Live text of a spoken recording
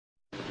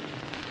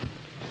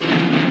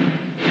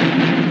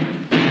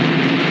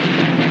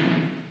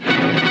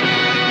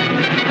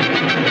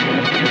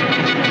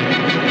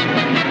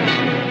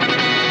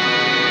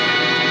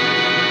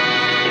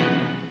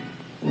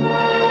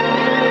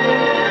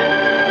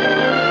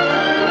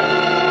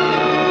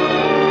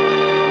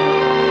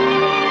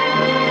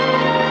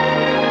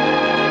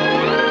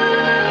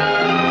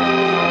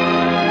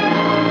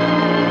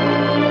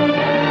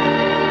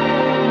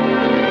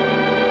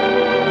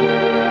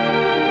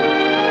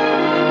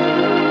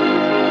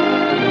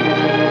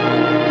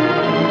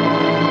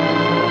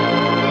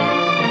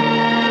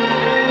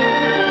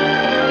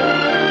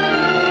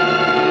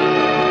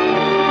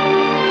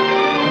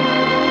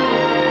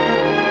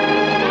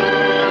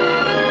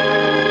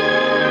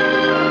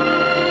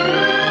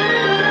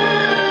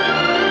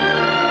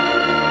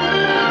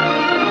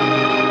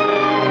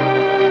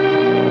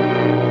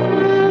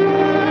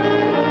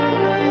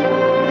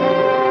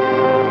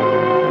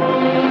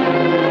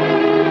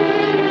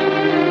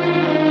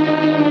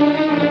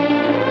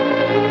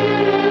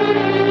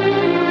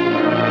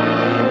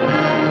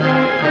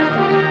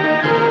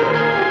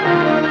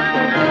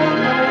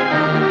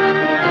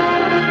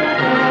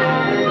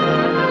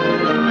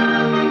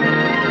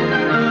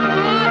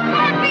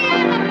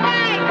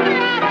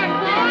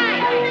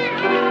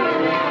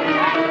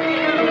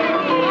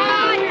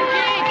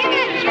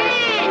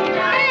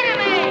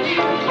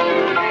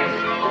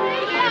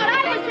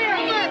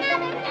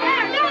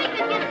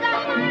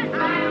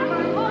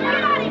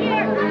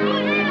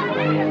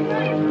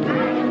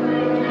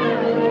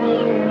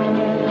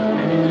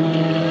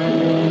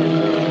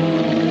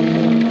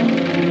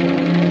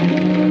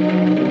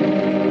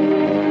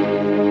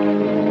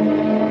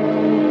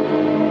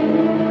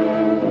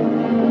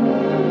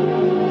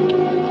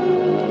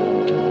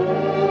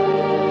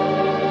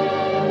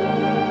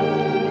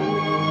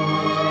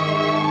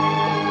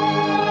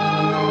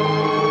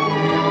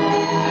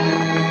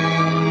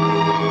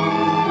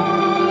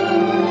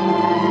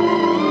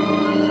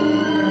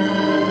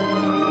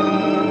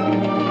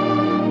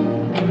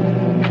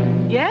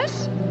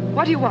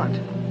What do you want?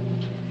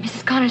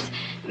 Mrs. Connors,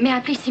 may I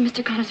please see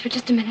Mr. Connors for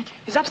just a minute?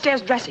 He's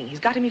upstairs dressing.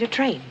 He's got to meet a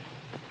train.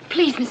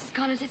 Please, Mrs.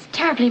 Connors, it's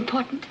terribly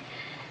important.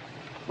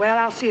 Well,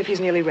 I'll see if he's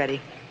nearly ready.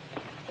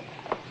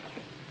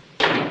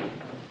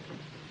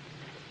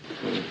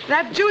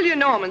 That Julia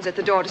Norman's at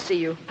the door to see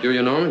you.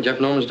 Julia Norman? Jeff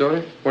Norman's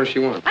daughter? What does she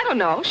want? I don't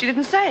know. She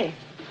didn't say.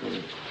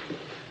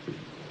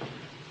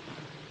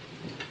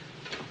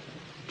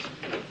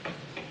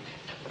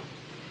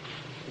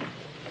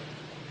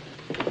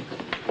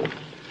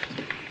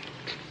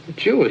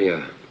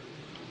 Julia.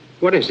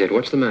 What is it?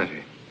 What's the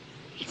matter?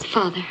 It's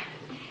Father.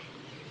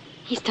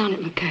 He's down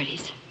at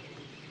McCurdy's.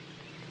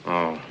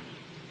 Oh.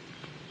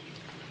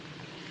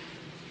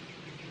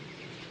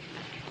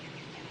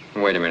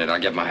 Wait a minute. I'll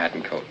get my hat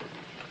and coat.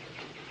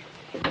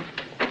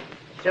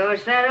 So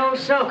it's that old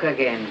soak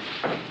again.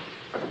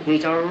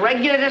 He's a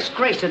regular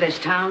disgrace to this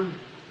town.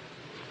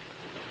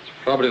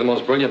 Probably the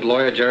most brilliant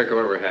lawyer Jericho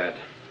ever had.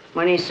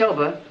 When he's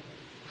sober,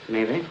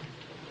 maybe.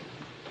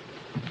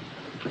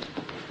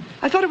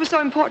 I thought it was so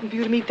important for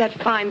you to meet that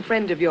fine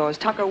friend of yours,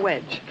 Tucker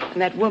Wedge,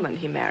 and that woman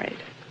he married.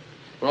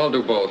 Well, I'll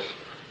do both.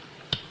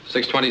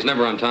 6:20's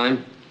never on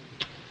time.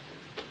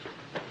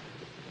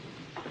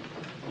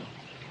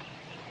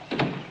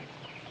 And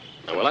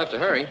we'll have to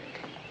hurry.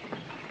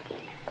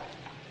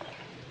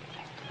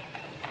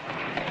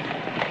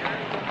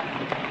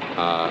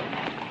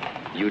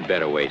 You'd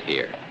better wait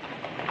here.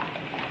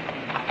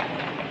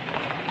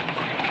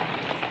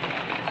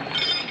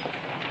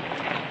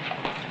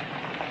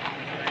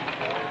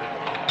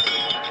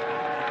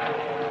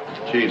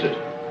 Cheese it.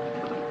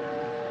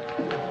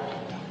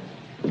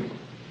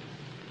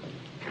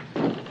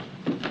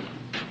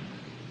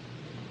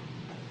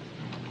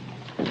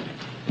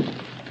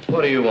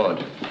 What do you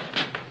want?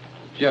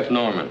 Jeff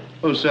Norman.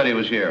 Who said he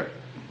was here?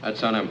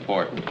 That's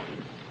unimportant.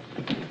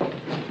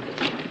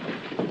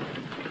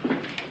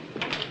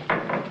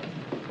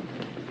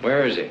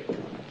 Where is he?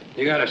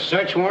 You got a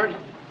search warrant?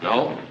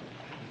 No.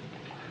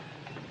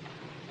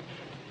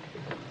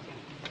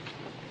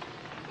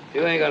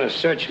 You ain't gonna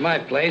search my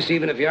place,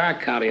 even if you are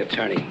county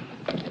attorney.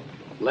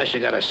 Unless you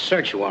got a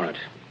search warrant.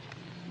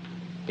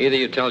 Either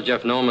you tell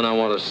Jeff Norman I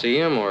want to see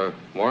him, or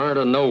warrant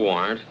or no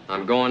warrant,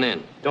 I'm going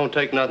in. Don't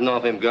take nothing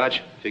off him,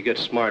 Gotch. If you get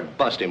smart,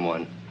 bust him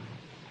one.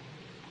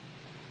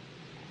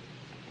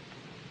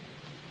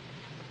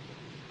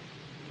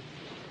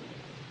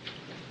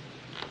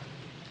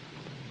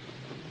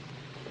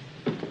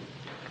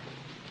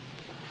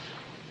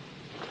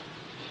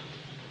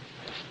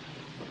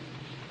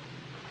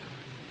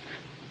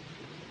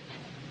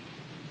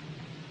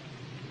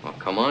 Oh,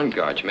 come on,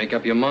 Gotch. Make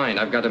up your mind.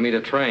 I've got to meet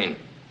a train.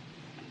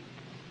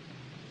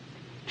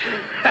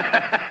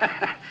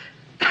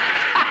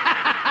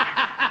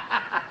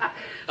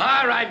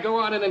 All right, go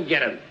on in and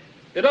get him.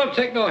 You don't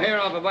take no hair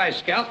off of my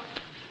scalp.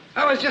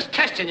 I was just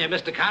testing you,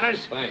 Mr.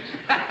 Connors. Thanks.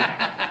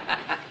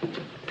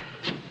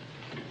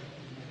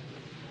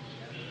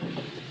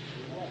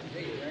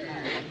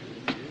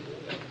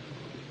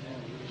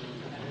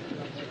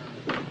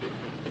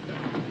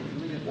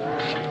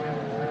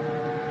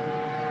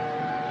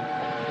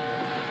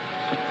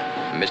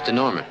 Mr.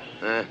 Norman.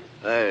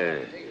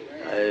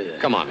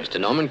 Come on, Mr.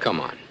 Norman, come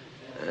on.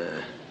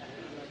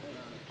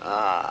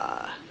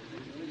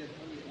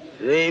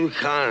 Name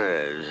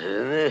Connors,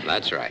 isn't it?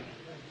 That's right.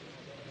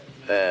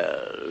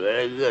 Well,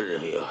 very good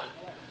of you.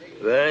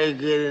 Very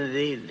good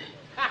indeed.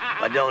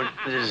 I don't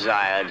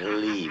desire to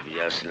leave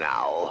just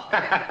now.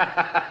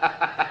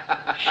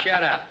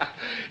 Shut up.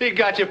 He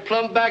got you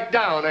plumb back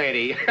down, ain't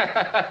he?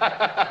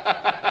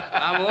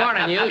 I'm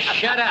warning you,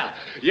 shut up.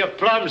 You're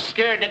plumb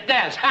scared to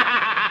death.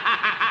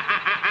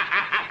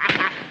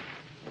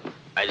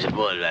 I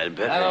suppose I'd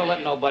better. I don't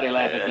let nobody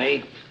laugh at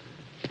me.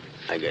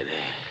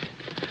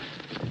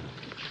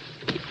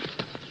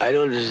 I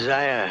don't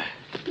desire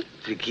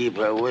to keep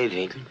her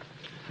waiting.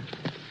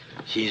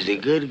 She's a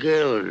good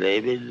girl,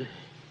 David.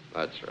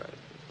 That's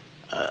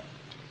right.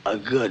 A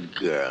good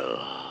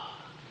girl.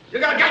 You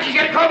got a gun, she's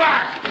got a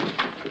crowbar!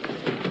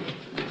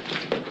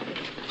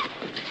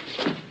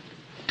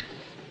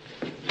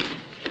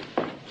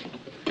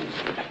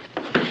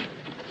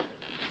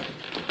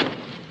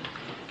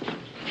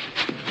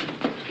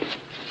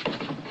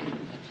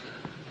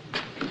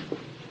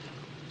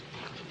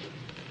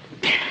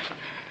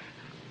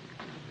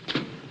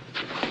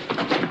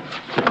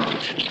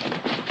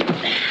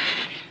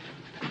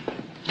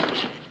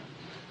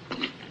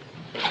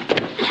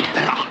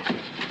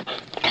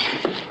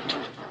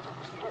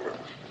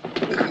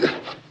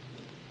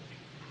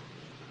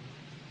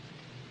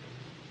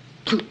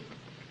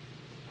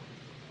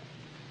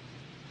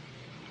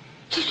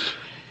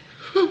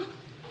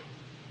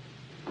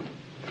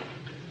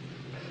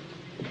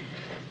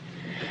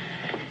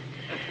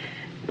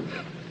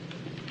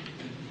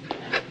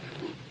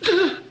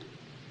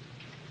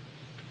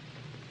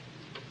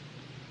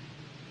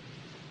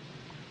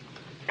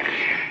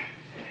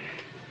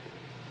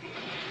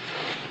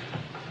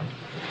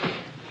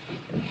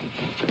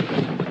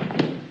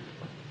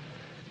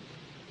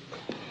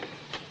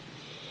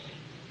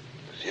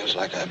 Feels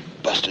like I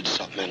busted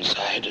something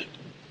inside.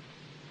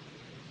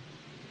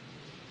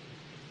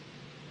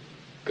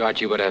 God,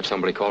 you better have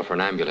somebody call for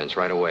an ambulance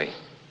right away.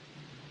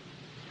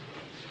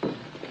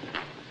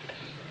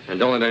 And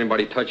don't let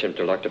anybody touch him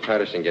till Dr.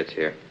 Patterson gets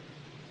here.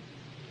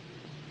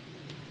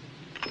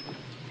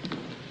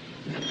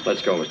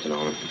 Let's go, Mr.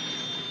 Norman.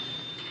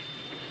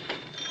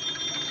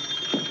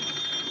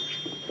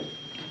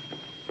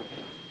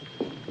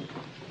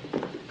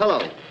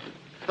 Hello.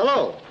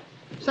 Hello.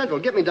 Central,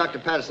 get me Dr.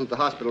 Patterson at the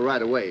hospital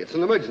right away. It's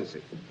an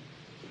emergency.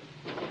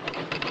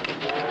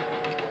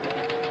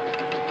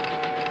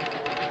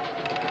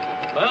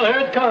 Well, here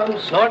it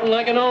comes, snorting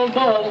like an old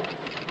bull.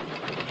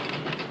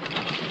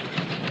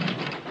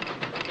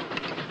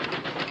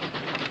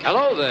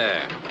 Hello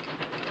there.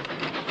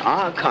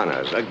 Ah,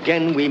 Connors,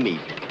 again we meet.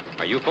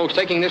 Are you folks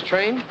taking this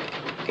train?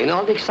 In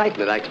all the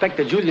excitement, I expect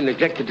that Julia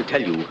neglected to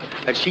tell you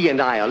that she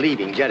and I are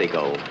leaving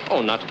Jericho.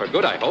 Oh, not for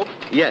good, I hope.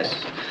 Yes.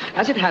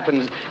 As it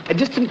happens, a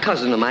distant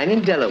cousin of mine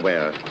in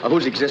Delaware, of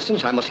whose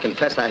existence I must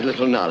confess I have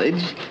little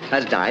knowledge,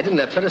 has died and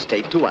left her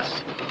estate to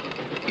us.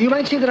 You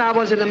might say that I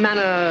was, in a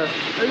manner,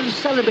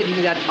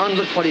 celebrating that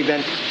unlooked-for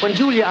event when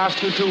Julia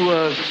asked you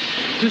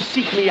to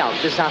seek me out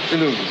this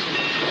afternoon.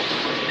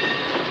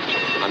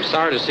 I'm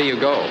sorry to see you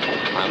go.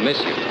 I'll miss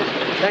you.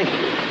 Thank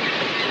you.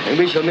 And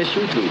we shall miss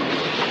you, too.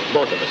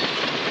 Both of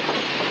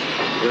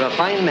us. You're a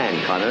fine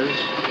man, Connors,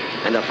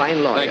 and a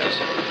fine lawyer. Thank you,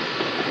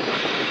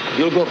 sir.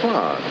 You'll go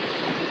far.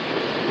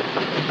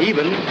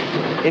 Even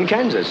in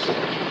Kansas.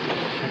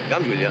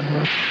 Come, Julia.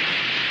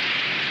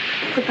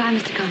 Goodbye,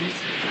 Mr. Connors.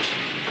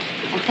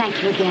 And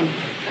thank you again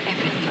for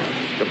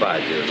everything.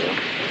 Goodbye, Julia.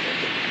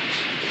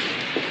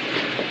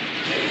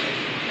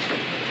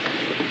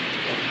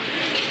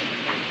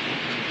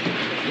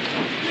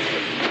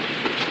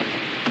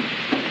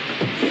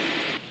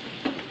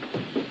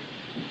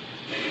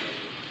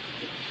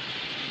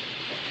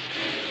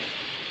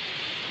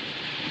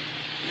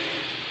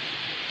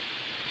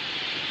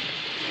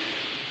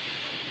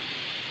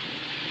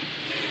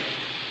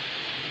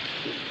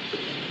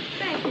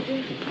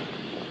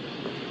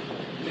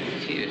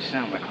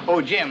 Somewhere.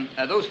 Oh, Jim,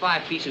 those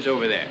 5 pieces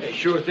over there.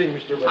 Sure thing,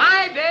 Mr. West.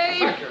 Hi,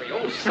 Dave.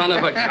 Oh, son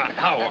of a gun.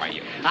 How are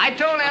you? I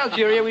told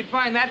Algeria we'd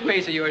find that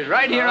face of yours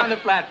right here on the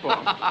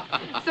platform.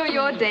 So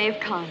you're Dave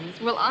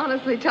Connors. Well,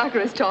 honestly,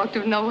 Tucker has talked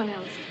of no one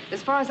else.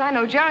 As far as I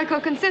know,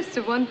 Jericho consists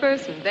of one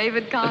person,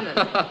 David Connors.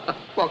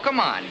 Well, come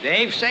on,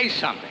 Dave, say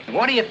something.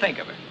 What do you think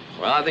of her?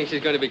 Well, I think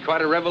she's going to be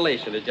quite a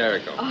revelation to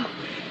Jericho. Oh.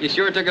 You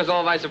sure took us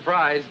all by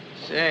surprise.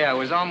 Say, I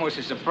was almost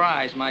as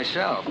surprised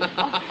myself.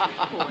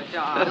 Poor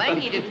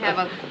darling. He didn't have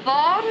a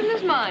thought in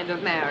his mind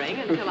of marrying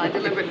until I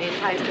deliberately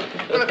enticed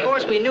him. Well, of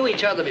course, we knew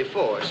each other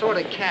before, sort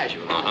of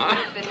casual.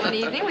 Uh-huh. Then one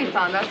evening, we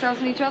found ourselves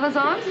in each other's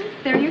arms.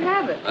 There you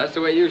have it. That's the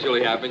way it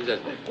usually happens,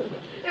 isn't it?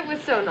 It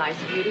was so nice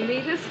of you to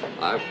meet us.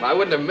 I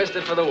wouldn't have missed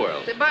it for the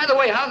world. Say, by the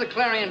way, how's the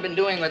Clarion been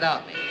doing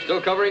without me?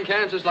 Still covering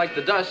Kansas like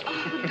the dust.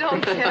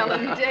 Don't tell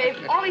him, Dave.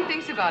 All he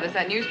thinks about is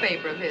that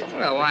newspaper of his.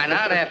 Well, why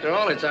not? After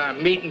all, it's our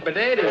meat and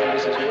potatoes,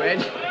 Mrs.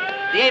 Wedge.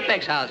 The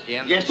Apex House,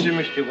 Jim. Yes, sir,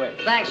 Mr.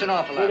 West. Thanks an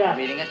awful lot for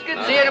meeting us. Good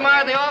to see you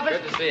tomorrow at the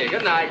office. Good to see you.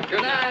 Good night.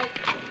 Good night.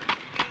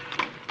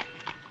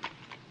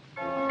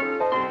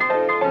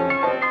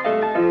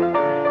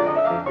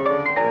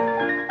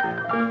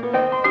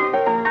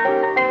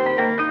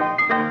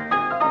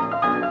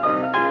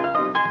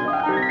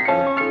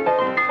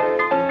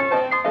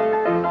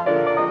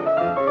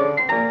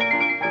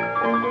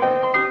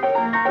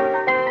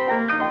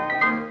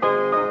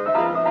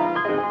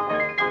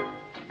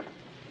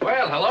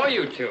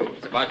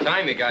 It's about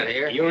time you got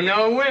here. You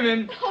know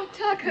women. Oh,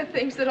 Tucker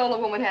thinks that all a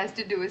woman has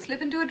to do is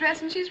slip into a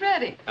dress and she's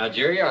ready.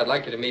 Algeria, I'd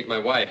like you to meet my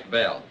wife,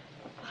 Belle.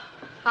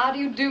 How do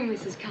you do,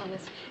 Mrs.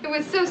 Connors? It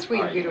was so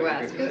sweet of you to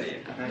ask us.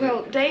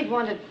 Well, Dave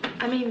wanted...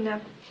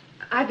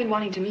 I've been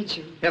wanting to meet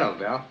you. Hello,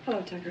 Belle.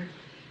 Hello, Tucker.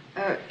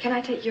 Can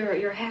I take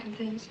your hat and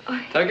things?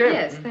 Oh, Tucker?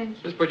 Yes, thank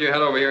you. Just put your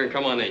head over here and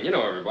come on in. You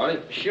know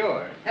everybody.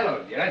 Sure.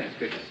 Hello, Judge. It's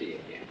good to see you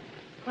again.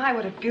 My,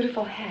 what a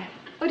beautiful hat.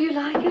 Oh, do you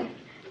like it?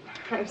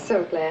 I'm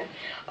so glad.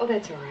 Oh,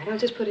 that's all right. I'll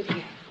just put it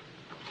here.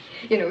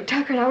 You know,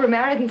 Tucker and I were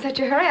married in such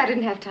a hurry, I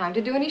didn't have time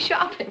to do any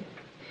shopping.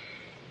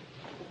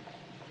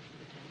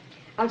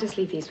 I'll just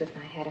leave these with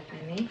my hat, if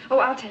I may. Oh,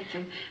 I'll take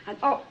them.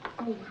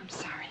 I'm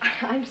sorry.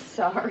 I'm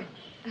sorry.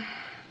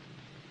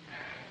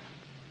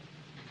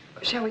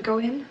 Shall we go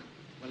in?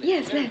 Well,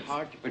 Yes, let's.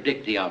 Hard to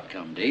predict the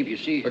outcome, Dave. You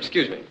see.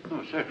 Excuse me.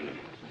 Oh, certainly.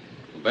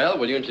 Belle,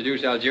 will you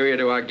introduce Algeria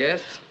to our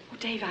guests? Oh,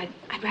 Dave, I'd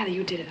rather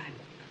you did it.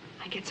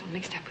 I get so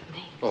mixed up with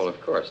names. Oh, of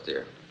course,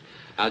 dear.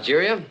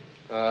 Algeria,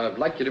 I'd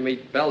like you to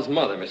meet Belle's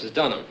mother, Mrs.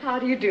 Dunham. How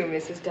do you do,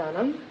 Mrs.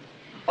 Dunham?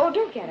 Oh,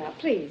 don't get up,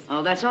 please.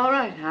 Oh, that's all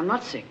right. I'm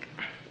not sick.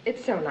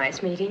 It's so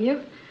nice meeting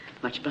you.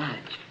 Much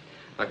obliged.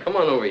 Now, come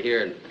on over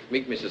here and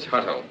meet Mrs.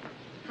 Hutto.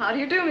 How do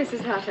you do, Mrs.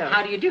 Hutto?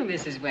 How do you do,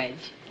 Mrs.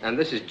 Wedge? And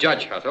this is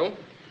Judge Hutto.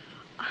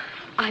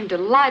 I'm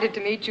delighted to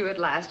meet you at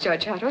last,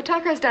 Judge Hutto.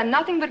 Tucker has done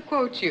nothing but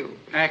quote you.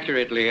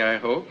 Accurately, I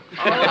hope.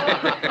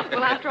 Oh,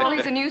 well, after all,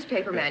 he's a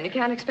newspaper man. You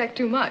can't expect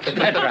too much.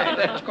 That's right.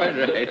 That's quite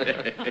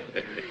right.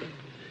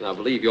 Now, I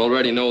believe you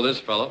already know this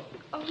fellow.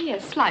 Oh,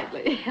 yes,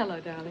 slightly. Hello,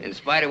 darling. In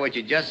spite of what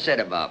you just said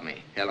about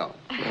me. Hello.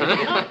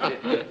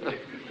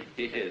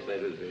 Yes,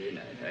 that was very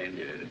nice. I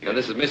enjoyed it. Now,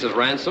 this is Mrs.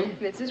 Ransom,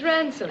 Mrs.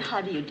 Ransom.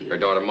 How do you do? her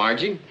daughter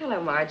Margie.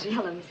 Hello, Margie.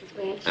 Hello, Mrs.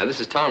 Welch. Now, this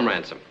is Tom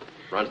Ransom.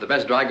 Runs the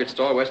best dry goods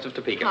store west of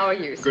Topeka. How are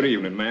you, sir? Good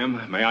evening,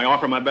 ma'am. May I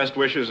offer my best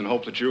wishes and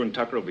hope that you and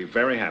Tucker will be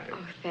very happy.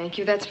 Oh, thank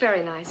you. That's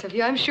very nice of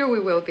you. I'm sure we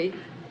will be.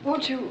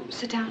 Won't you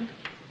sit down?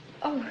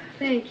 Oh,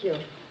 thank you.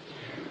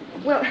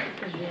 Well,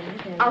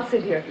 I'll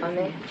sit here if I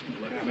may.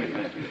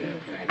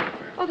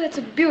 Oh, that's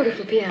a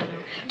beautiful piano.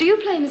 Do you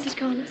play, Mrs.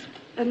 Connors?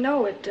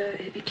 No,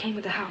 it came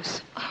with the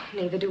house. Oh,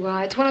 neither do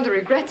I. It's one of the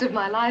regrets of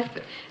my life,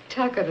 but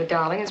Tucker, the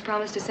darling, has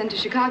promised to send to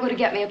Chicago to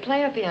get me a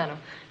player piano.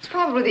 It's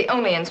probably the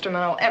only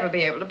instrument I'll ever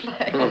be able to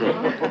play.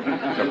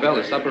 Belle,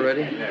 is supper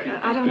ready?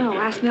 I don't know.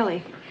 Ask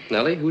Nellie.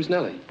 Nellie? Who's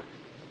Nellie?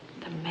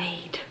 The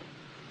maid.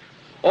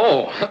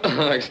 Oh,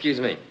 excuse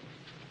me.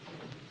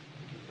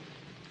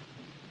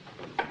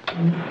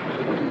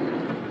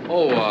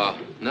 Oh,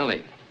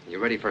 Nellie, you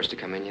ready for us to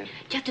come in yet?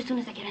 Just as soon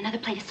as I get another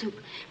plate of soup.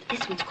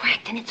 This one's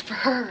cracked, and it's for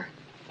her.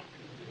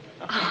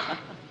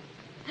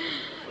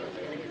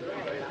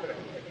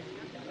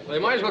 Well, you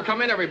might as well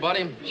come in,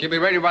 everybody. She'll be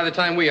ready by the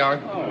time we are.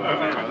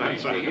 I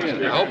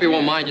hope you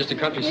won't mind just a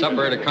country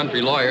supper at a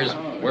country lawyer's.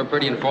 We're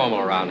pretty informal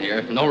around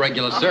here. No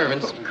regular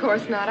servants. Of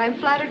course not. I'm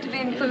flattered to be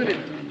included.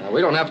 Now,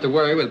 we don't have to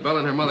worry with Belle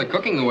and her mother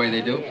cooking the way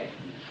they do.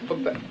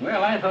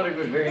 Well, I thought it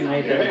was very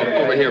nice.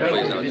 Over here,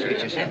 please, Alger.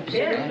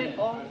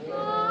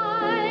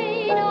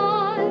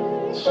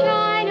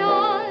 Shine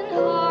on,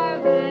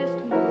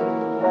 harvest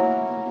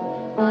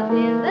moon, up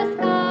in the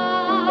sky.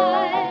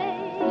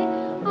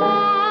 I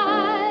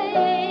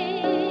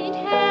ain't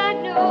had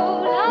no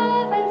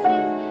lovin'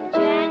 since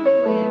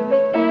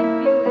January,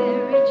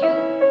 February,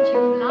 June,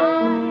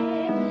 July.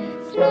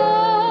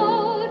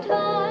 Snow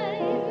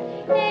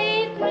time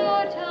ain't no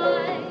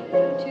time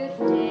to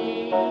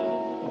stay,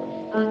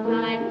 a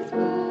glide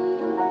smooth.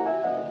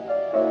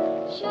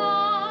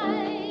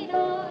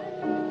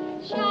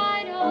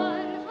 Shine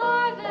on,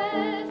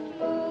 harvest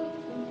moon,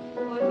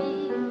 for me,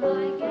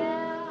 my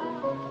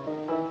gal.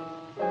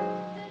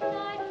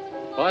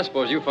 Well, I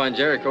suppose you find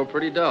Jericho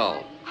pretty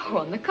dull. Oh,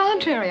 on the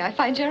contrary, I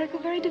find Jericho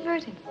very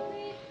diverting.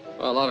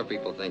 Well, a lot of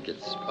people think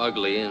it's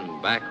ugly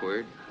and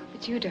backward.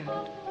 But you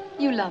don't.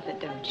 You love it,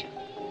 don't you?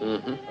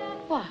 Mm-hmm.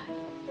 Why?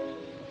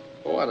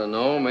 Oh, I don't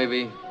know.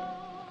 Maybe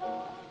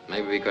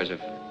because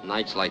of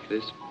nights like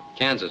this.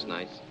 Kansas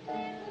nights.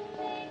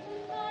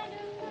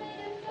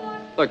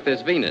 Look,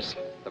 there's Venus,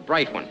 the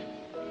bright one.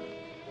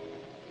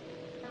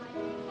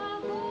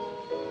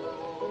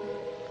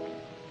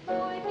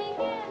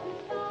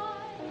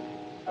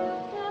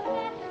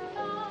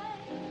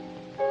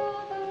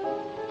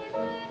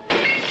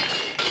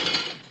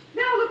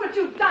 Now look what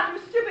you've done,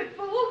 you stupid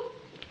fool.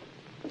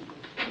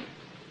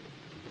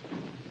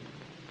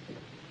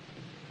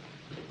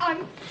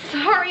 I'm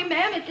sorry,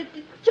 ma'am. It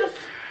just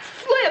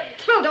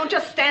slipped. Well, don't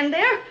just stand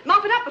there.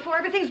 Mop it up before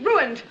everything's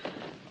ruined.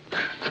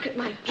 Look at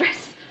my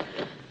dress.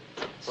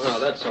 Well,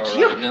 that's all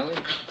right, Nellie.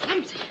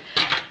 Clumsy.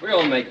 We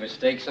all make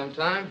mistakes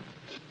sometime.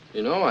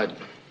 You know,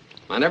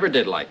 I never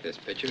did like this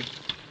picture.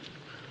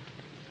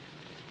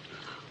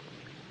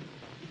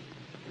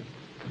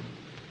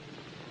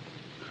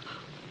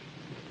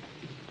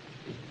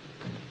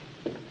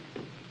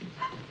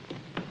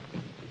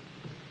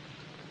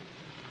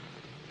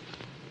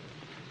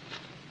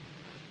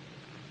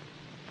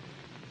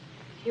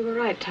 You were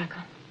right,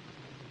 Tucker.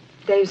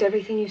 Dave's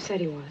everything you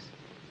said he was.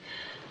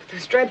 But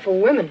those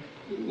dreadful women.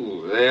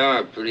 Ooh, they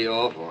are pretty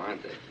awful,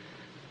 aren't they?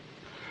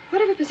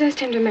 Whatever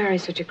possessed him to marry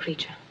such a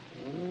creature?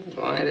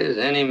 Why does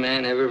any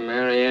man ever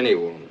marry any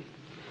woman?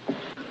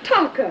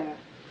 Tucker!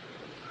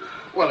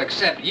 Well,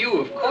 except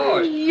you, of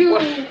course. You...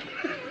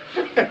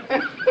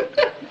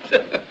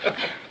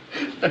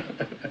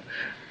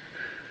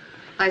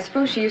 I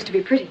suppose she used to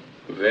be pretty.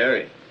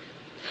 Very.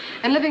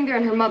 And living there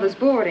in her mother's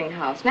boarding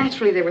house,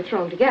 naturally they were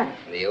thrown together.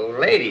 The old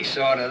lady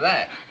saw to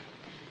that.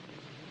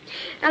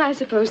 And I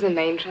suppose the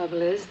main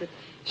trouble is that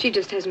she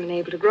just hasn't been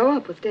able to grow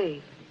up with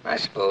Dave. I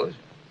suppose.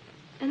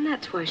 And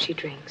that's why she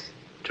drinks.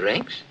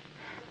 Drinks?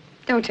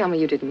 Don't tell me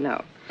you didn't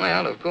know.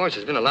 Well, of course,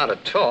 there's been a lot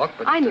of talk,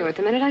 but... I knew it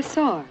the minute I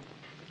saw her.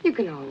 You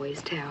can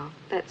always tell.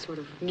 That sort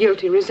of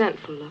guilty,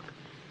 resentful look.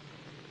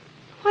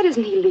 Why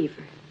doesn't he leave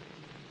her?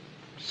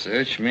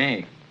 Search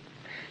me.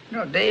 You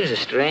know, Dave's a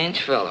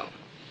strange fellow.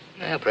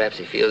 Well, perhaps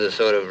he feels a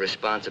sort of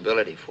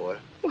responsibility for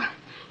her. Well,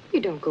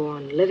 you don't go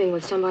on living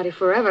with somebody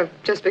forever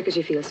just because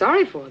you feel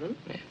sorry for them.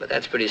 Yeah, but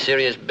that's pretty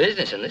serious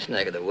business in this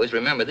neck of the woods.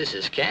 Remember, this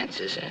is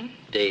Kansas, and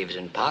Dave's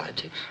in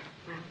politics.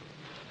 Well,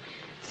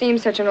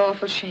 seems such an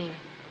awful shame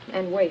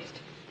and waste.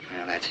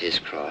 Well, that's his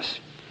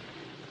cross,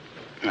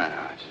 not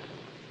ours.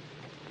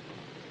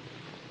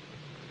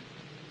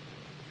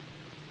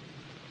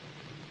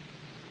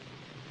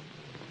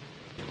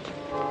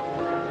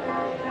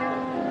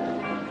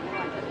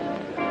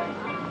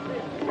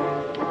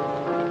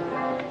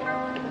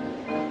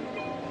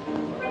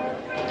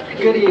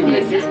 Good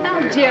evening.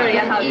 Oh, Jerry,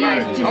 how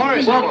nice to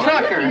Horace, well,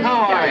 Tucker,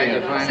 how are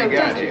you? So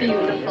just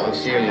beautiful. Oh,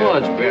 it's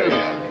beautiful.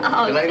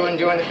 Oh, Did anyone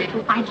join the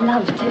people? I'd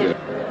love to.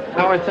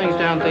 How are things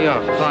down at the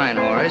office? Fine,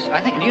 Horace. I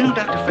think, do you know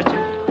Dr. Fritz?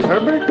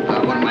 Herbert?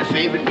 One of my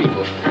favorite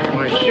people.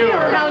 Why,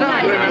 sure. How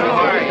nice. How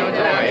are you?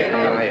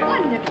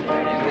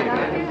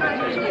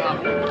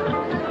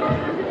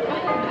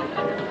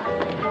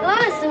 Hello,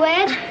 Mrs.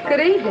 Wedge.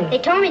 Good evening. They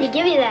told me to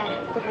give you that.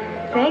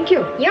 Thank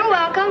you. You're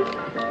welcome.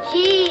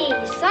 Gee,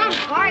 some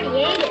party,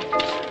 ain't it?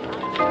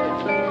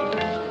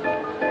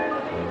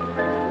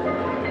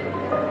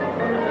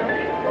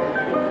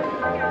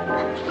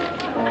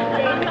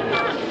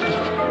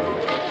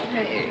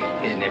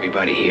 Isn't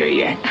everybody here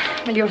yet?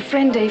 Well, your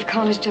friend Dave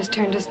Connors just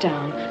turned us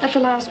down. At the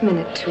last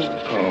minute, too.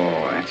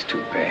 Oh, that's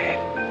too bad.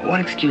 What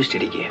excuse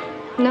did he give?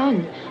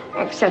 None.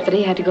 Except that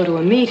he had to go to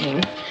a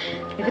meeting.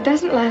 If it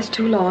doesn't last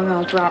too long,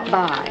 I'll drop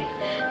by.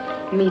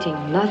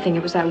 Meeting nothing.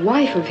 It was that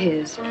wife of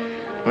his.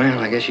 Well,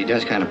 I guess she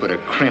does kind of put a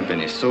crimp in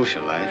his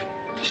social life.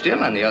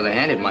 Still, on the other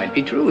hand, it might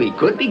be true. He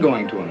could be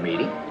going to a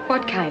meeting.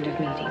 What kind of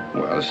meeting?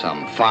 Well,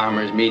 some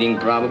farmers' meeting,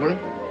 probably.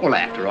 Well,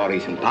 after all,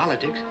 he's in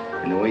politics.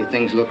 And the way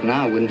things look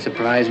now, it wouldn't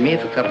surprise me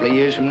if a couple of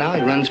years from now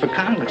he runs for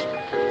Congress.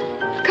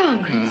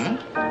 Congress?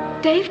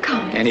 Mm-hmm. Dave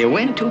Connors? And he'll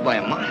win, too, by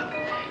a mile.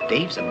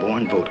 Dave's a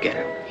born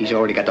vote-getter. He's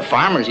already got the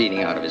farmers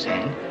eating out of his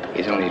hand.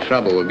 His only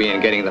trouble will be in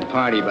getting the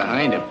party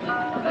behind him.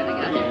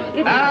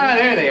 Ah,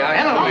 there they are.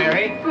 Hello,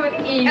 Mary. Good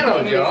evening.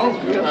 Hello, Joe.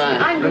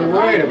 I'm been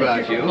worried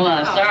about you. Well,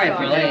 I'm sorry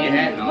for letting you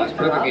have. No, it's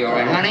perfectly all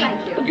right.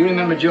 Honey, you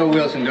remember Joe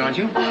Wilson, don't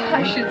you?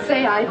 I should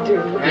say I do.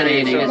 Good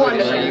evening. It's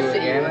wonderful to see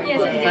you.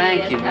 Yes,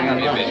 thank you.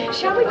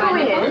 Shall we go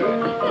in?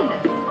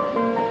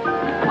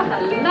 What a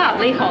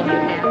lovely home you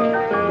have.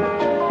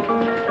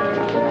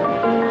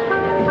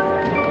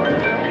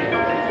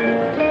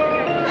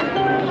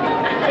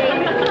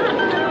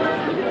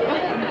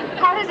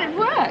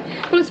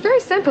 Well, it's very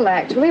simple,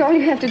 actually. All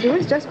you have to do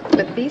is just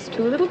flip these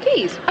two little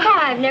keys. Oh,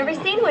 I've never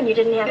seen one you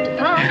didn't have to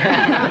pump.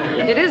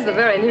 It is the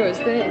very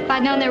newest thing. If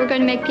I'd known they were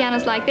going to make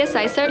pianos like this,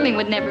 I certainly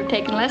would never have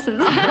taken lessons.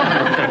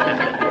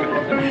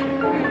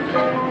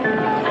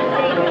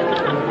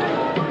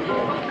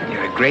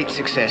 You're a great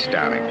success,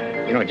 darling.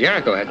 You know,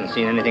 Jericho hasn't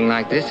seen anything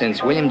like this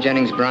since William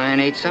Jennings Bryan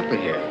ate supper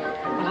here.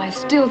 Well, I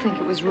still think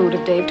it was rude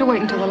of Dave to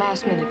wait until the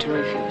last minute to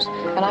refuse.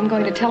 And I'm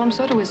going to tell him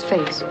so to his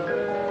face.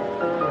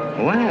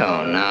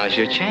 Well, now's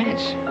your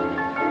chance.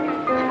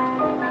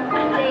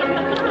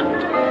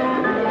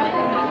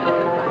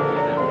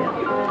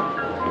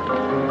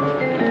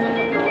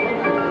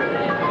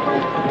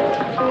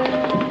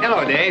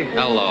 Hello, Dave.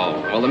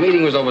 Hello. Well, the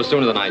meeting was over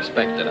sooner than I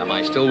expected. Am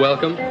I still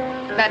welcome?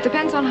 That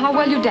depends on how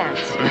well you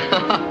dance.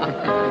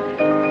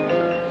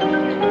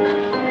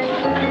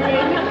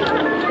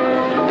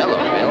 Hello,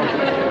 Bill.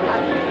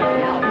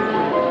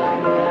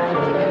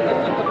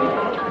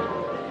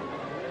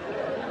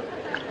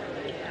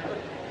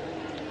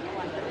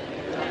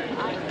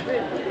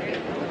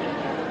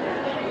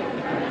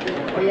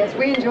 Oh, yes,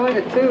 we enjoyed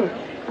it, too.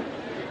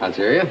 I'll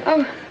hear you.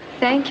 Oh,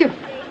 thank you.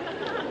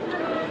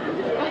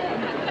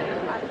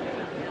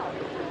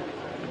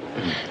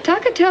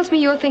 Tucker tells me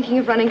you're thinking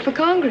of running for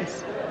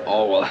Congress.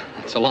 Oh, well,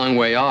 it's a long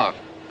way off.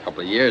 A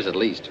couple of years at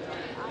least.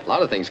 A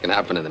lot of things can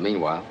happen in the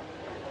meanwhile.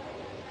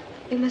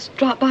 You must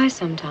drop by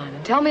sometime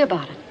and tell me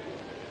about it.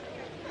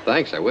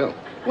 Thanks, I will.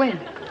 When?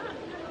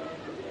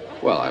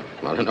 Well, I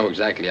don't know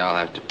exactly. I'll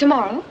have to...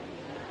 Tomorrow?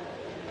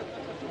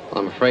 Well,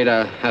 I'm afraid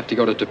I have to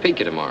go to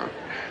Topeka tomorrow.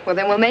 Well,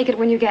 then we'll make it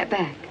when you get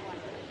back.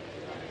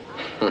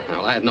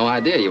 Well, I had no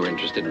idea you were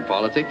interested in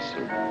politics.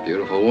 A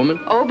beautiful woman.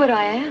 Oh, but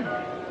I am.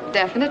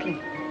 Definitely.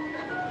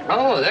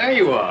 Oh, there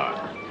you are.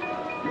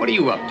 What are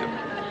you up to?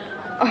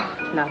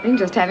 Oh, nothing.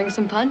 Just having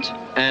some punch.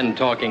 And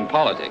talking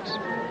politics.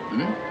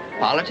 Hmm?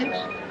 Politics?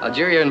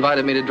 Algeria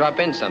invited me to drop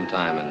in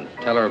sometime and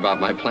tell her about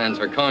my plans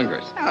for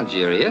Congress.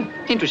 Algeria?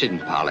 Interested in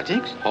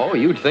politics? Oh,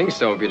 you'd think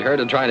so if you'd heard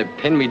her try to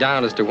pin me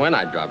down as to when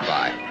I'd drop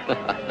by.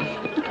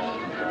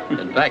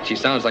 In fact, she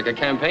sounds like a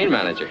campaign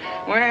manager.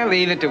 Well,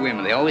 leave it to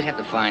women. They always have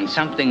to find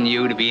something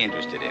new to be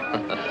interested in.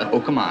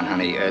 Oh, come on,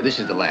 honey. This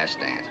is the last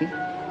dance.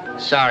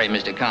 Sorry,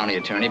 Mr. County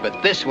Attorney,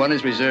 but this one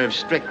is reserved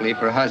strictly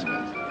for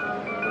husbands.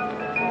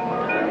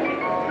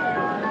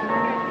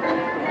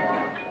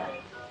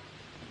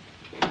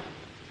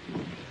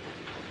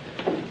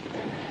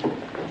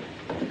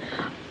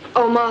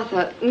 Oh,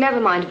 Martha, never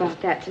mind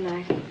about that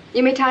tonight.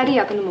 You may tidy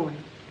up in the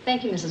morning.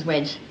 Thank you, Mrs.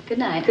 Wedge. Good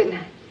night. Good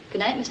night. Good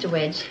night, Mr.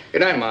 Wedge.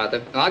 Good night,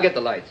 Martha. I'll get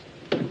the lights.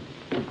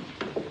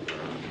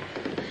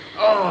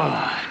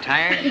 Oh,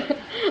 tired?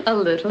 A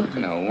little.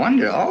 No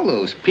wonder, all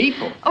those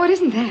people. Oh, it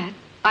isn't that.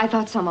 I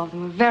thought some of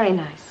them were very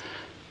nice.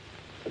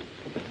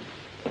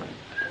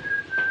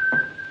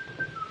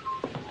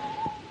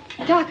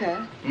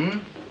 Tucker. Hmm?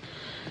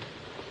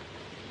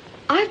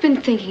 I've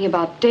been thinking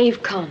about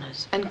Dave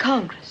Connors and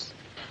Congress.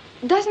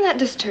 Doesn't that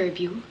disturb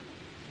you?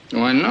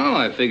 Oh, I know.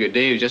 I figured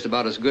Dave's just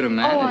about as good a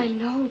man Oh, as... I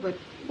know, but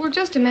well,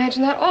 just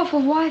imagine that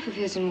awful wife of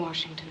his in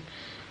Washington.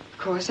 Of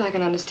course, I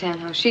can understand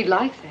how she'd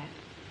like that.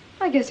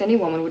 I guess any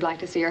woman would like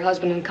to see her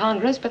husband in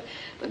Congress, but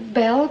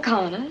Belle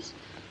Connors?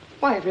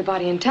 Why,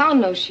 everybody in town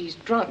knows she's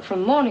drunk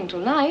from morning till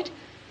night.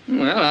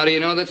 Well, how do you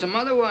know that some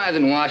other wives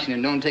in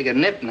Washington don't take a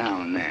nip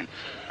now and then?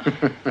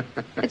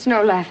 It's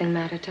no laughing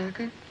matter,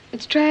 Tucker.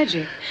 It's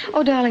tragic.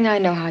 Oh, darling, I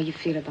know how you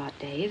feel about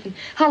Dave and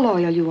how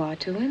loyal you are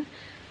to him.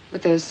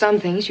 But there's some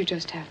things you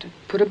just have to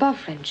put above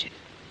friendship.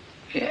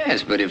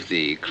 Yes, but if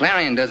the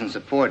Clarion doesn't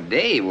support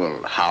Dave,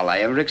 well, how'll I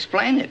ever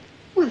explain it?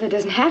 Well, there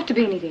doesn't have to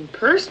be anything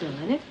personal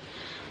in it.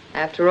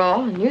 After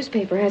all, a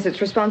newspaper has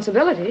its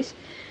responsibilities.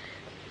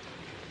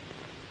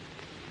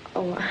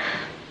 Oh,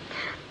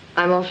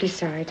 I'm awfully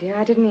sorry, dear.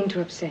 I didn't mean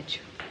to upset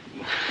you.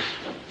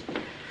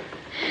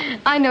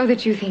 I know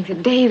that you think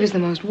that Dave is the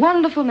most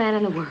wonderful man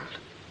in the world.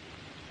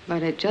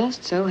 But it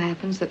just so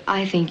happens that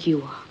I think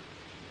you are.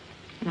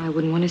 And I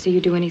wouldn't want to see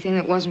you do anything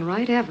that wasn't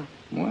right, ever.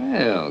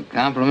 Well,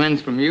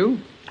 compliments from you?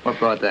 What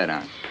brought that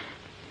on?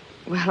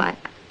 Well,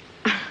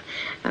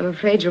 I'm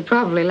afraid you'll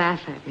probably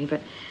laugh at me,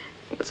 but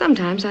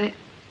sometimes I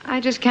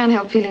just can't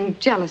help feeling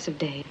jealous of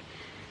Dave.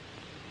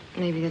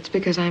 Maybe that's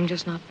because I'm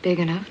just not big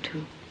enough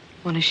to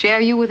want to share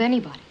you with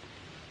anybody.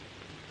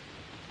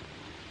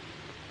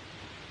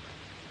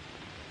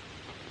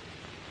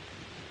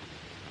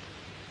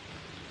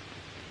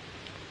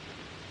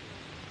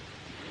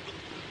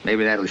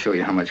 Maybe that'll show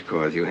you how much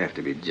cause you have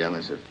to be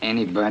jealous of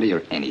anybody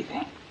or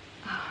anything.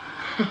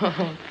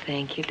 Oh,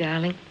 thank you,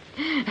 darling.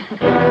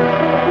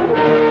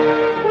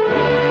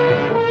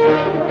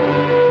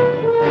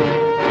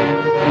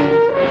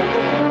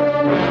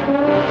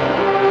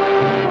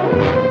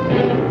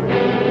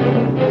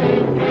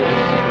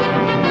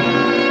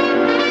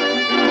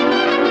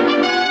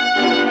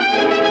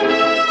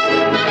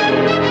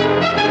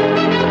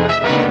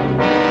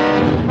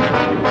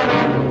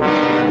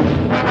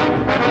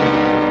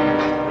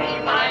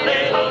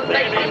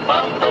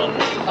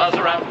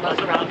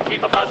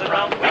 Keep a buzzing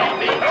around, we'll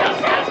be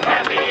just as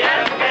happy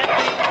as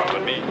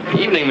can.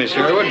 Evening, Miss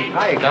Sherwood.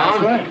 Hi,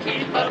 Tom.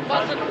 Keep a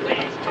buzzing,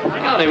 please.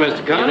 Howdy,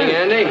 Mr. Connors. Evening,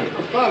 Andy.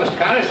 Well, Mr.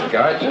 Connors.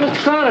 Mr.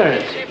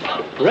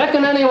 Connors,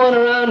 reckon anyone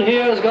around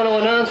here is going to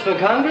announce for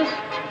Congress?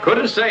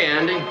 Couldn't say,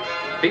 Andy.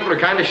 People are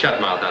kind of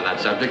shut-mouthed on that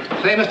subject.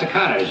 Say, Mr.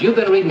 Connors, you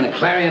been reading the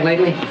Clarion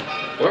lately?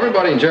 Well,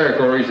 everybody in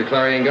Jericho reads the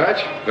Clarion,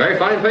 Gotch. Very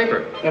fine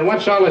paper. And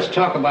what's all this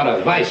talk about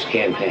a vice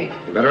campaign?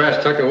 You better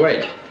ask Tucker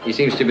Wedge. He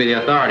seems to be the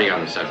authority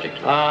on the subject.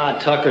 Ah,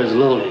 Tucker's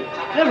loony.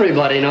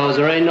 Everybody knows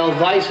there ain't no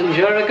vice in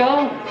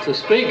Jericho to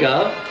speak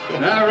of.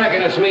 I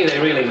reckon it's me they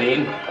really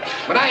mean.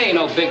 But I ain't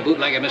no big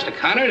bootlegger, Mr.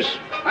 Connors.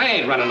 I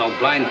ain't running no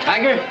blind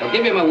tiger. I'll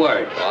give you my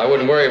word. Well, I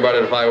wouldn't worry about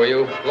it if I were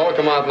you. It'll all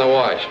come out in the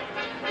wash.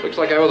 Looks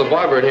like I owe the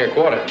barber in here a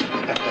quarter.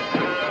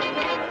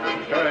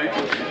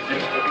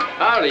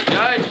 Howdy,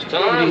 Judge.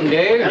 Tom. Evening,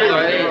 Dave. How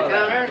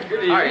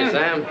are you,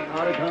 Sam?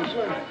 Howdy,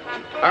 Counselor.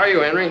 How are you,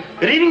 Henry?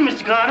 Good evening,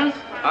 Mr. Connors.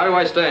 How do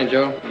I stand,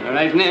 Joe? All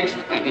right, next.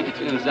 As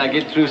soon as I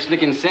get through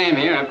slicking Sam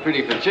here, I'm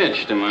pretty for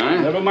church tomorrow.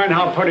 Never mind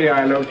how pretty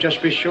I look.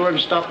 Just be sure to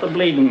stop the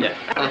bleeding. All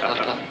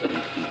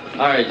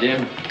right,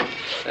 Jim.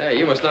 Hey,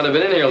 you must not have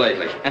been in here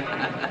lately.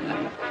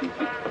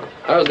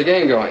 How's the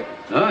game going?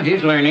 Oh,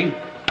 he's learning.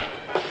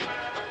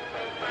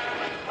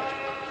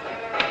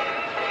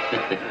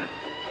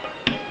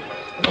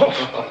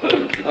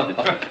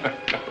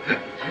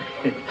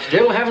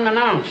 Still haven't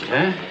announced,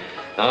 huh?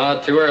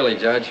 Oh, too early,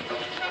 Judge.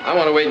 I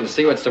want to wait and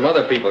see what some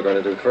other people are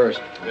going to do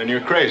first. Then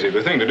you're crazy.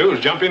 The thing to do is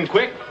jump in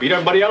quick, beat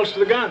everybody else to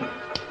the gun.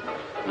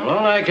 Well,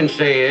 all I can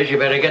say is you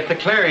better get the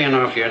Clarion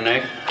off your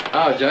neck.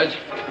 How, Judge?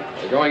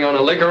 You're going on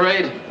a liquor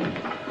raid?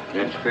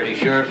 That's pretty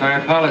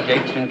surefire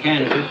politics in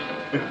Kansas.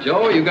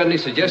 Joe, you got any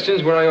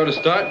suggestions where I ought to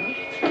start?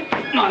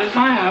 Not at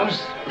my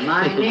house.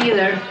 Mine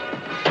neither.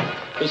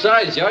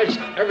 Besides, Judge,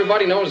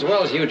 everybody knows as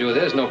well as you do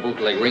there's no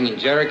bootleg ring in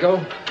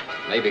Jericho.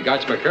 Maybe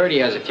Gotch McCurdy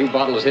has a few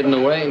bottles hidden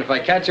away, and if I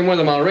catch him with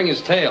them, I'll wring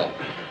his tail.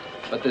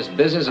 But this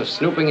business of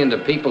snooping into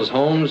people's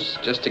homes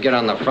just to get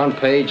on the front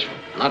page,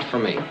 not for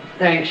me.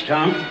 Thanks,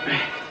 Tom.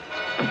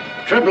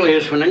 Trouble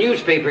is, when a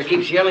newspaper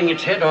keeps yelling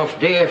its head off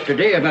day after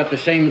day about the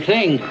same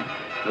thing,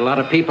 a lot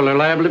of people are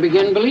liable to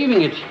begin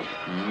believing it.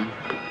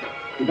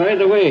 By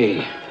the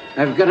way,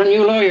 I've got a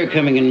new lawyer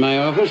coming in my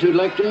office who'd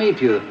like to meet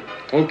you.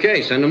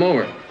 Okay, send him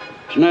over.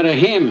 It's not a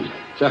him,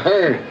 it's a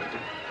her.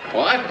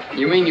 What?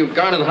 You mean you've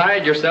gone and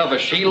hired yourself a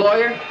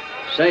she-lawyer?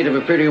 Sight of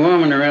a pretty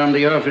woman around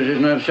the office is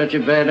not such a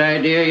bad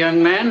idea,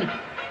 young man.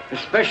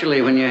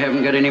 Especially when you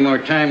haven't got any more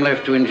time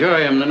left to enjoy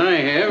them than I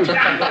have.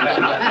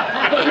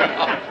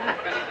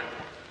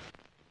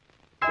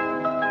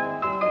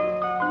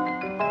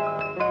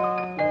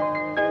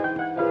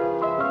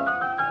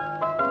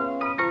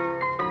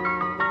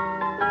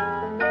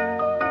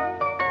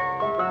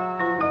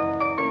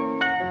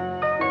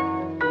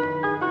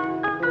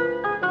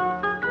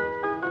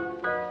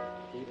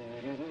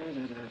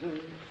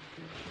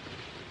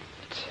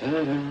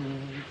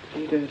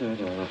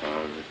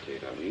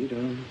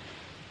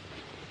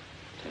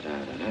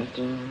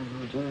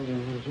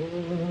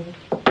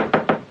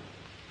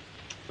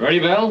 Ready,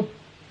 Belle?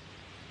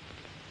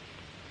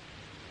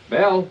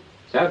 Belle,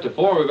 it's after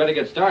 4. We better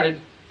get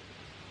started.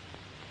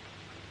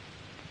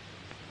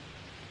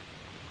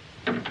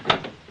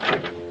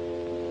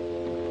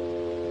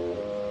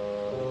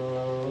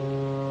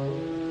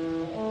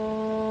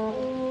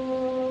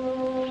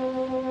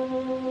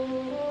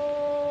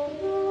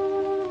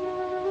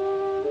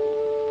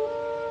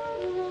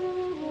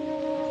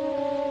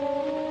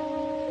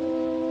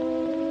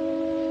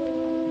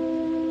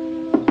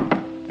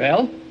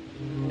 Bell?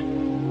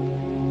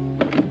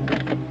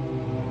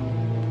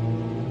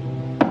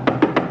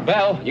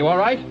 Bell, you all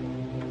right?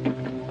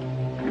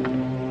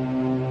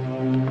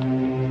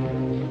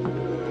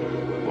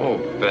 Oh,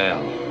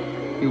 Bell,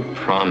 you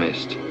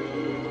promised.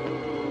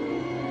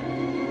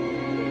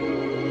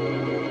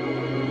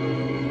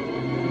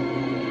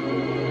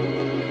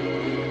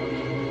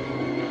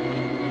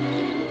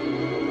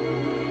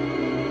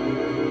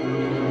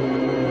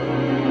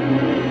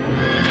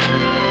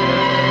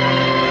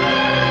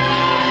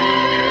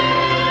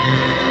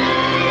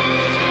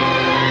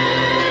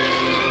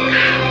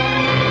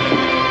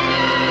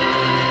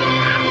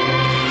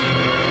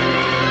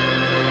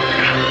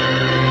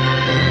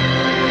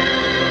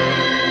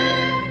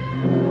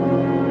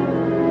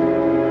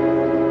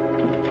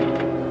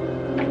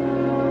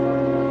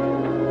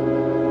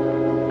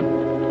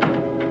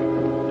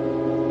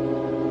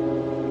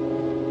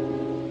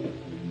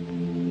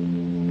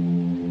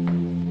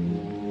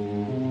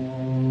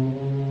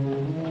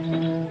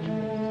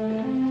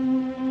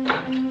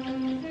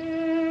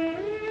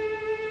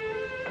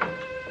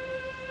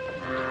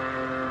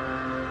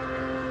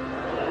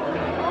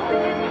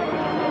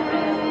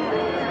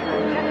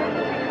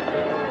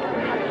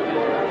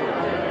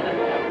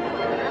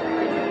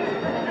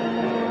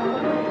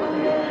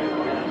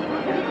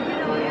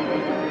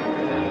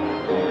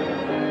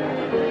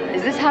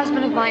 Is this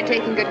husband of mine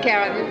taking good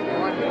care of you?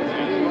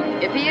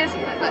 If he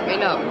isn't, let me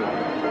know.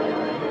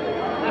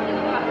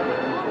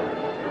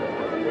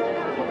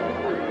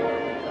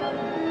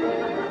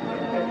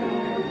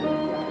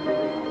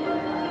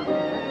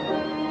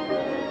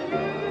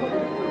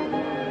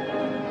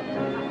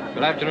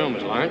 Good afternoon,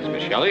 Miss Lawrence.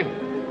 Miss Shelley.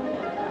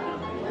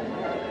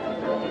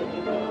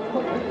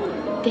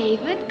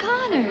 David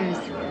Connors.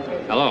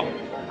 Hello.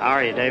 How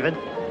are you, David?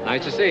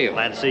 Nice to see you.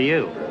 Glad to see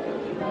you.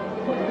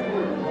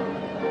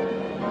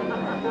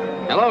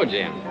 Hello,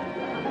 Jim.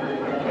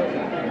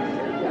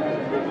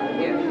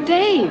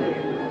 Dave.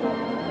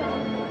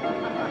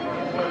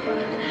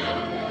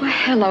 Well,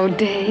 hello,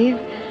 Dave.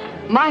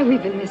 My,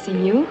 we've been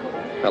missing you.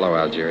 Hello,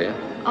 Algeria.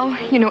 Oh,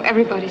 you know,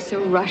 everybody's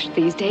so rushed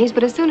these days,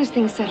 but as soon as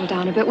things settle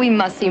down a bit, we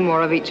must see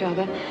more of each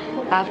other.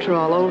 After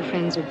all, old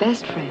friends are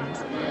best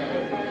friends.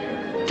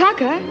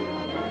 Tucker,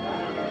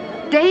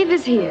 Dave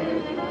is here.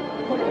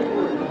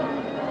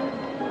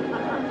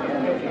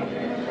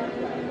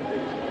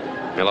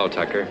 Hello,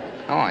 Tucker.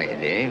 How are you,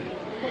 Dave?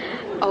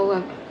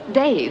 Oh,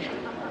 Dave.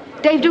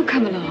 Dave, do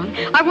come along.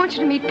 I want you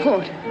to meet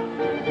Porter.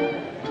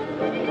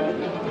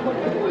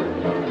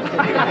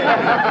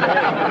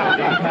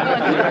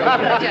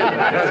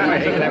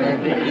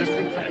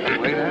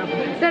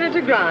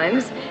 Senator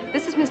Grimes,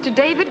 this is Mr.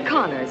 David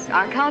Connors,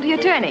 our county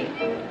attorney.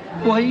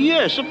 Why,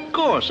 yes, of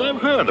course.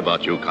 I've heard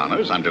about you,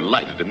 Connors. I'm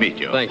delighted to meet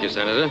you. Thank you,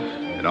 Senator.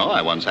 You know,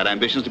 I once had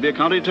ambitions to be a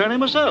county attorney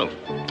myself.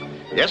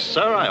 Yes,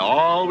 sir, I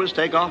always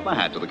take off my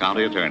hat to the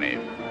county attorney.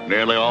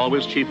 Nearly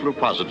always chief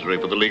repository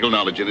for the legal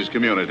knowledge in his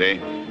community.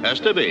 Has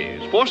to be.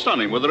 It's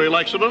stunning whether he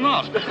likes it or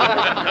not.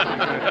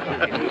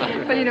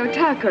 Well, you know,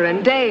 Tucker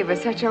and Dave are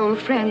such old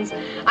friends.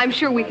 I'm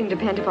sure we can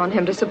depend upon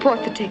him to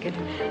support the ticket.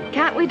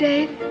 Can't we,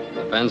 Dave?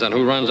 Depends on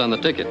who runs on the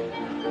ticket.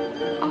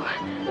 Oh,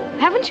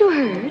 haven't you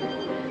heard?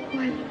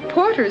 Why,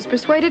 Porter's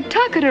persuaded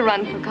Tucker to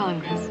run for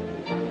Congress.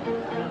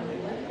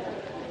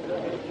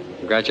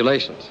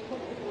 Congratulations.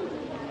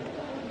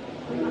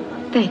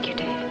 Thank you,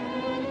 Dave.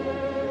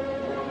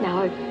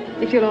 Now,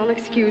 if you'll all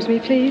excuse me,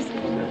 please.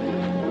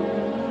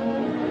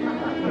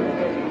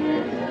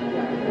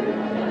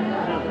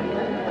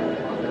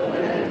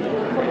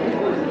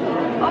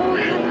 Oh,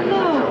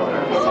 hello.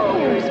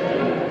 Excuse me.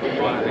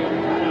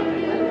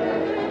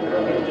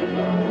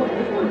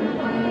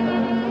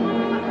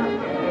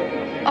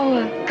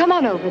 Oh, come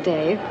on over,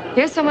 Dave.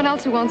 Here's someone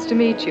else who wants to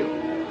meet you.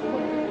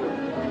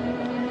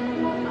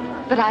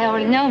 But I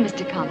already know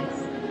Mr. Connors.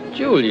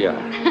 Julia.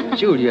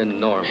 Julia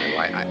Norman.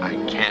 Why, I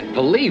can't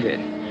believe it.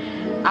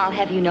 I'll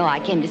have you know I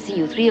came to see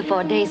you 3 or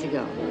 4 days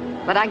ago.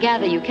 But I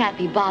gather you can't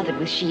be bothered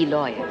with she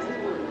lawyers.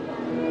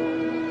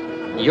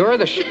 You're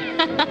the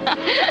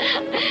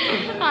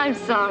I'm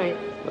sorry.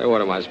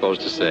 What am I supposed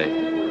to say?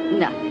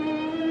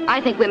 Nothing. I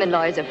think women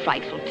lawyers are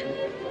frightful, too.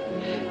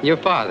 Your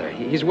father,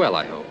 he's well,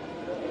 I hope.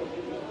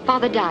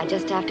 Father died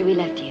just after we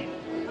left here.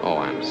 Oh,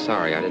 I'm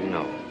sorry. I didn't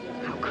know.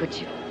 How could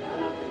you?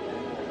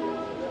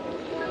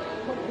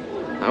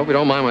 I hope you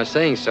don't mind my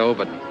saying so,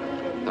 but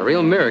a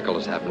real miracle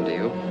has happened to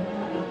you.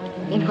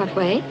 In what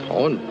way?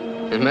 Oh,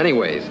 in many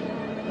ways.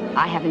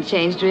 I haven't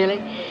changed,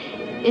 really.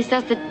 It's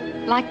just that,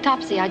 like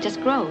Topsy, I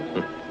just grow.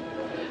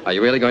 Are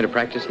you really going to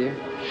practice here?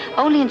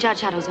 Only in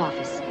Judge Hattow's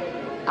office.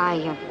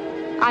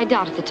 I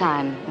doubt if the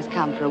time has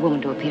come for a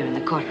woman to appear in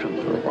the courtroom.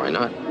 Well, why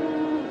not?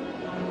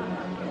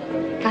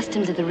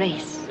 Customs of the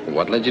race.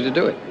 What led you to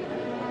do it?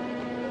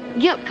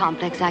 Guilt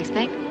complex, I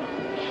expect.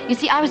 You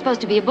see, I was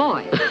supposed to be a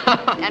boy.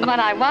 And when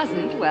I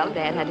wasn't, well,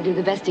 Dad had to do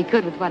the best he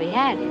could with what he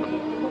had.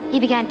 He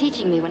began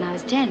teaching me when I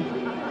was 10.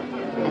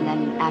 And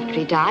then after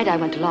he died, I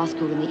went to law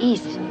school in the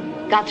East.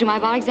 Got through my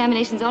bar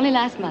examinations only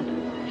last month.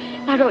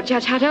 I wrote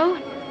Judge Hatto.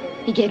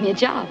 He gave me a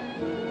job.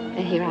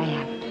 And here I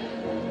am.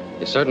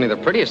 You're certainly the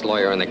prettiest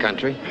lawyer in the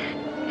country.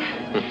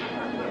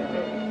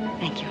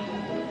 Thank you.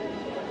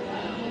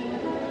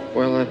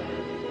 Well,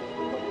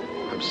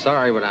 I'm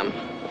sorry, but I'm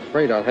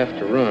afraid I'll have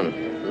to run.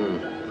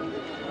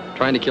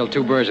 Trying to kill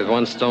two birds with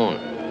one stone.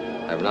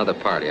 I have another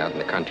party out in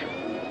the country.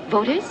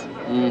 Voters?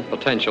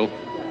 Potential.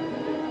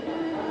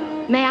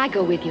 May I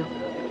go with you?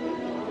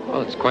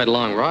 Well, it's quite a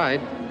long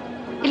ride.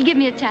 It'll give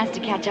me a chance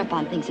to catch up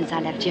on things since I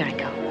left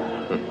Jericho.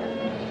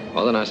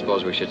 Well, then I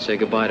suppose we should say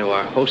goodbye to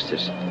our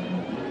hostess.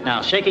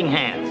 Now, shaking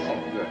hands.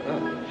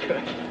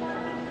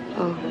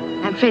 Oh,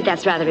 I'm afraid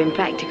that's rather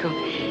impractical.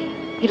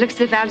 It looks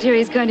as if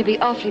Algeria's going to be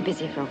awfully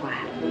busy for a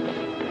while.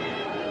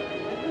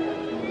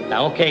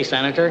 Now, okay,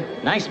 Senator.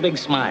 Nice big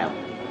smile.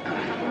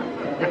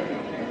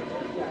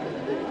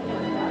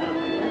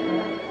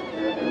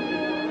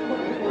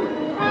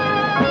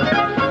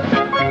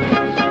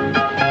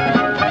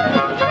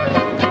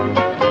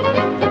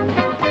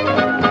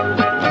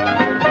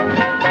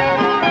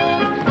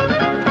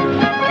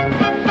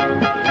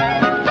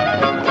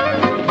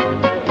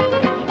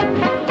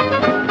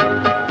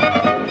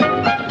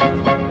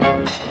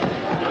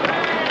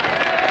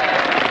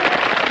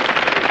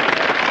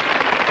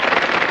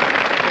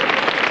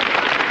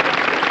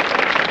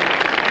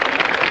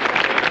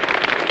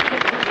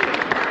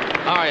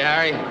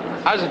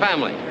 How's the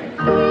family?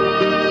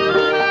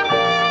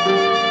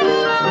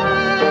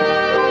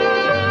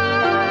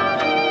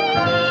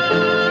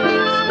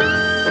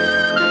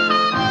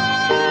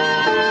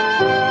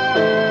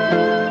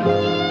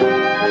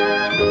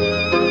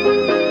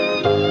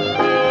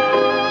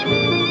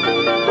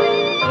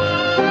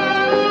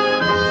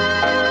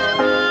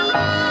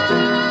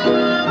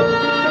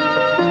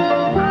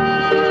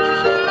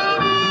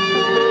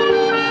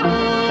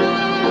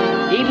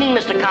 Evening,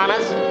 Mr.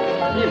 Connors.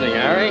 Evening,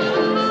 Harry.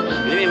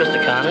 Evening,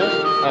 Mr. Connors.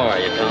 How are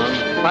you,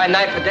 Tom? Fine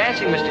night for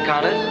dancing, Mr.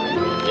 Connors.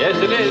 Yes,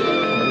 it is.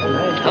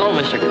 Hello,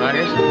 Mr.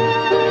 Connors.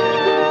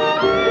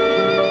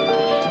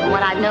 From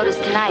what I've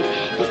noticed tonight,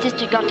 this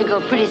district ought to go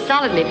pretty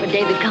solidly for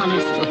David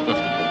Connors.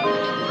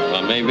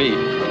 Well, maybe.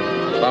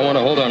 If I want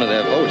to hold on to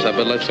their votes, I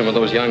better let some of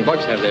those young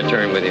bucks have their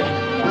turn with you.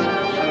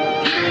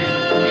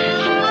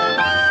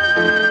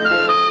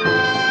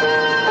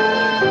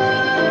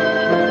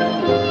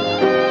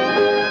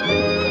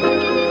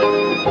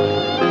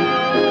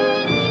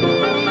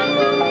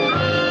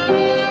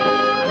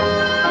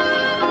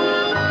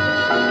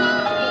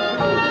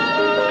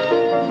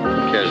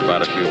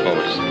 About a few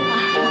votes.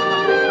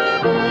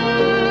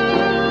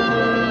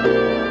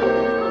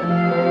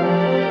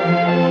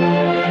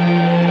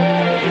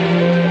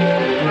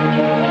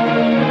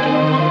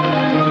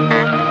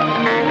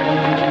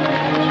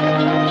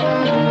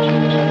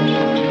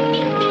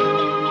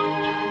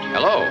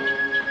 Hello.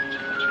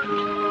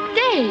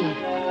 Dave!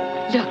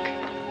 Look,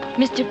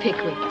 Mr.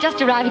 Pickwick,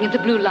 just arriving at the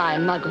Blue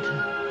Lion, Muggleton.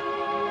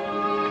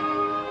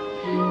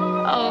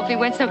 Oh, if he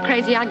went so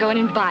crazy, I'd go in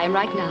and buy him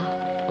right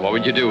now. What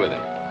would you do with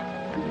him?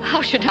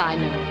 How should I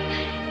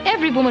know?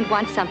 Every woman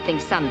wants something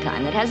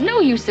sometime that has no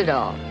use at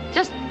all.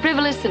 Just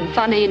frivolous and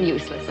funny and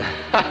useless.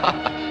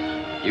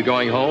 You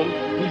going home?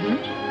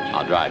 Mm-hmm.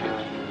 I'll drive you.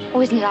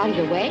 Oh, isn't it out of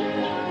your way?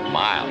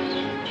 Miles.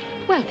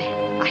 Well, then,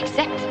 I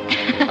accept.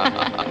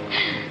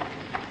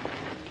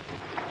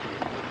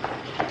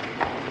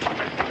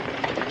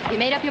 You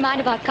made up your mind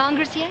about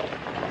Congress yet?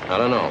 I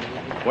don't know.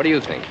 What do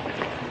you think?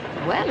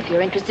 Well, if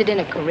you're interested in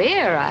a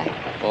career,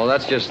 Well,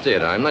 that's just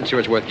it. I'm not sure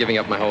it's worth giving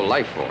up my whole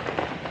life for.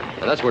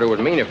 And that's what it would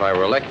mean if I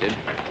were elected.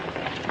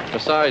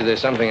 Besides, there's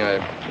something I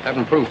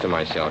haven't proved to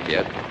myself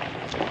yet.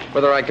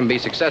 Whether I can be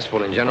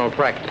successful in general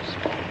practice.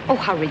 Oh,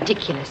 how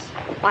ridiculous.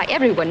 Why,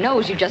 everyone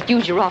knows you just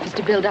use your office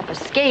to build up a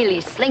scaly,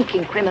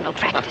 slinking criminal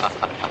practice.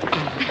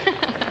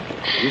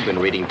 You've been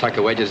reading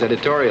Tucker Wedge's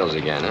editorials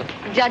again, huh?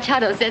 Judge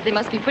Hutto says they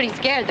must be pretty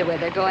scared the way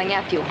they're going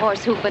after you,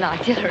 horse, hoop, and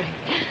artillery.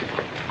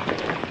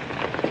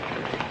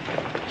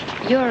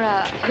 You're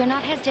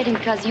not hesitating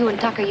because you and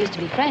Tucker used to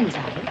be friends,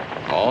 are you?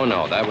 Oh,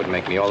 no, that would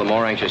make me all the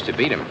more anxious to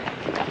beat him.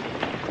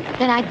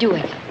 Then I'd do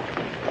it.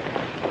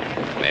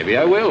 Maybe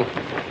I will.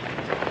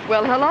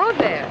 Well, hello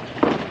there.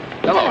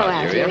 Hello,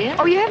 Algeria.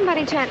 Oh, you haven't by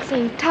any chance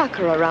seen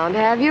Tucker around,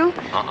 have you?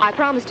 I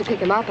promised to pick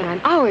him up, and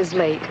I'm hours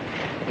late.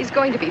 He's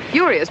going to be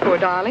furious, poor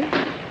darling.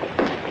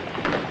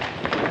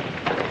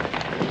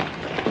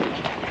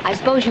 I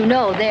suppose you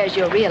know there's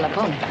your real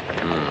opponent.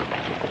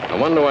 I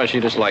wonder why she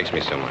dislikes me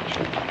so much.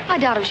 I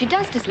doubt if she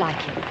does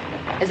dislike you.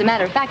 As a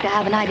matter of fact, I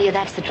have an idea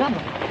that's the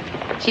trouble.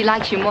 She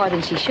likes you more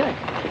than she should.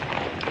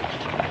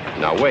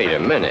 Now, wait a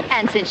minute.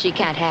 And since she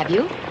can't have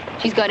you,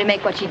 she's going to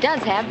make what she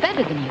does have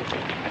better than you.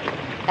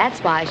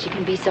 That's why she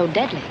can be so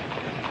deadly.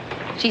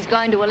 She's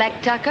going to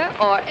elect Tucker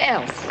or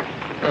else.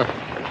 Huh.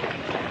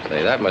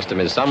 Say, that must have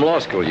been some law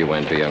school you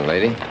went to, young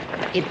lady.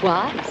 It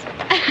was.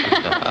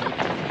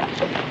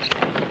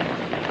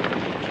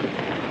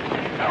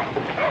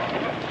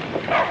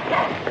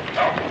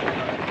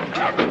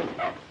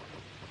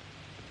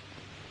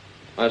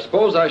 I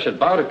suppose I should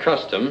bow to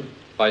custom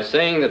by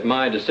saying that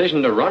my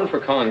decision to run for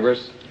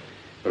Congress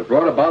was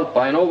brought about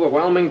by an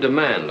overwhelming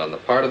demand on the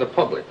part of the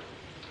public.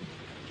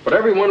 But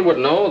everyone would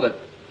know that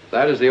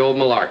That is the old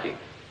malarkey.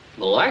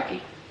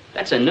 Malarkey?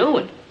 That's a new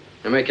one.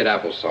 Now make it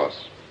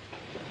applesauce.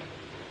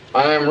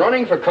 I'm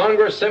running for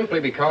Congress simply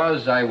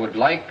because I would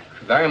like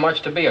very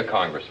much to be a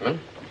congressman.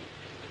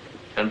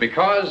 And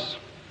because...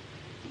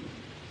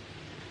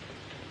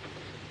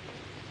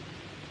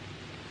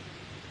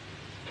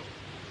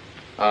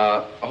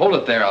 hold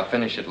it there. I'll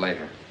finish it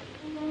later.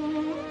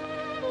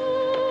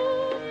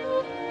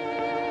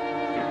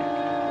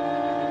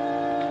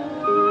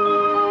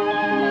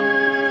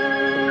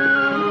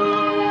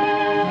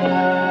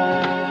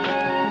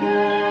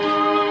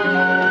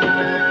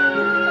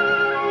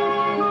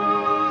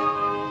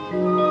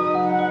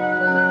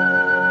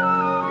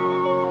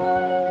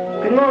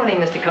 Good morning,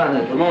 Mr.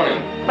 Cornel. Good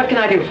morning. What can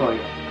I do for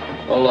you?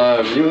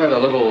 Well, you had a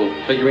little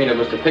figurine of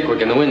Mr.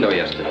 Pickwick in the window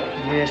yesterday.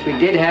 Yes, we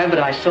did have, but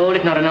I sold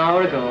it not an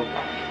hour ago.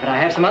 But I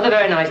have some other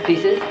very nice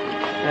pieces.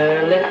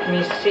 Let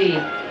me see.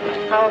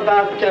 How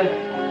about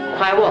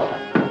Hiawatha?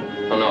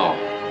 Oh, no.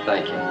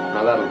 Thank you.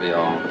 No, that'll be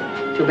all.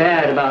 Too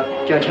bad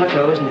about Judge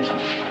Hutto, isn't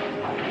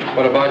it?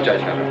 What about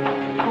Judge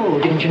Hunter? Oh,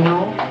 didn't you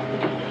know?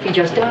 He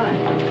just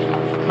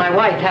died. My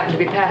wife happened to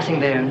be passing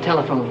there and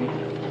telephoned me.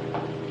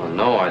 Well,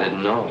 no, I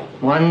didn't know.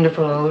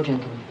 Wonderful old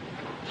gentleman.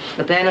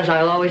 But then, as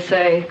I'll always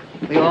say,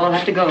 we all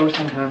have to go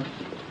sometime.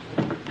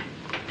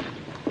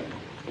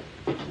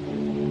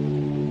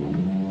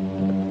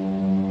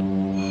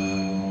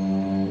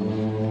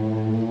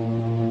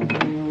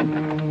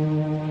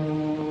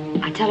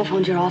 I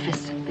telephoned your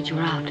office, but you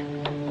were out.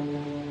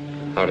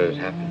 How did it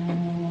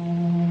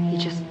happen? He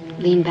just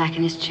leaned back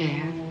in his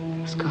chair,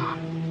 was gone.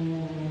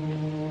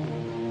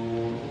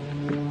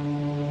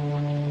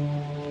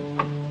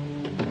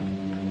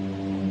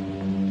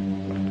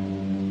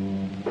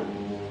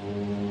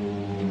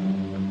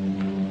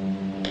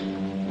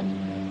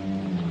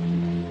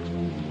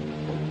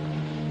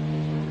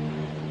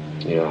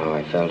 You know how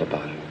I felt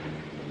about it.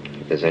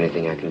 If there's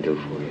anything I can do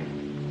for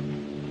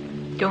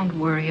you. Don't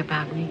worry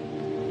about me.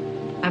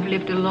 I've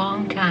lived a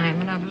long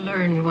time, and I've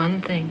learned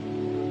one thing.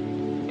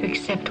 To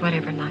accept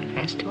whatever life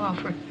has to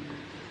offer.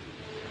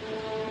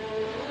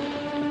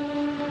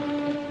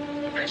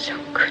 You were so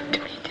good to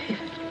me, David.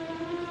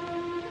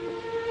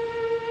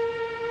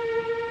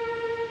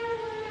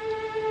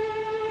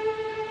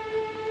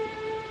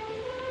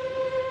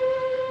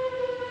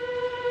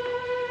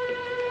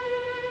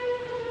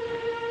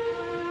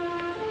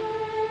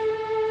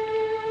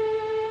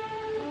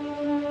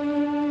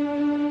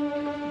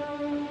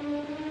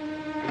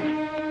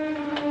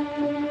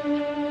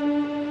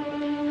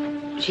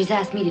 She's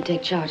asked me to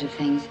take charge of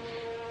things.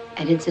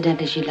 And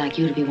incidentally, she'd like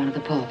you to be one of the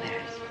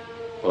pallbearers.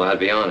 Well, I'd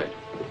be honored.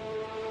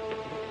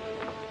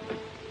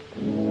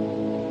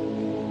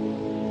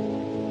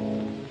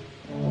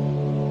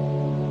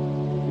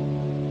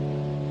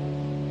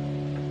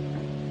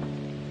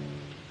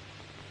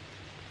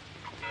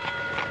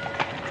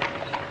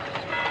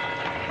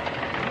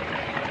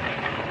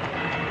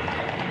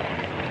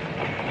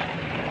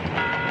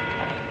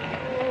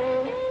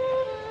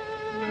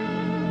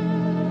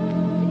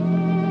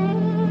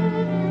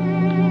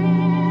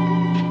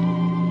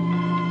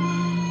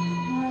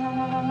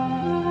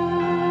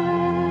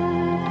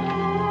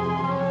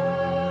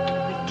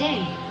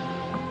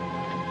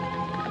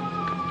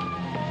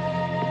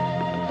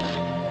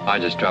 I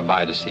just dropped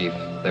by to see if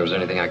there was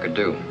anything I could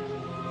do.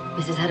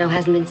 Mrs. Hutto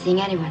hasn't been seeing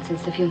anyone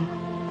since the funeral.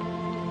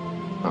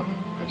 Oh,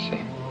 I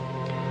see.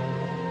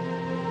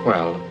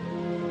 Well,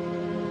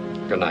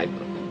 good night.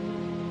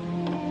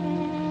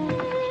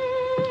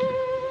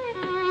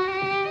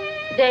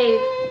 Dave.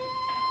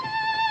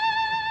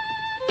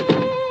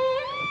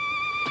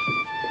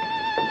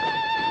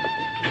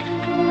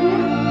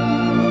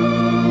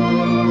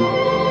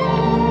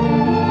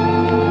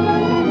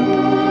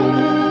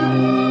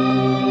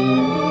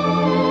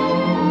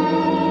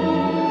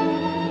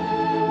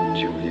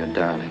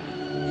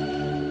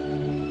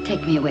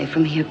 Take me away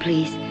from here,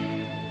 please.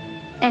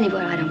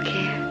 Anywhere, I don't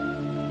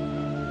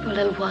care. For a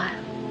little while.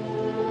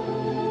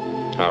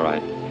 All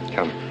right,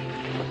 come.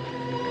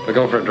 We'll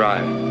go for a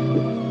drive.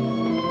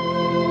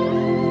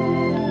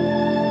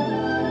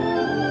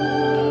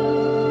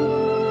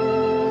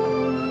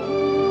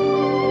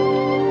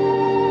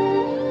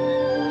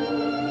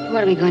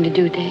 What are we going to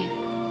do, Dave?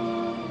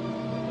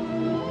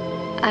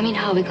 I mean,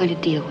 how are we going to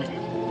deal with it?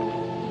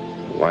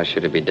 Why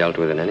should it be dealt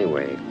with in any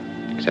way,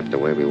 except the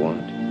way we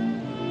want?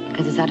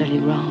 Because it's utterly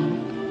wrong.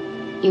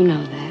 You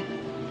know that.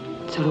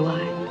 So do I.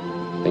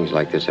 Things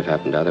like this have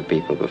happened to other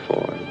people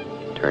before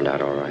and turned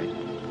out all right.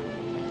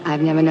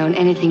 I've never known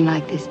anything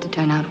like this to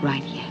turn out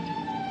right yet.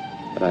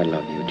 But I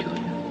love you,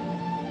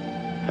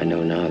 Julia. I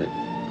know now that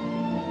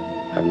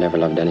I've never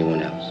loved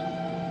anyone else.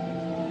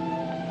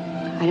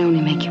 I'd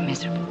only make you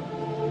miserable.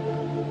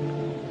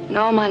 In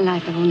all my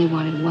life, I've only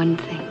wanted one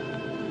thing.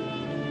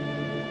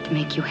 To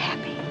make you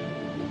happy.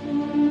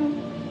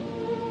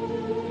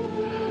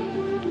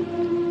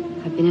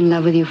 I've been in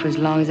love with you for as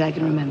long as I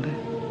can remember.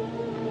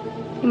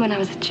 Even when I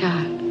was a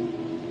child,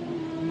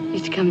 I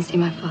used to come and see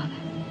my father.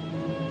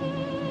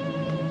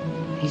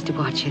 I used to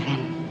watch you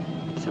then.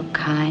 So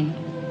kind,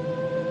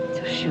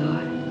 so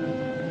sure,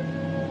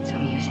 so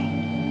amusing.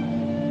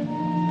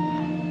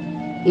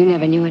 You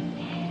never knew it.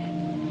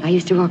 I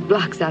used to walk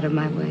blocks out of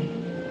my way,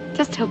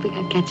 just hoping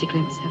I'd catch a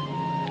glimpse of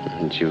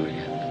it.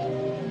 Julia.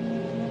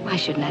 Why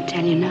shouldn't I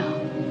tell you now?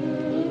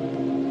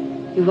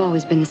 You've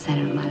always been the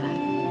center of my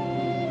life.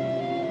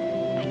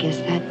 I guess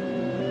that,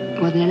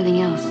 more than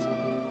anything else,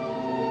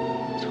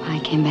 is why I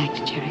came back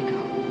to Jericho.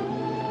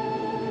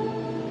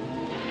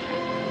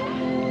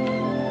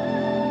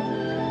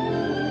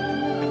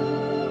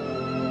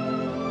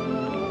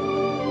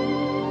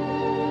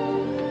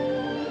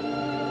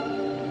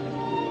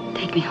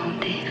 Take me home,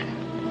 Dave.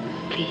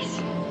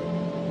 Please.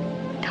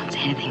 Don't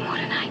say anything more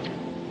tonight.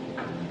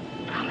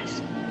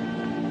 Promise.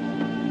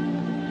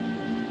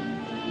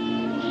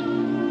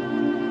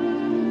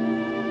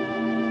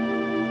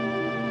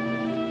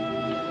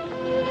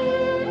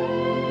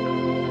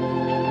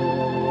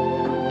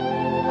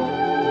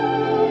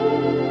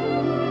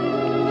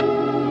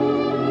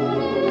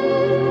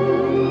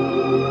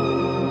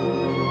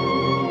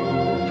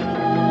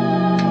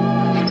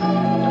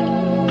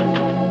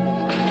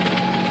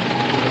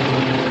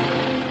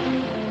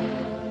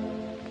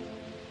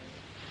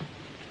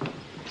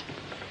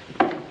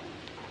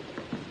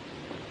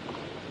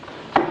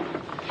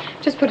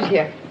 Just put it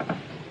here.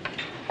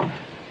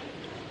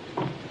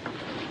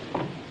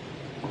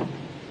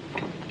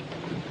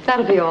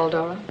 That'll be all,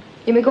 Dora.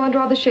 You may go and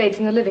draw the shades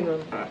in the living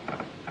room.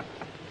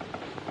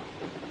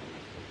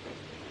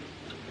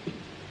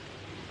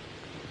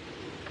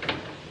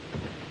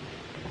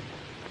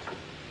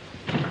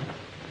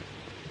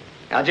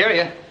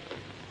 Algeria.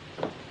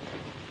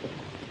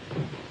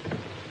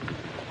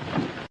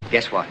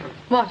 Guess what?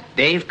 What?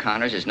 Dave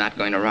Connors is not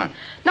going to run.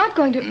 Not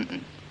going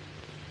to...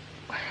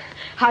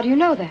 How do you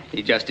know that?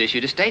 He just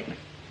issued a statement.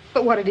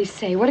 But what did he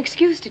say? What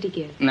excuse did he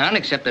give? None,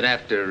 except that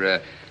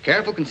after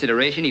careful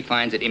consideration, he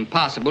finds it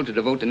impossible to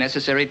devote the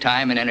necessary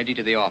time and energy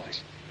to the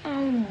office.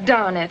 Oh,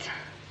 darn it.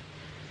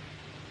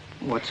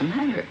 What's the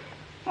matter?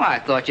 Well, I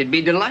thought you'd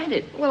be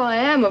delighted. Well, I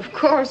am, of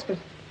course, but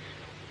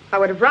I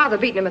would have rather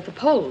beaten him at the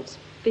polls.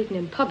 Beaten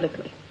him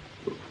publicly.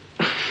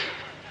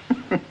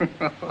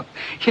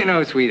 You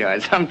know,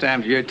 sweetheart,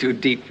 sometimes you're too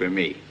deep for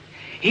me.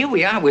 Here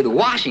we are with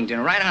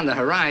Washington right on the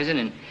horizon,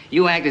 and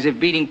you act as if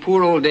beating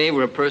poor old Dave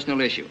were a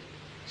personal issue.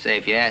 Say,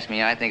 if you ask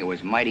me, I think it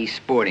was mighty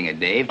sporting of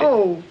Dave to...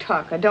 Oh,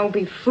 Tucker, don't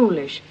be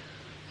foolish.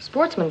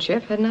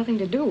 Sportsmanship had nothing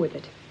to do with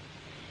it.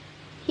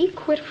 He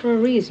quit for a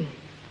reason.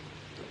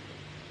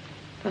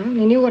 Well,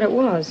 he knew what it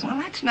was. Well,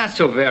 that's not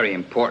so very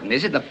important,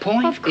 is it? The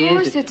point is... Of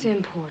course it's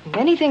important.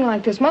 Anything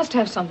like this must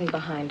have something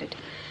behind it.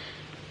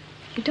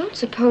 You don't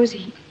suppose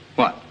he...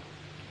 What?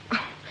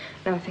 Oh,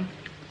 nothing.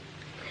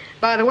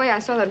 By the way, I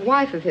saw that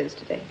wife of his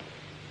today.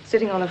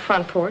 Sitting on the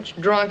front porch,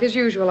 drunk as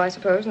usual, I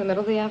suppose, in the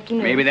middle of the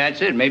afternoon. Maybe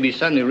that's it. Maybe he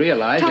suddenly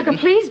realized Tucker, that...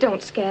 please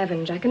don't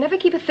scavenge. I can never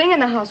keep a thing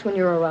in the house when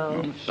you're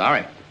around. Oh,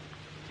 sorry.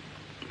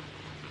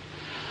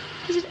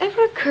 Has it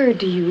ever occurred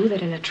to you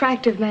that an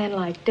attractive man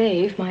like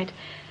Dave might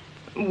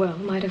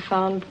have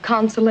found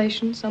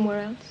consolation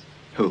somewhere else?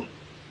 Who?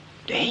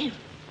 Dave?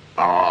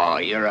 Oh,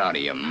 you're out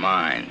of your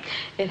mind.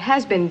 It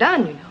has been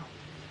done, you know.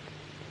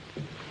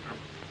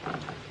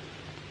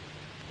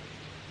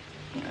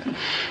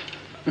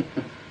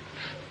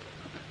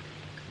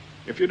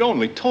 If you'd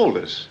only told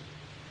us.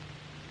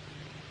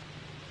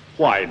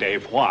 Why,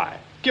 Dave, why?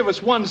 Give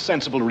us one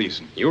sensible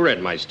reason. You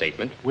read my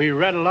statement. We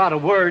read a lot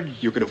of words.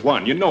 You could have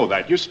won. You know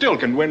that. You still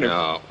can win.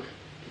 No.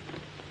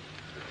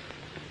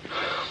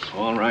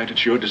 All right,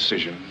 it's your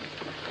decision.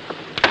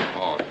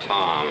 Oh,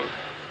 Tom.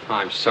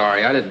 I'm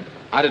sorry. I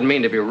didn't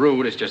mean to be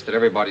rude. It's just that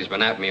everybody's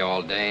been at me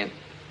all day. And,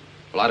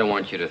 well, I don't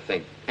want you to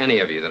think, any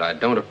of you, that I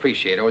don't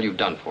appreciate all you've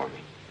done for me.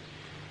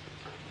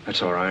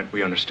 That's all right.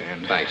 We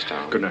understand. Thanks,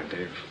 Tom. Good night,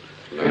 Dave.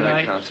 Good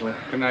night, Counselor.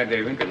 Good night,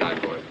 David. Good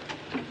night, boy.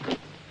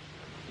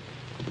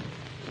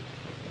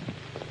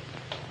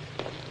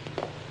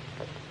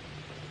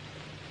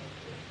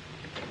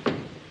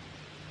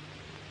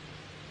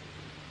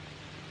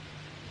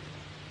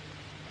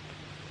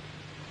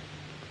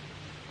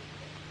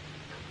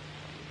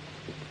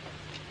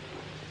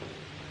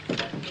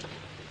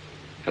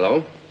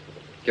 Hello?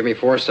 Give me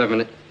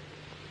 4-7...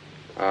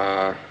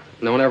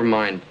 no, never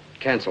mind.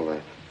 Cancel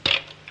that.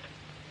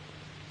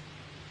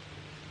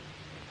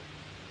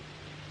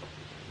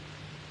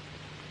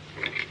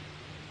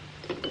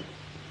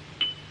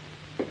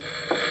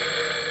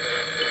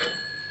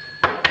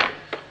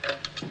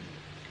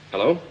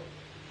 Hello?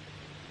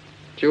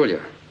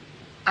 Julia.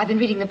 I've been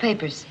reading the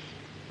papers.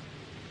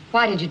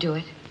 Why did you do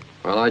it?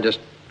 Well,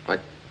 I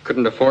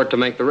couldn't afford to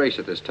make the race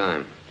at this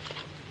time.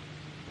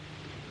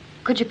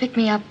 Could you pick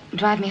me up,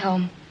 drive me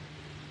home?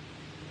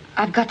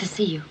 I've got to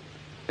see you.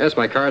 Yes,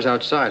 my car's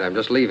outside. I'm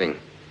just leaving.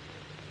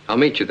 I'll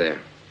meet you there.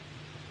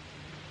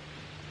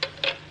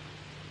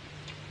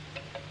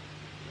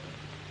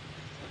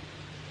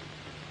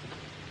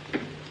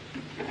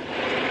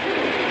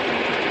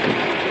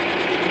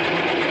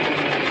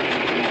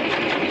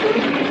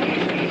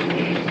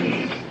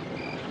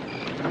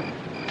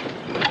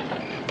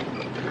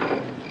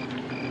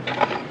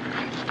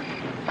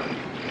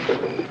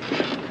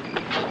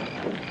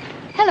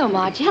 Hello,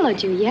 Margie. Hello,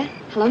 Julia.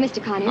 Hello,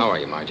 Mr. Connors. How are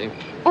you, Margie?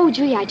 Oh,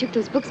 Julia, I took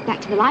those books back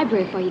to the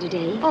library for you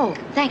today. Oh,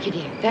 thank you,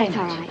 dear. Very That's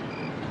much. all right.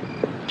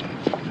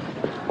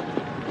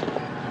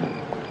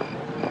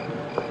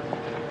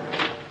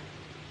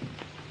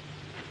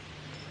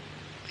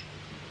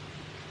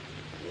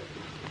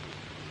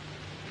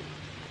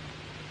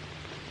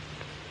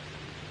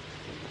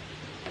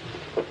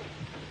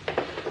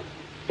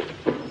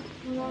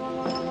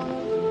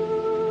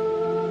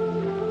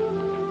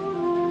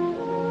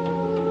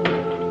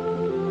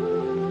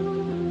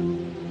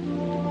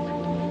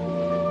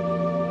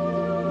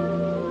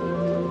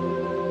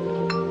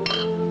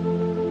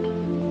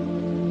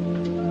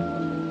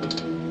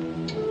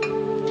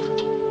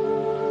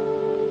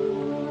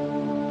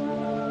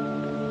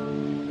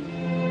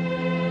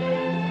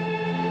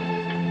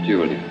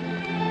 Julia.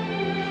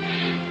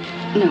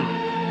 No.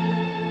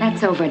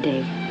 That's over,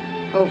 Dave.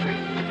 Over.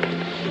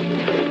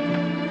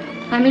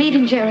 I'm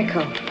leaving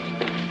Jericho.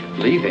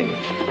 Leaving?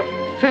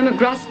 Firm of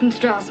Groston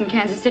Strauss in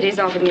Kansas City has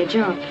offered me a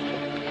job.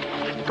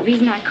 The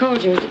reason I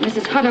called you is that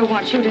Mrs. Hutto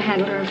wants you to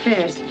handle her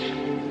affairs.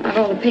 I've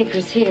all the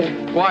papers here.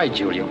 Why,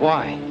 Julia,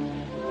 why?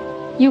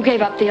 You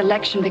gave up the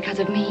election because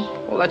of me.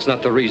 Well, that's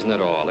not the reason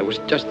at all. It was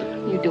just that...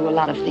 You do a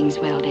lot of things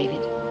well, David.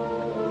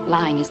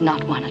 Lying is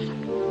not one of them.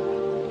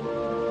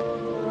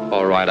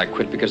 All right, I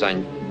quit because I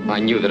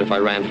knew that if I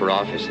ran for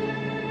office,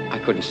 I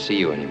couldn't see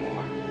you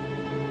anymore.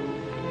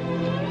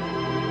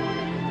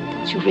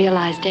 Don't you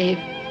realize, Dave,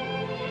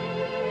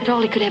 that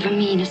all it could ever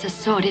mean is a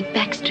sordid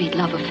backstreet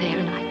love affair,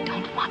 and I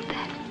don't want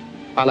that.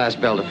 I'll ask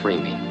Belle to free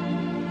me.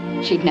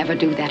 She'd never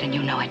do that, and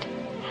you know it.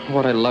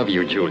 What, I love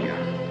you, Julia.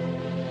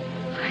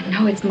 I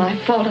know it's my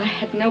fault. I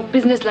had no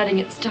business letting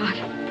it start.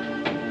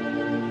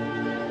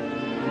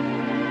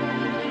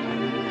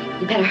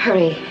 You better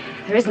hurry.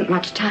 There isn't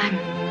much time.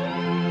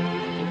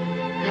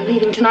 I'm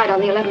leaving tonight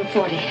on the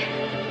 11:40.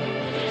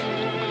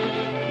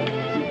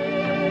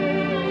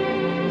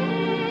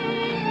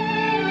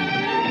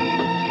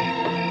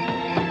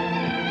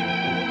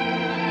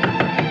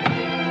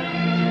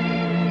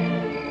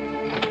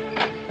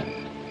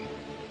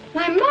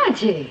 Why,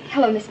 Margie.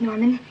 Hello, Miss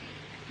Norman.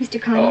 Mr.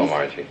 Connors. Oh,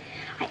 Margie.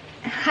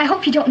 I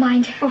hope you don't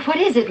mind. Well, what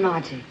is it,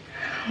 Margie?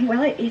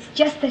 Well, it's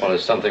just that... Well,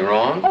 is something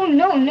wrong? Oh,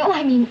 no,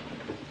 I mean...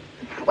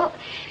 Well,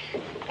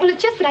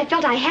 it's just that I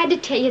felt I had to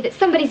tell you that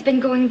somebody's been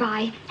going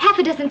by half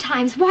a dozen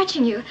times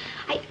watching you.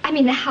 I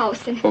mean the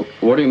house and... Well,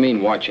 what do you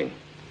mean, watching?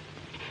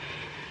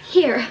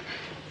 Here.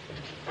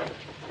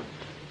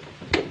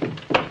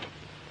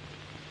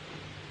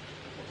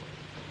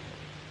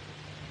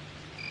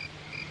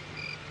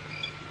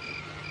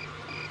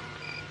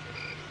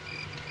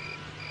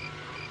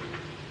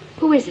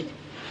 Who is it?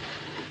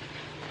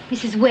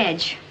 Mrs.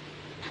 Wedge.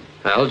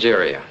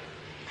 Algeria.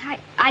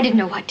 I didn't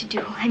know what to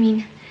do. I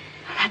mean...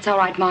 That's all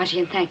right, Margie,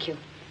 and thank you.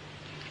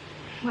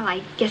 Well,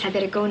 I guess I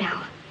better go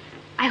now.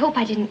 I hope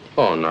I didn't...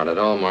 Oh, not at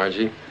all,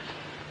 Margie.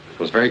 It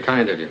was very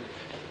kind of you.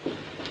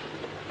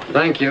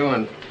 Thank you,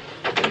 and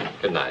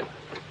good night.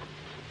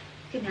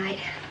 Good night.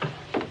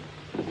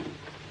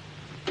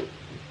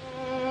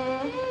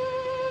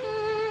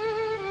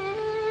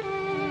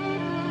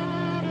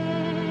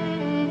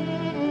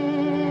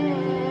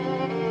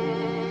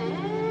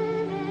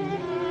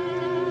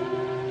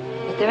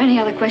 If there are any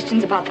other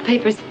questions about the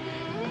papers,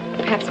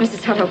 perhaps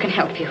Mrs. Hutto can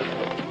help you.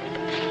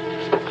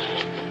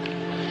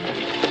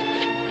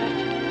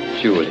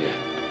 Julia.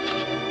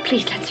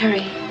 Please, let's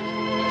hurry.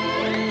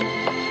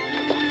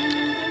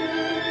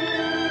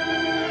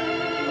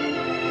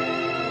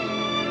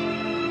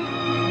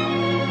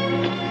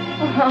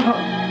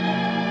 Oh.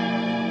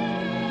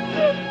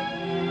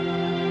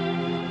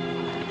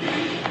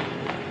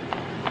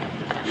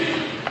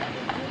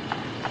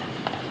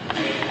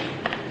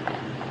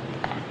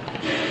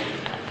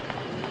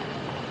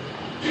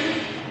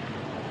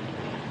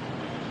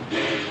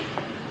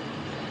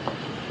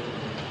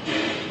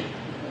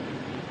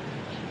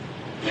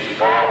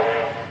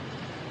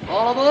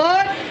 All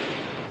aboard!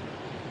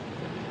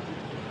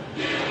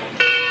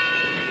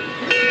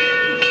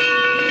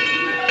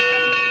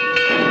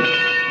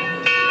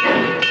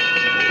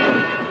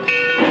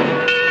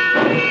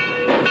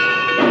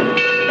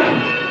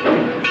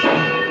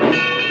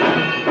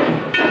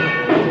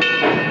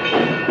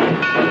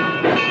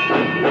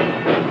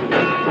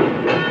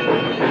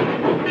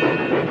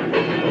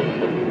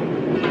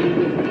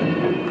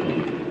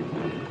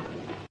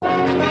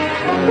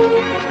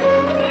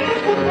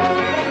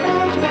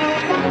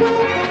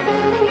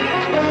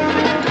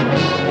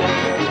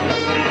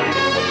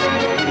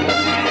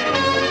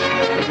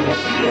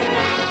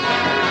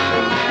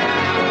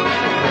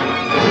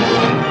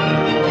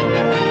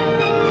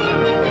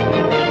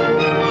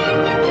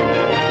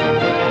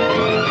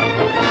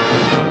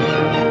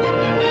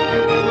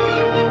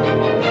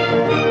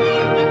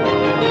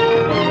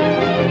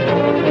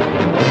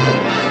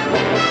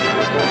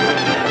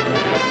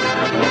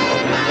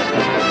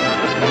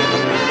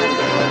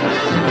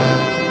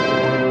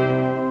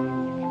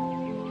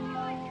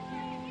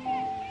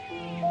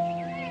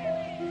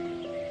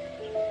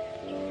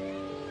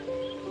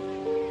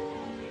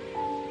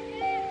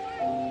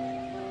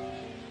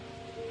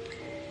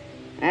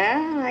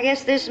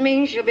 guess this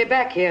means she'll be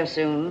back here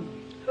soon.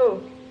 Who?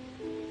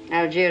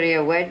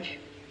 Algeria Wedge.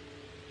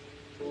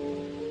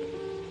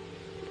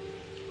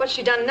 What's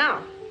she done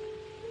now?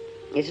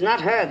 It's not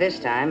her this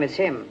time, it's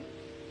him.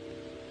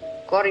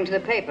 According to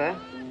the paper,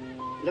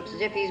 looks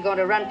as if he's going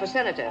to run for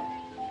senator.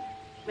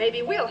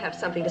 Maybe we'll have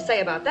something to say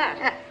about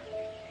that.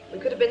 We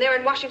could have been there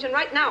in Washington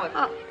right now.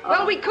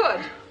 Well, we could.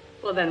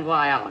 Well, then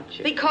why aren't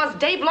you? Because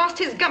Dave lost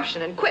his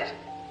gumption and quit.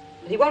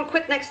 But he won't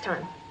quit next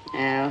time.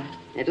 Well,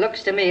 it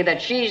looks to me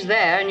that she's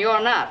there and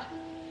you're not.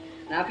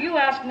 Now, if you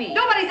ask me...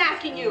 Nobody's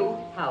asking you.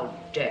 How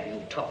dare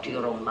you talk to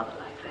your own mother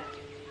like that?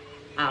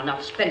 I'll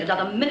not spend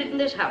another minute in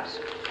this house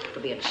to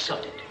be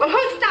insulted. Well,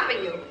 who's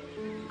stopping you?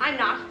 I'm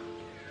not.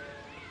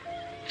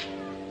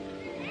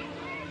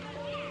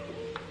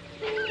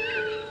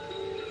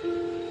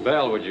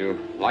 Belle, would you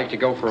like to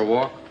go for a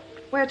walk?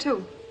 Where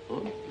to?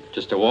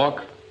 Just a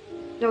walk?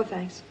 No,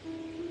 thanks.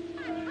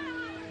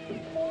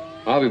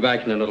 I'll be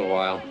back in a little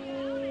while.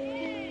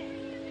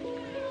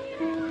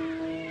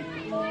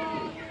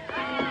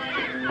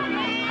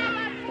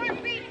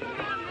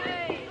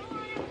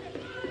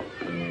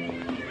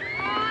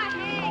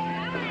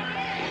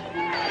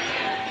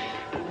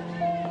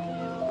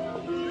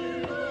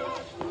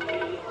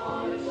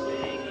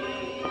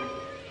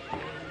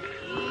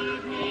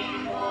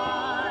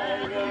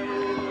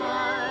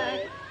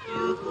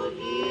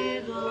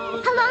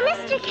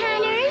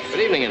 Good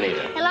evening,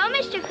 Anita. Hello,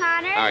 Mr.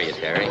 Connors. How are you,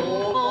 Terry?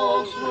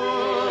 Folks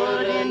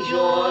would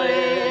enjoy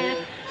it.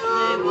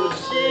 They would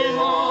sing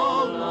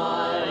all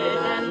night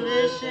and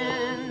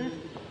listen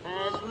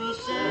as we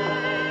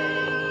sang.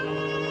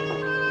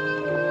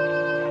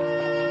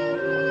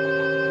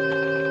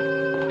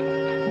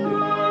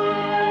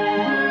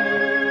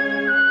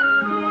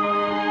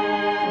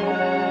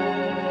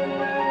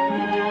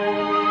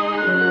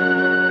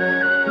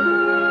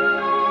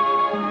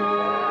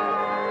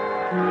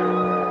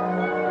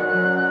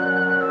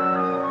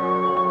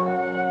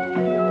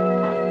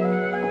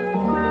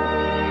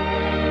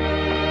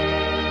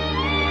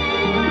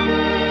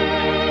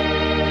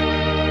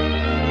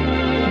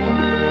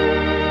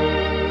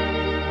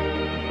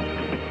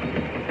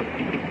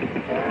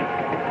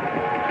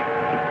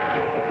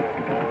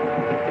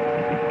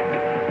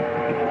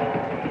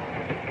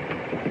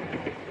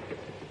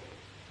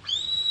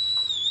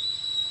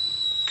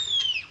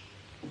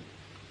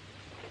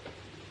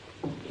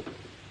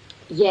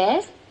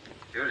 Yes?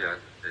 Julia,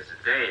 this is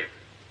Dave.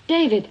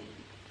 David,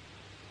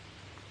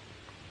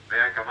 May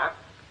I come up?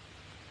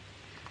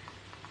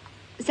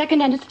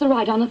 second entrance to the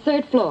right on the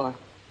third floor.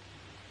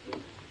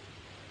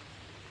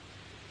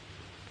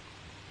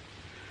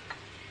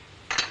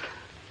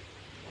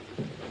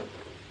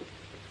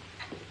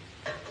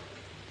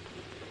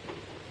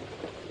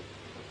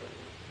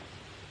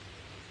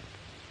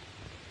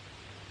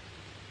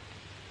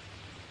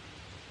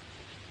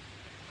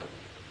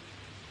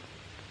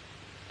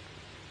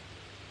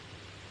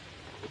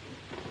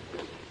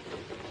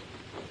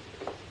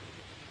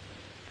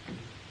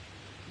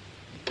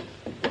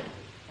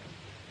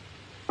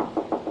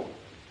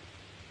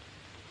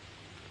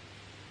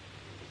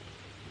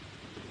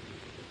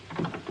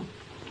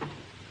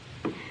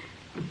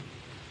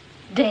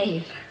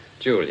 Dave,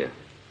 Julia.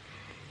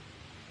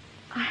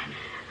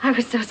 I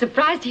was so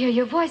surprised to hear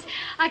your voice,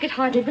 I could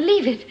hardly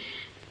believe it.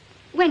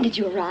 When did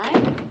you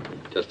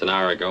arrive? Just an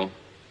hour ago.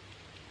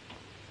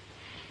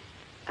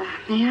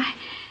 May I?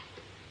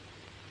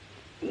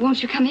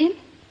 Won't you come in?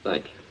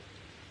 Thank you.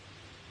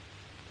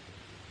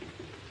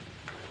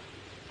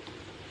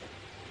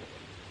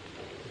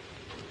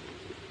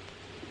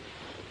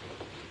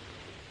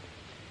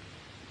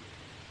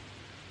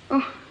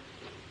 Oh.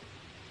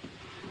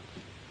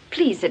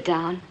 Please sit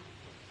down.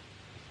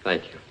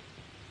 Thank you.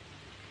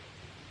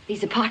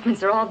 These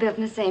apartments are all built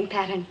in the same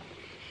pattern.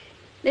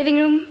 Living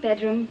room,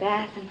 bedroom,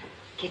 bath, and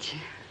kitchen.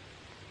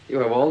 You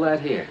have all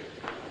that here.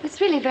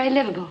 It's really very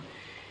livable.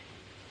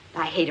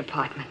 I hate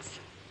apartments.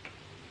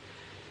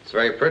 It's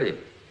very pretty,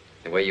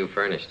 the way you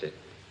furnished it.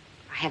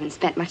 I haven't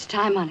spent much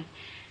time on it.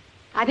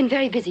 I've been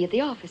very busy at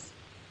the office.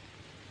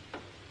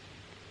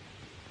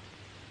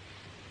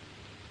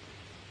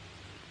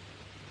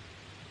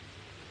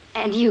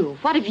 And you,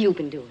 what have you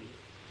been doing?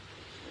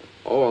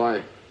 Oh,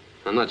 well,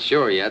 I'm not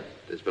sure yet.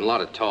 There's been a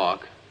lot of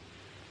talk.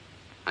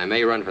 I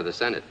may run for the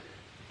Senate.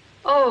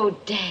 Oh,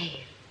 Dave.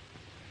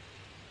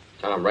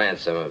 Tom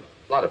Ransom,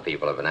 a lot of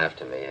people have been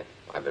after me.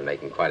 I've been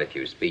making quite a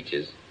few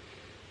speeches.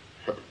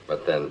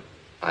 But then,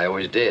 I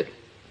always did.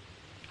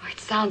 Oh, it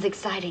sounds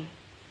exciting.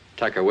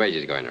 Tucker Wedge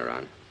is going to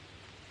run.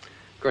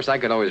 Of course, I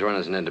could always run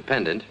as an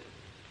independent.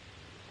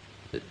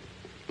 It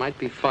might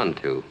be fun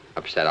to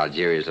upset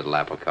Algeria's little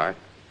apple cart.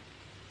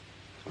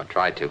 So I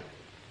tried to.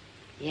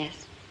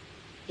 Yes.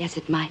 Yes,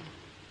 it might.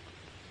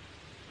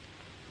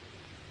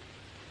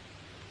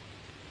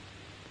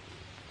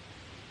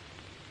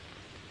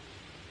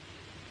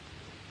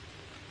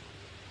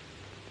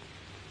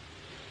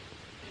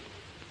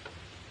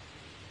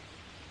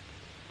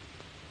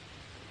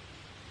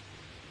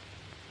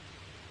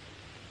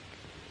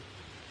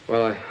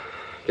 Well, I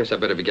guess I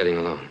better be getting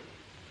along.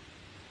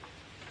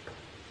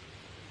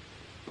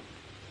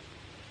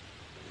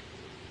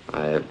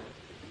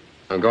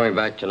 I'm going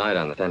back tonight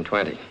on the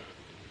 10:20.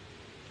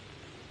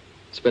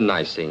 It's been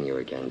nice seeing you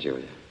again,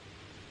 Julia.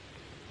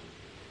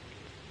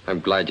 I'm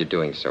glad you're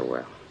doing so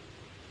well.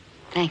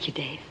 Thank you,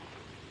 Dave.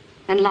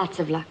 And lots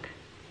of luck.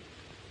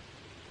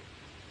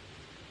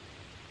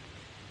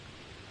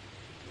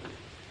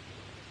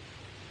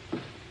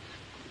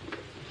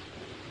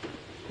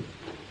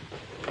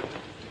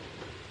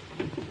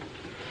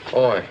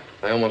 Boy,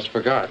 I almost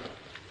forgot.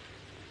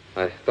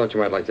 I thought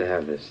you might like to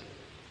have this.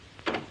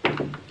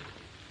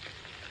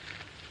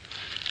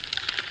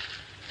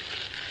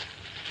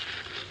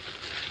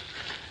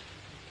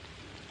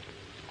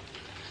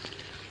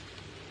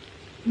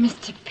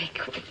 Mr.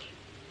 Pickwick.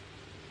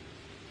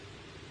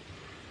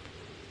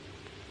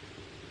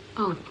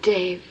 Oh,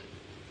 Dave.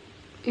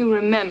 You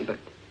remembered.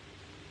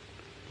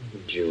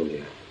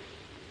 Julia.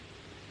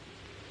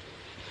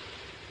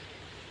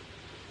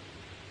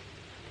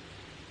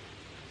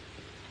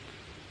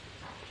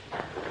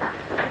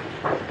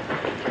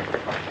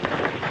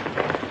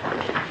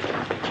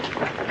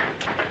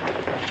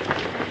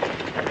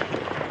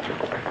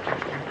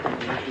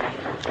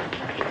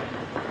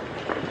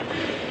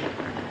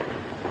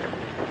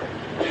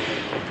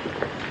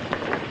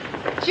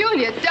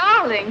 Julia,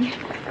 darling.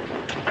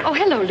 Oh,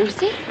 hello,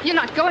 Lucy. You're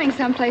not going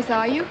someplace,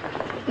 are you?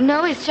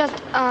 No, it's just,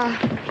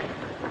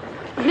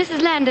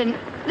 Mrs. Landon,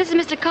 this is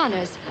Mr.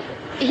 Connors.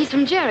 He's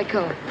from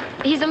Jericho.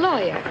 He's a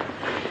lawyer.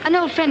 An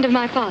old friend of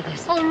my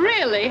father's. Oh,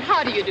 really?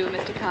 How do you do,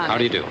 Mr. Connors? How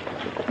do you do?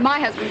 My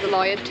husband's a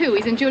lawyer, too.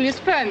 He's in Julia's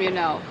firm, you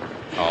know.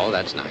 Oh,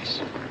 that's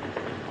nice.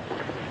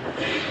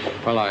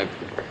 Well, I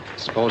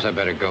suppose I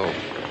better go.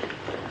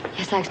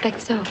 Yes, I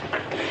expect so.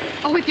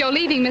 Oh, if you're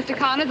leaving, Mr.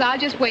 Connors, I'll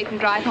just wait and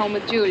drive home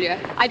with Julia.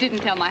 I didn't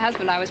tell my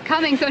husband I was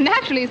coming, so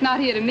naturally he's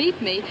not here to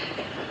meet me.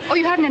 Oh,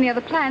 you haven't any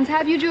other plans,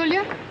 have you,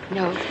 Julia?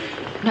 No.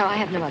 No, I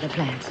have no other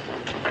plans.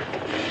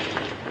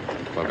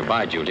 Well,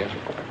 goodbye, Julia.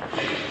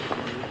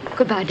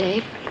 Goodbye,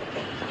 Dave.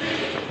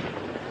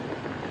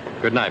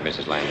 Good night,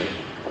 Mrs. Landon.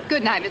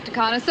 Good night, Mr.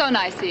 Connors. So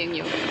nice seeing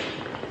you.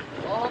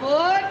 All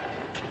aboard!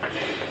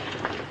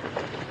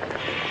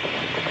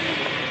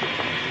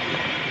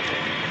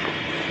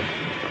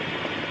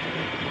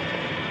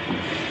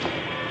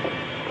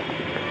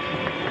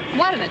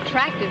 What an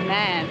attractive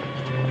man.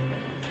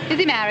 Is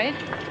he married?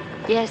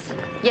 Yes.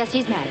 Yes,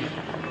 he's married.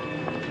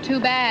 Too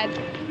bad.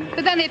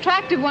 But then the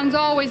attractive ones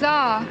always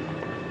are.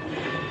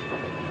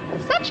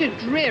 Such a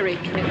dreary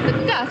trip.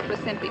 The dust was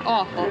simply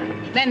awful.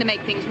 Then to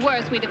make things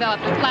worse, we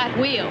developed a flat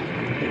wheel.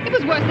 It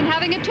was worse than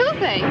having a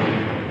toothache.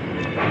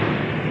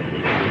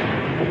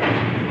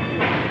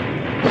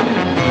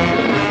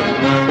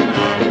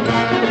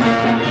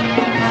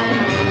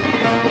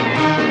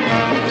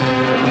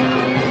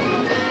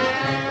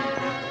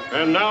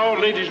 And now,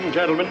 ladies and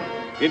gentlemen,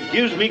 it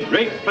gives me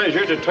great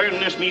pleasure to turn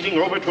this meeting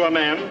over to a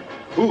man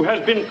who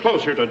has been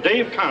closer to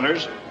Dave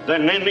Connors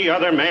than any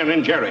other man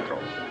in Jericho.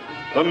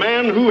 The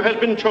man who has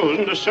been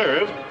chosen to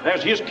serve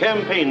as his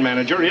campaign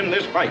manager in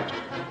this fight.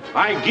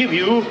 I give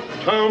you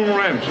Tom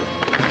Ransom.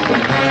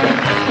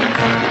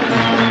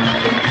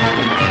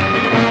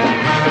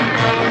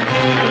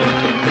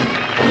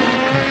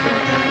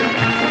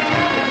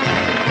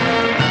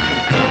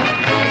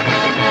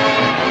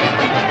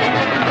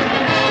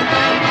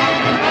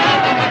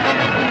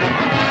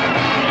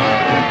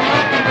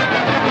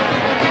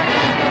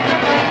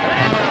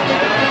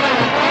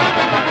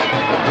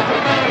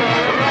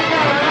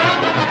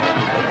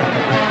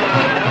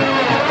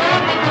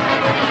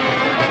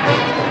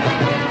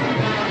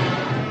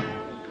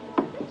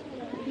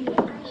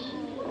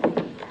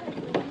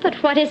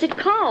 What is it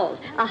called?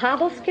 A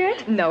hobble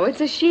skirt? No,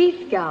 it's a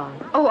sheath gown.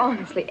 Oh,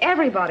 honestly,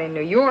 everybody in New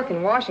York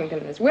and Washington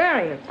is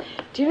wearing them.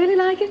 Do you really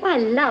like it? I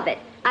love it.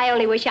 I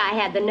only wish I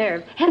had the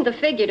nerve and the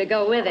figure to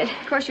go with it.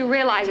 Of course, you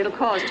realize it'll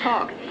cause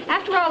talk.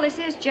 After all, this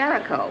is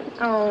Jericho.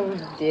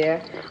 Oh,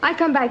 dear. I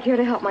come back here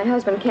to help my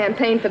husband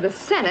campaign for the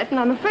Senate, and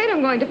I'm afraid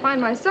I'm going to find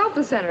myself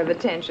the center of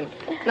attention.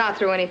 Not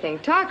through anything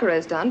Tucker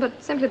has done,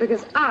 but simply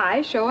because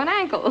I show an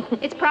ankle.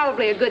 It's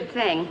probably a good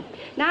thing.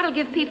 Now it'll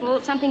give people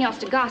something else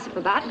to gossip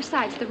about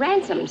besides the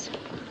Ransoms.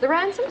 The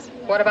Ransoms?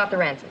 What about the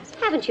Ransoms?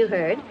 Haven't you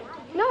heard?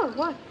 No,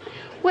 what?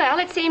 Well,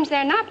 it seems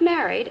they're not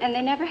married, and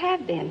they never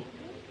have been.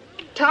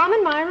 Tom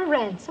and Myra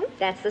Ransom?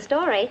 That's the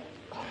story.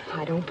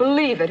 I don't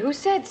believe it. Who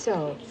said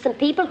so? Some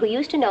people who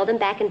used to know them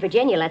back in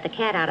Virginia let the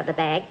cat out of the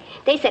bag.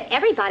 They said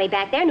everybody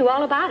back there knew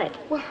all about it.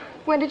 Well,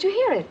 when did you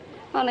hear it?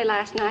 Only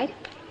last night.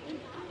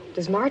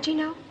 Does Margie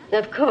know?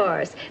 Of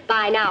course.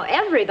 By now,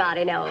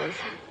 everybody knows.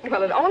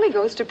 Well, it only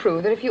goes to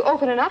prove that if you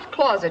open enough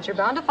closets, you're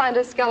bound to find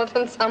a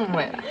skeleton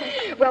somewhere.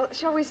 Well,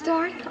 shall we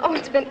start? Oh,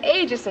 it's been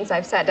ages since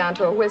I've sat down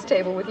to a whist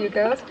table with you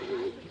girls.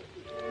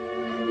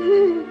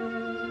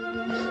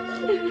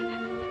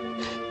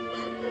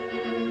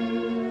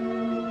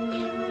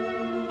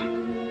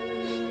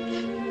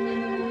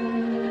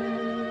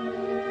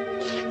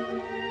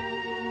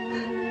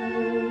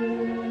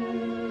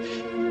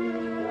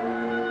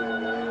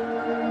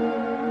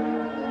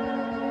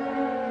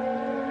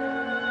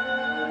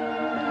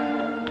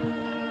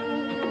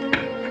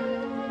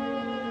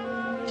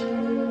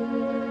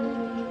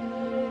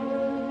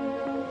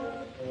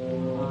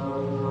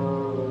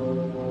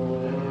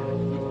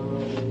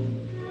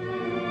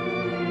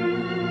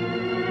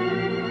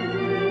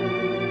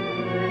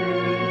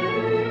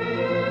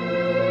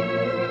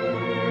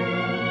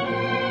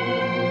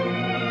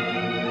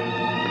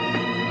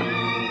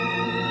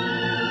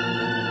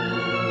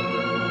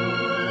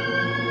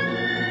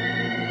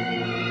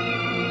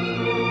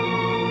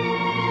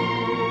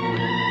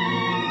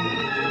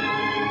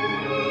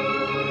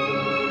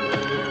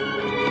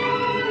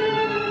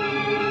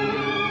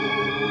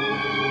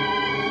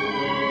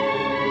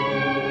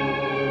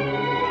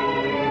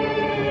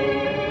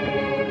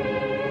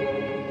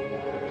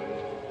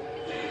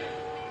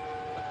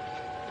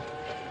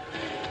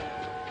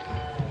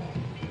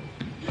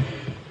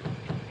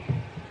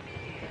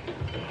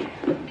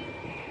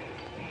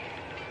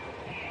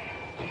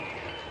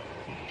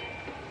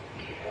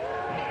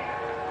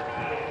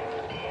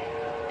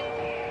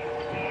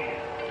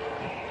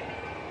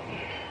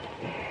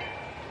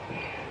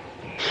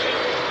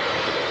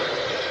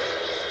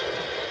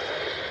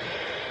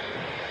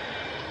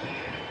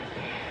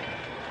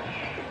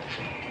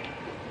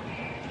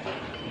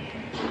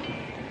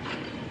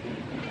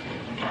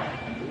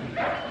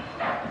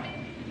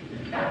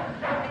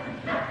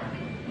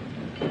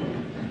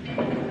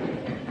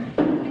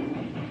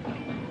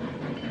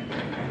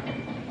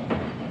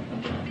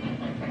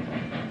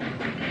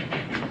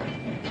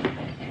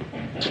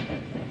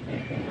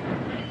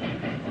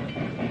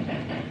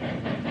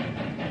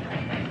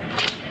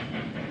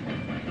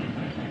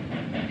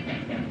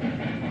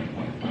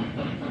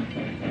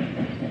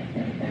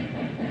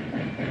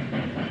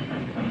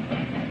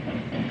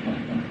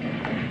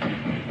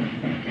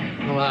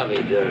 I'll be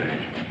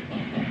darned.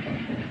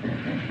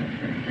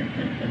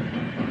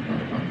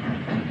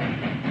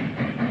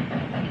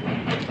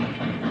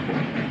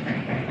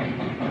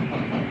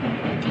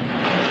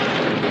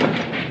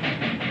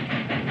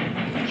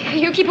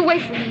 You keep away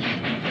from me.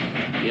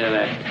 You're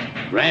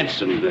that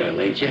ransom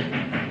girl, ain't you?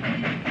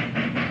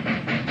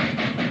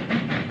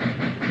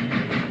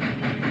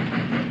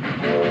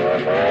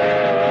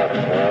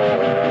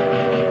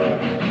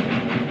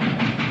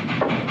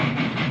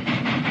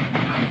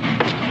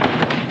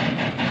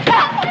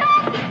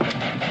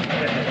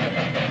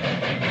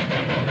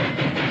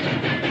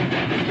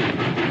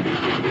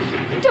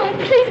 Don't,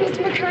 please,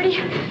 Mr. McCurdy.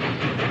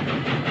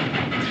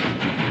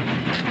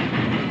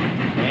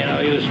 Ain't no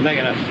use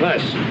making a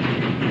fuss.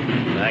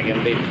 I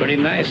can be pretty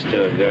nice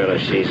to a girl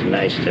if she's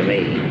nice to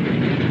me.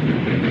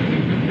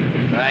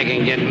 I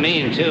can get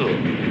mean, too,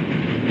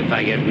 if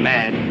I get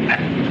mad.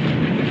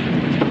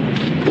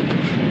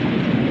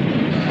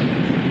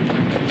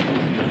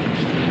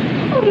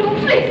 Oh, no,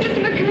 please,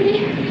 Mr.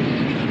 McCurdy.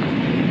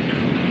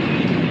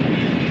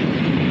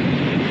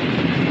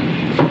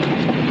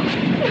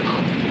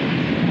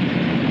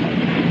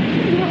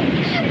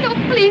 No,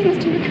 please,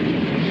 Mr. McCurdy.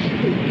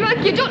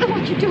 Look, you don't know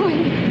what you're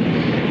doing.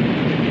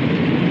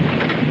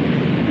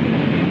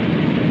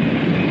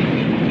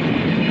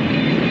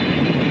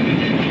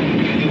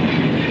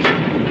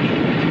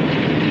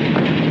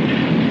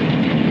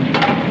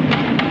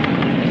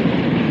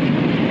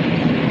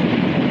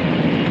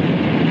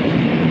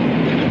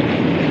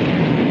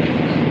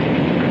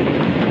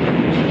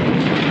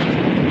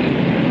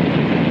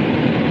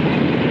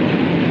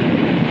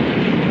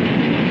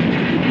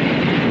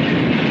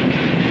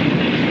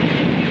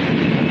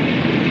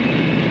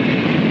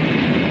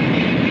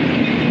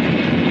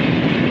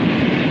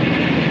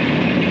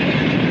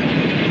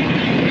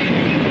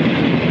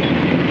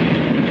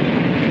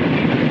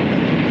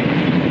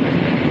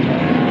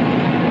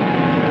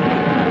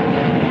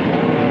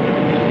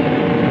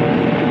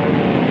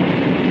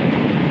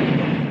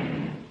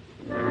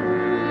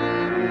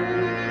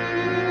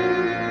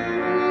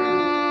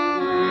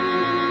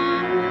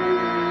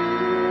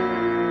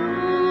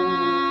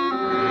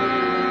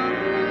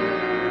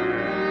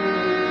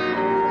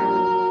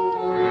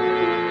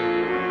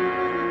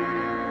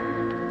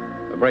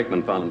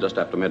 brakeman found him just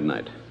after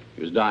midnight.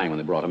 He was dying when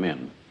they brought him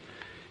in.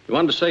 He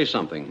wanted to say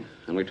something,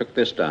 and we took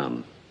this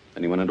down.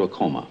 Then he went into a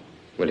coma.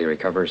 Will he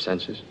recover his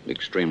senses?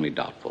 Extremely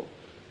doubtful.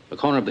 The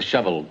corner of the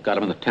shovel got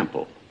him in the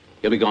temple.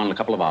 He'll be gone in a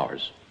couple of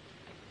hours.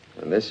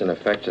 And this, in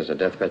effect, is a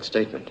deathbed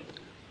statement.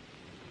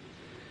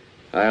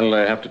 I'll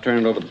have to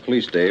turn it over to the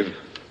police, Dave.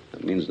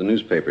 That means the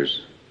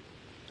newspapers.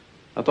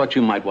 I thought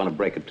you might want to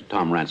break it to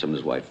Tom Ransom and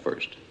his wife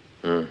first.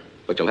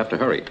 But you'll have to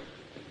hurry.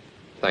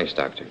 Thanks,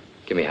 Doctor.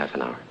 Give me half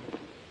an hour.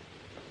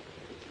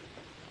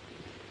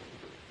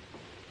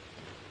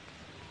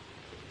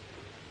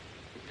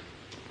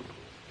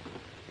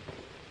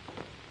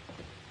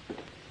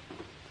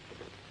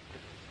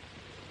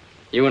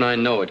 You and I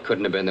know it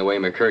couldn't have been the way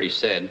McCurdy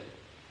said,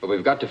 but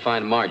we've got to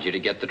find Margie to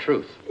get the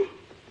truth.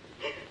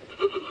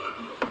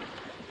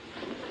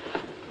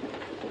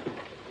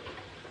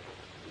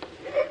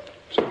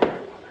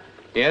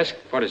 Yes?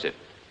 What is it?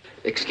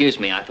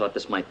 Excuse me, I thought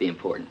this might be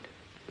important.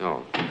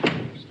 Oh,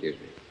 excuse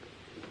me.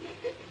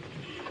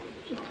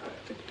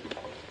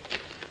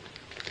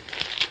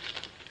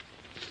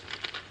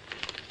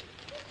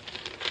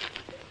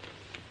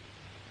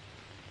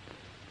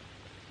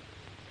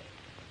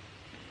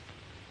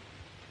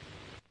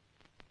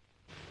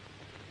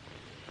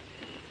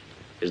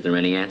 Is there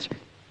any answer?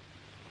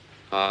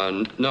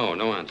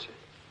 No answer.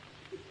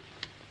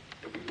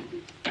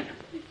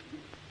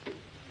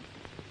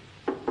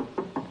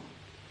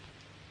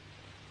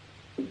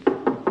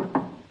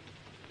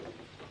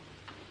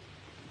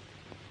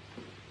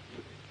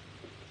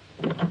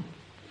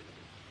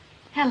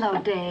 Hello,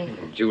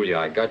 Dave. Julia,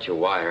 I got your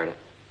wire.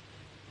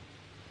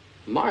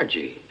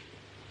 Margie.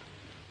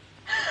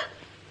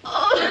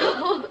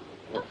 Oh.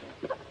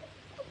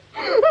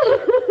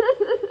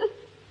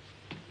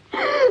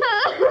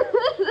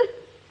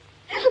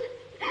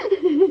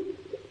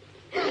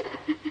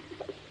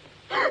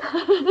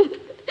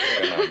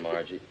 Now,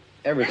 Margie,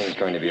 everything's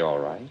going to be all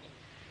right.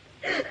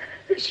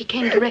 She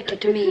came directly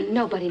to me.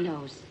 Nobody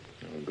knows.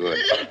 Oh, good.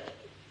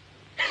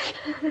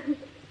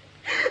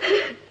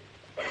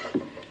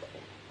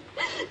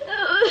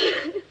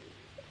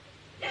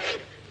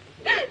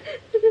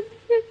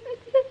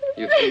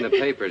 You've seen the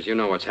papers. You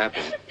know what's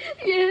happened.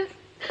 Yes.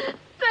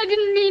 I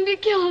didn't mean to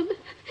kill him.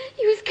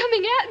 He was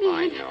coming at me.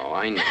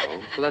 I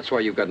know. Well, that's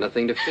why you've got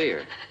nothing to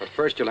fear. But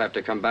first you'll have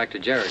to come back to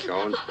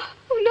Jericho and...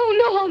 Oh,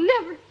 no, I'll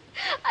never.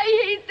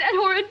 I hate that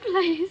horrid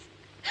place.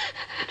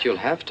 But you'll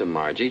have to,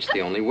 Margie. It's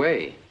the only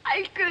way.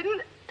 I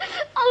couldn't.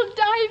 I'll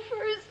die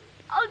first.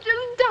 I'll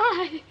just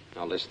die.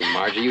 Now, listen,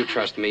 Margie, you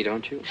trust me,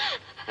 don't you?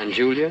 And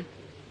Julia?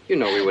 You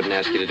know we wouldn't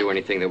ask you to do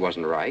anything that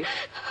wasn't right.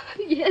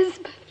 Yes,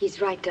 but...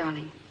 He's right,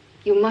 darling.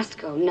 You must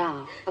go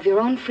now, of your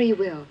own free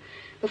will,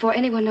 before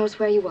anyone knows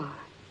where you are.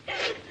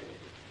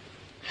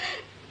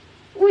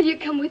 Will you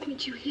come with me,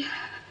 Julia?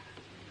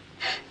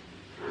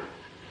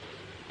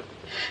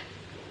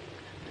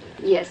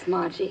 Yes,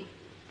 Margie,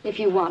 if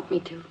you want me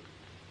to.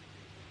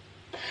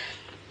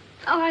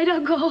 All right, I'll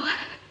go.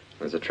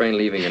 There's a train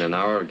leaving in an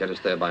hour. Get us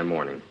there by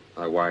morning.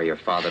 I'll wire your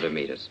father to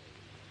meet us.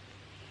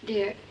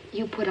 Dear,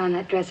 you put on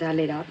that dress I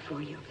laid out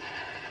for you.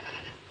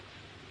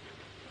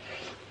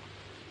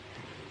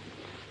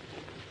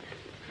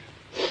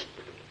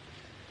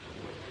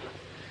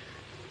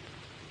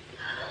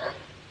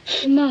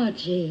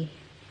 Margie.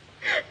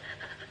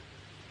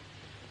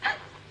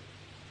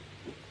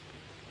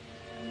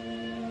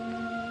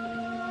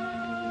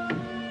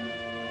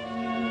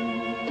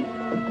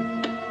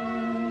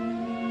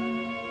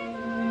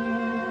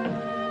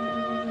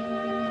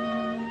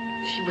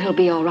 She will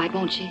be all right,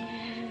 won't she?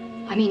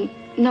 I mean,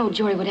 no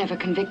jury would ever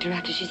convict her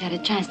after she's had a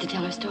chance to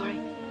tell her story.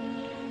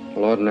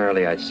 Well,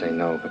 ordinarily I'd say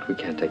no, but we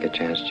can't take a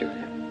chance,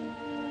 Julia.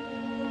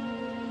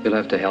 You'll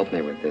have to help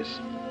me with this.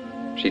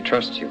 She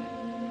trusts you.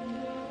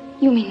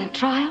 You mean the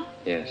trial?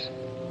 Yes.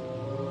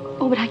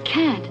 Oh, but I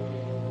can't.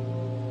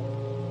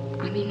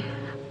 I mean,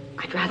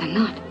 I'd rather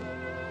not.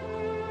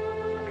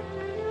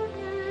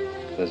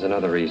 There's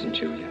another reason,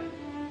 Julia.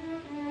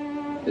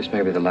 This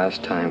may be the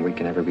last time we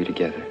can ever be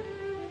together.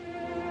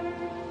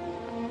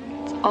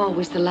 It's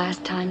always the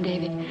last time,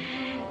 David.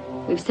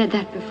 We've said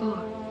that before.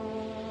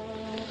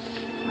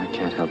 I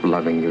can't help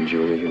loving you,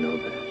 Julia. You know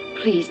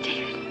that. Please,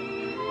 David.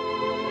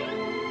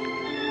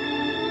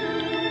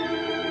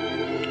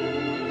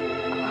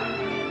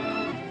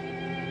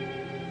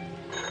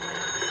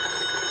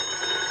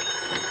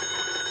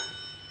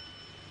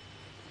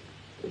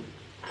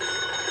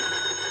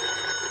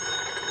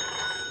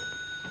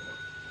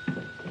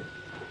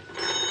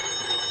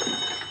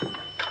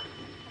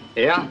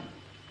 Yeah?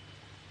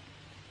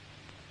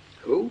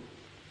 Who?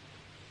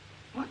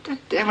 What the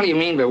devil do you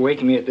mean by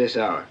waking me at this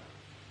hour?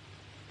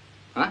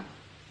 Huh?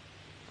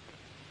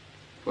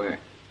 Where?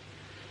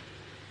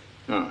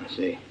 Oh, I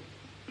see.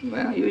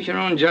 Well, use your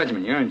own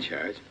judgment. You're in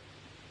charge.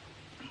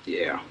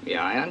 Yeah,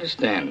 I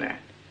understand that.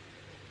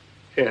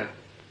 Yeah.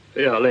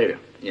 Yeah, later.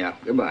 Yeah,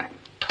 goodbye.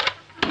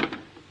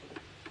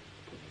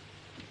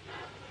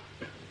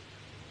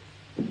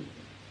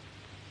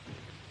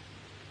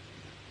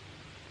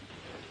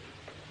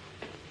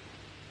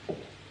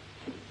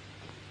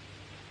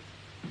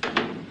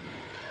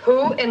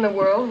 Who in the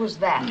world was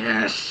that?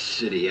 Yeah,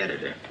 city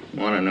editor.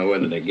 Want to know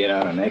whether to get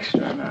out an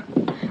extra or not.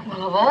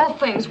 Well, of all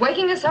things,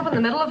 waking us up in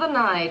the middle of the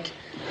night.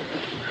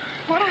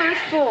 What on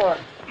earth for?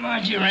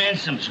 Margie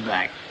Ransom's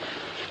back.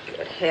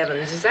 Good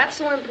heavens, is that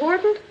so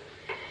important?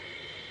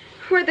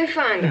 Where'd they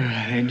find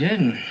her? They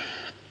didn't.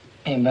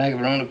 Came back of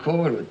her own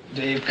accord with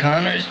Dave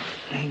Connors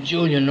and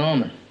Julia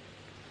Norman.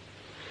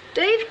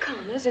 Dave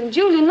Connors and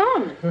Julia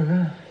Norman?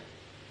 Uh-huh.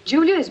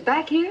 Julia is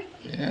back here?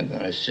 Yeah,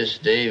 gonna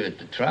assist Dave at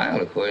the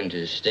trial, according to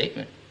his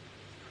statement.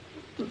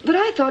 But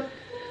I thought...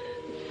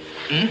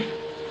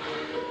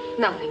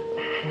 Hmm? Nothing.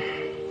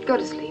 Go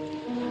to sleep.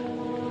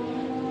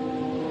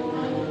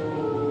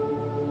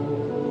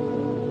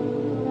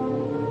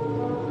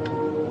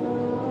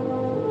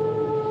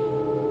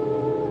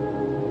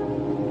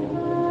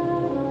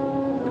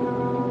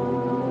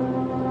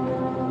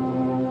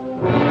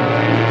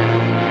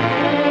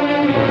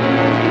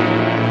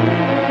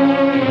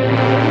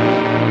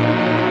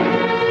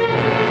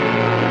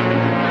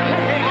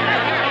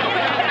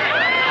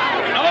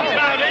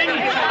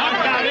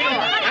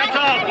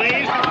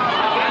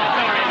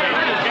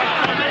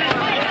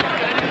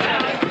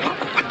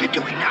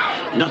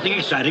 Nothing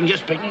exciting,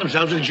 just picking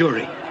themselves a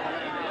jury.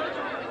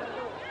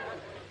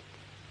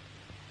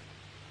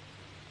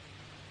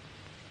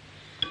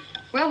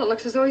 Well, it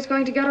looks as though he's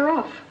going to get her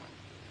off.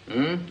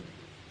 Hmm?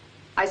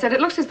 I said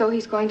it looks as though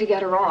he's going to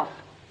get her off.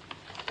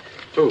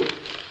 Who?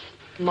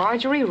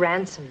 Marjorie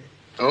Ransom.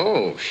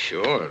 Oh,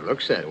 sure, it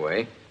looks that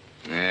way.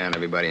 And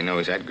everybody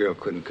knows that girl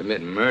couldn't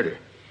commit murder.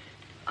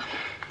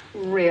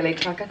 Really,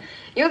 Tucker,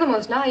 you're the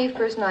most naive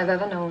person I've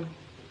ever known.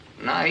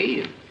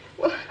 Naive?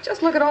 Well,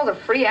 just look at all the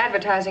free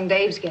advertising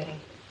Dave's getting.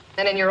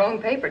 And in your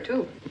own paper,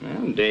 too.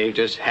 Well, Dave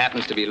just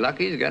happens to be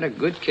lucky he's got a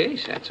good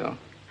case, that's all.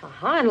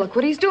 Uh-huh, and look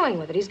what he's doing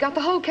with it. He's got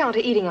the whole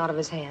county eating out of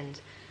his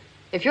hands.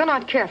 If you're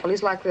not careful,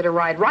 he's likely to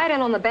ride right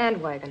in on the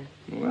bandwagon.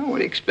 Well, what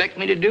do you expect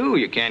me to do?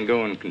 You can't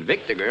go and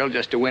convict the girl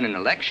just to win an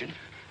election.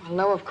 Well,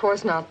 no, of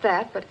course not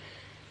that, but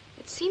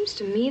it seems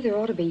to me there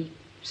ought to be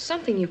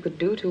something you could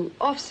do to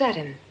offset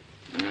him.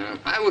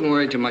 I wouldn't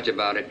worry too much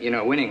about it. You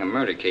know, winning a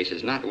murder case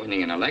is not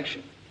winning an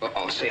election.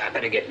 Oh, say, I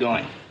better get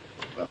going.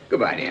 Well,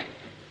 goodbye, dear.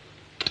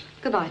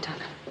 Goodbye,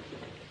 Tucker.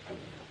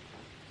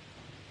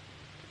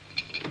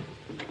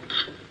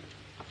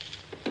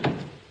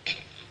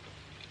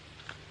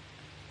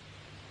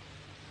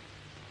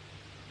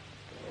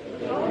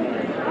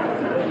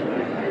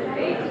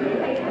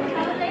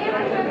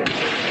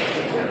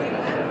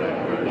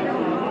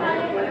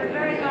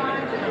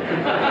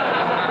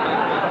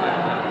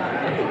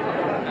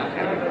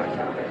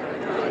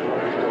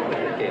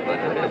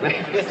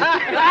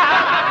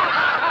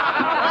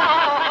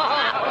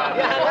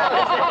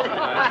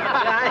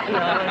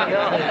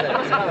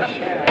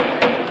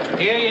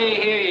 Hear ye,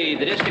 hear ye.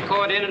 The district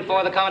court in and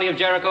for the county of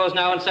Jericho is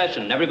now in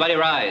session. Everybody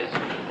rise.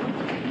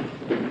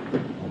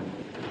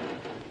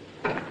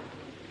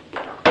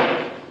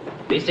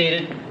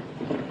 seated.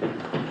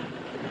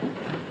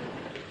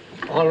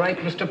 All right,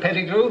 Mr.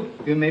 Pettigrew,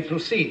 you may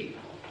proceed.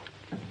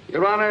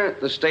 Your Honor,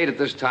 the state at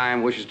this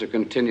time wishes to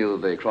continue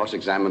the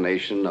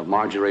cross-examination of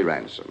Marjorie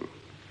Ransom.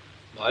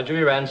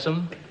 Marjorie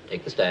Ransom,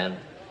 take the stand.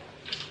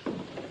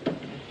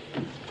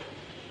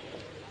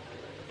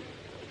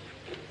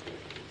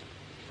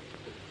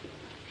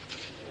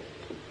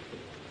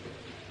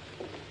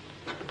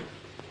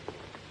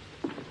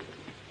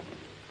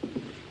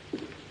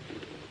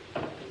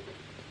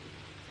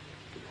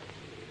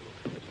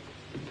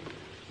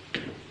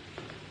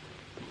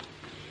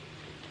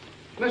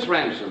 Miss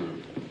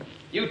Ransom,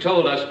 you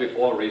told us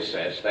before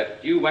recess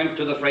that you went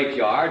to the freight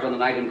yard on the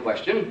night in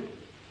question,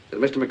 that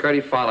Mr.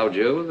 McCurdy followed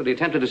you, that he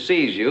attempted to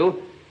seize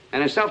you,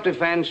 and in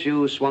self-defense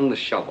you swung the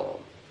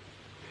shovel.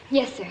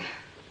 Yes, sir.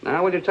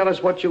 Now, will you tell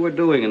us what you were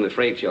doing in the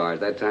freight yard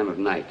that time of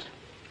night?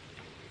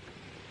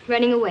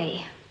 Running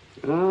away.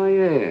 Oh,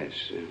 yes,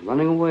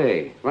 running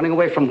away. Running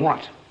away from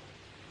what?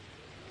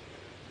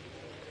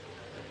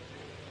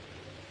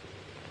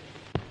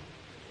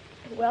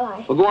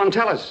 Well, Well, go on,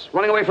 tell us.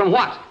 Running away from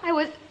what? I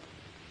was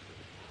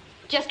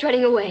just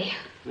running away.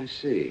 I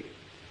see.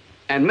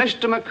 And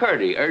Mr.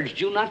 McCurdy urged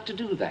you not to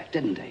do that,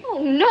 didn't he?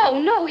 Oh,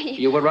 no, he...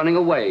 You were running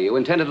away. You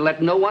intended to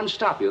let no one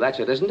stop you. That's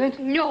it, isn't it?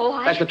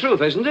 No, That's the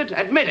truth, isn't it?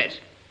 Admit it.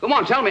 Come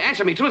on, tell me.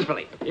 Answer me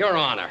truthfully. Your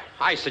Honor,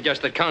 I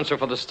suggest that counsel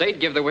for the state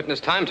give the witness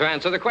time to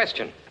answer the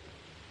question.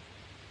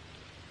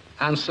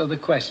 Answer the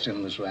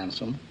question, Miss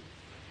Ransom.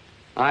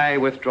 I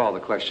withdraw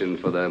the question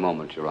for the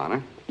moment, Your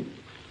Honor.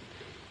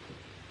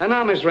 And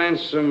now, Miss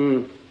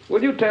Ransom,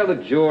 will you tell the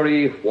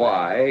jury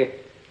why,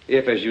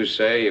 if, as you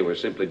say, you were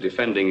simply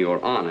defending your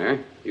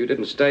honor, you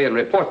didn't stay and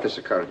report this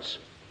occurrence?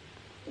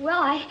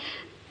 Well,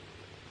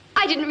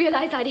 I didn't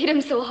realize I'd hit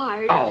him so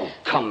hard. Oh,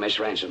 come, Miss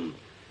Ransom.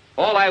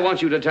 All I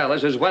want you to tell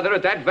us is whether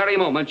at that very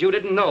moment you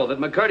didn't know that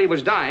McCurdy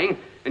was dying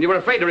and you were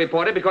afraid to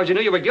report it because you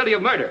knew you were guilty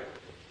of murder.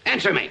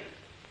 Answer me.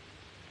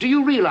 Do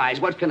you realize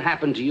what can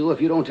happen to you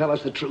if you don't tell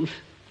us the truth?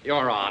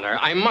 Your Honor,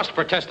 I must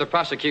protest the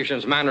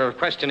prosecution's manner of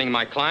questioning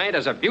my client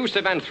as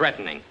abusive and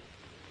threatening.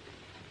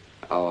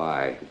 Oh,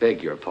 I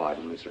beg your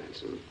pardon, Miss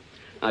Ransom.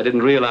 I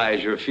didn't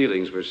realize your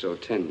feelings were so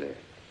tender.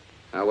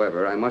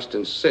 However, I must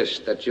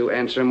insist that you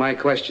answer my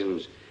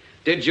questions.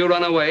 Did you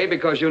run away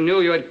because you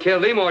knew you had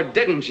killed him, or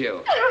didn't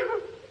you?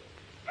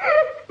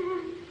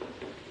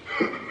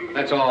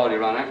 That's all,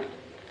 Your Honor.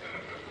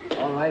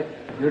 All right,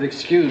 you're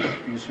excused,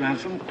 Miss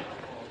Ransom.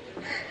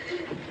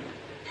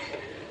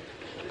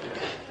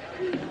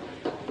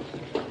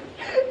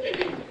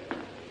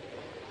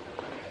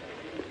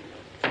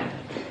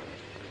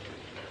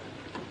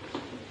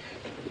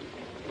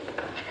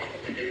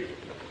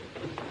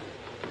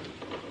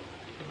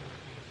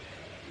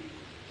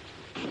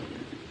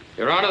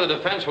 Your Honor, the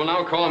defense will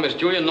now call Miss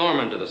Julia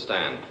Norman to the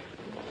stand.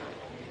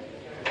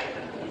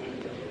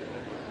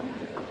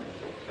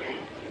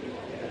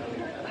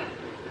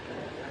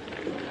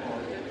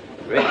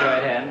 Raise your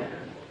right hand.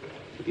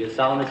 Do you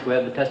solemnly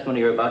swear the testimony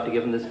you're about to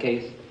give in this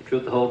case, the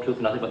truth, the whole truth,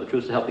 and nothing but the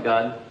truth to help you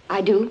God?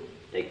 I do.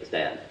 Take the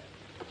stand.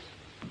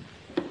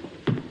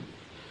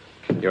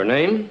 Your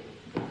name?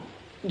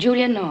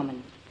 Julia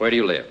Norman, Where do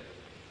you live?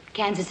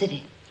 Kansas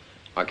City.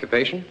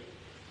 Occupation?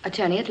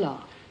 Attorney at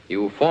law.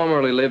 You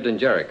formerly lived in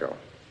Jericho.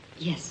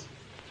 Yes.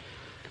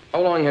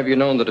 How long have you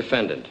known the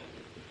defendant?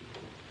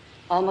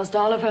 Almost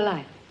all of her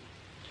life.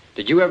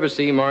 Did you ever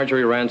see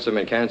Marjorie Ransom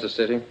in Kansas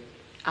City?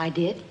 I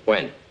did.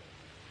 When?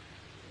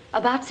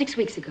 About 6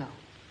 weeks ago.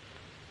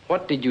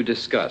 What did you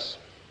discuss?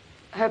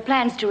 Her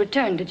plans to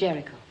return to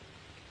Jericho.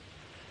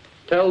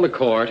 Tell the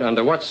court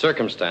under what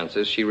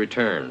circumstances she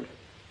returned.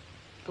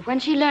 But when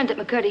she learned that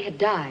McCurdy had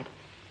died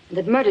and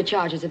that murder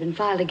charges had been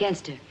filed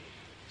against her,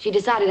 she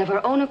decided of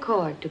her own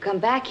accord to come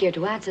back here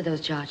to answer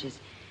those charges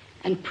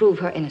and prove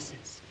her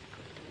innocence.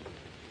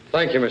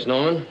 Thank you, Miss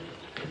Norman.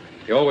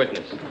 Your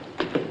witness.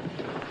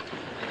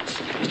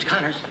 Mr.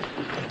 Connors.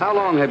 How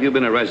long have you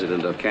been a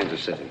resident of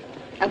Kansas City?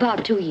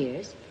 About 2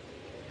 years.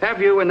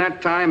 Have you in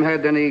that time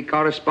had any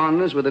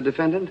correspondence with the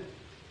defendant?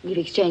 We've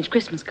exchanged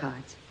Christmas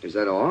cards. Is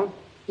that all?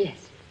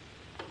 Yes.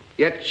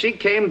 Yet she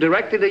came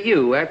directly to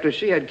you after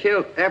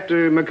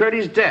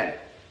McCurdy's death.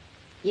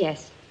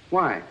 Yes.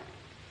 Why?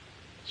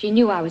 She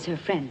knew I was her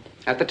friend.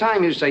 At the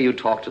time you say you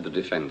talked to the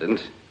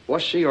defendant,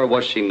 was she or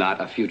was she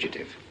not a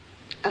fugitive?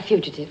 A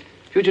fugitive.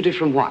 Fugitive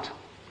from what?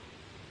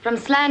 From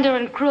slander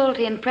and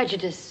cruelty and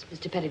prejudice,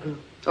 Mr. Pettigrew.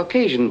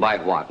 Occasioned by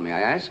what, may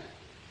I ask?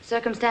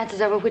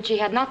 Circumstances over which she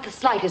had not the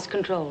slightest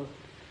control.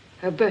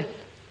 Her birth.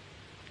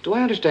 Do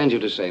I understand you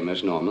to say,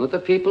 Miss Norman, that the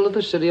people of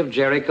the city of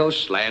Jericho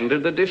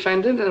slandered the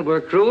defendant and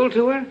were cruel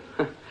to her?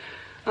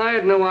 I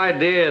had no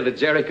idea that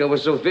Jericho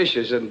was so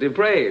vicious and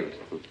depraved.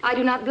 I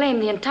do not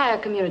blame the entire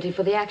community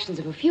for the actions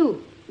of a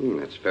few.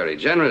 That's very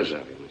generous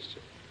of you, Mr.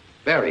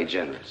 Very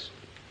generous.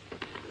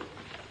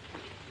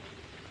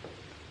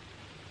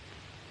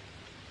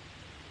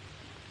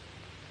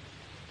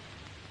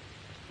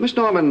 Miss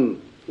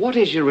Norman, what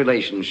is your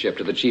relationship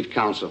to the chief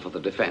counsel for the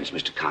defense,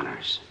 Mr.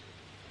 Connors?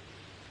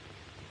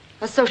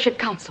 Associate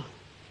counsel.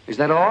 Is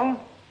that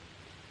all?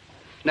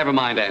 Never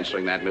mind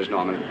answering that, Miss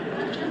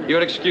Norman.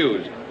 You're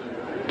excused.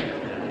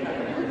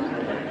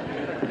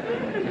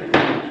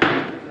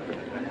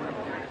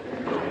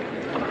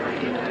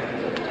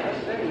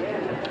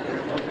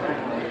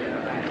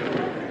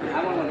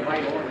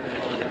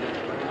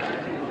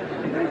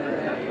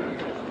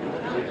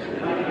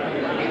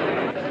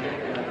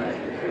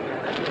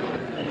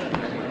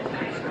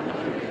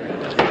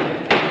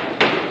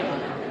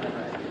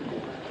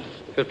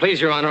 If it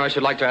please Your Honor, I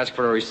should like to ask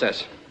for a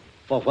recess.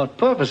 For what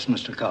purpose,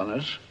 Mr.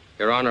 Connors?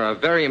 Your Honor, a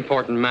very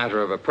important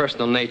matter of a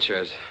personal nature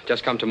has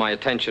just come to my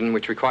attention,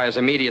 which requires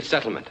immediate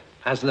settlement.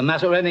 Has the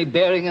matter any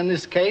bearing in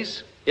this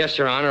case? Yes,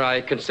 Your Honor,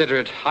 I consider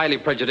it highly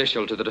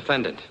prejudicial to the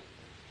defendant.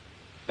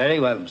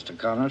 Very well, Mr.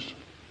 Connors.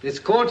 This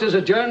court is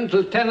adjourned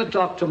till 10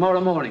 o'clock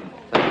tomorrow morning.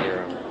 Thank you,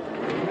 Your Honor.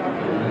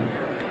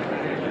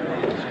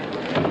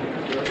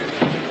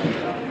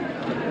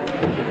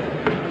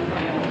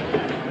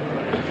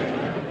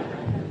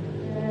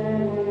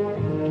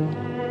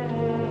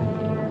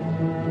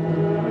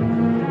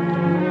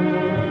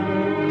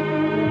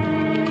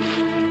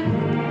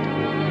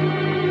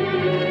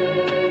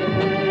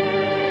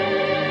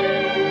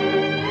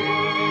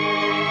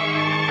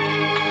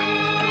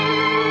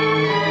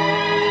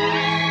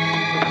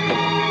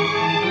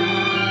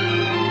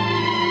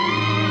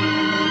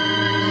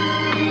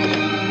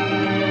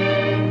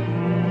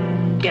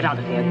 Get out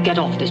of here. Get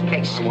off this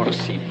place. I want to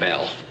see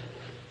Belle.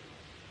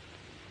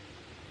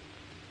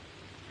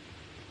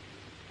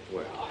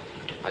 Well,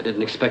 I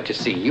didn't expect to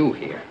see you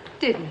here.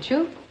 Didn't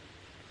you?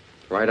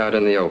 Right out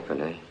in the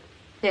open, eh?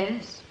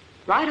 Yes.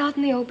 Right out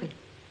in the open.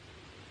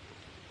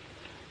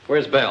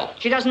 Where's Belle?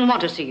 She doesn't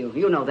want to see you.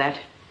 You know that.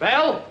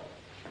 Belle?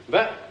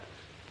 Belle?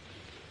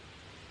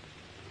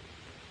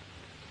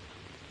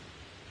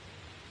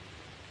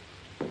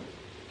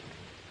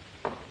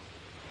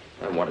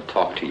 I want to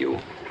talk to you.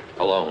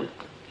 Alone.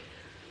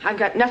 I've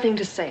got nothing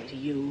to say to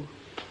you.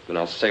 Then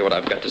I'll say what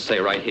I've got to say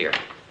right here.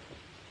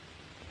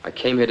 I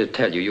came here to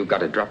tell you got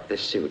to drop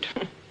this suit.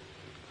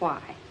 Why?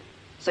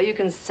 So you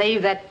can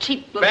save that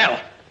cheap little...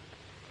 Belle!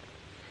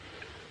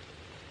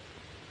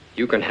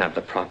 You can have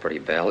the property,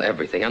 Belle,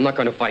 everything. I'm not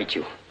going to fight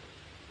you.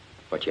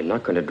 But you're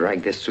not going to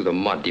drag this through the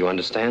mud, do you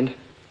understand?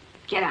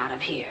 Get out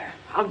of here.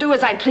 I'll do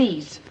as I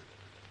please.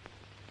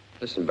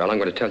 Listen, Belle, I'm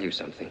going to tell you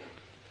something.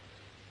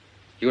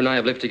 You and I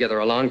have lived together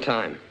a long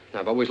time.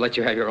 I've always let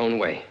you have your own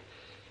way.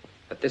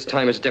 But this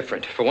time it's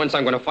different. For once,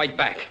 I'm going to fight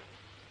back.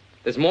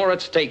 There's more at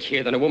stake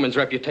here than a woman's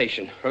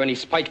reputation or any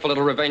spiteful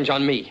little revenge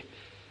on me.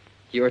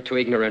 You're too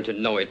ignorant to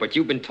know it, but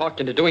you've been talked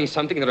into doing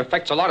something that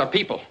affects a lot of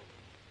people.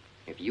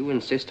 If you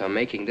insist on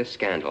making this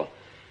scandal,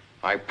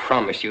 I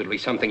promise you it'll be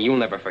something you'll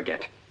never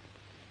forget.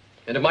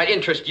 And it might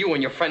interest you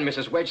and your friend,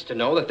 Mrs. Wedge, to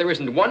know that there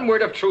isn't one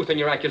word of truth in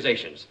your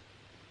accusations.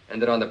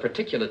 And that on the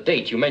particular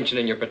date you mention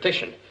in your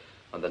petition,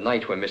 on the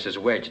night when Mrs.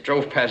 Wedge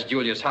drove past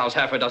Julia's house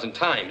half a dozen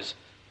times,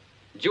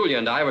 Julia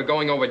and I were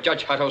going over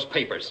Judge Hutto's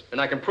papers,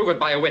 and I can prove it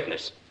by a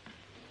witness.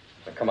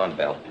 Now, come on,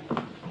 Belle.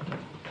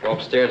 Go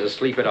upstairs and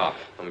sleep it off.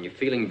 And when you're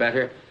feeling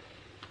better,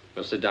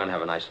 we'll sit down and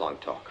have a nice long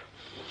talk.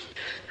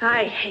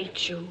 I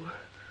hate you.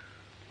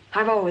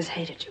 I've always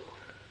hated you.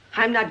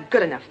 I'm not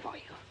good enough for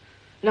you.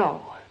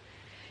 No.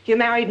 You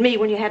married me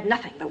when you had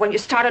nothing, but when you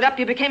started up,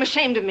 you became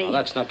ashamed of me. Well,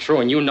 that's not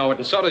true, and you know it,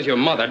 and so does your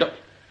mother. Don't...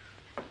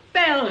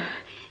 Belle!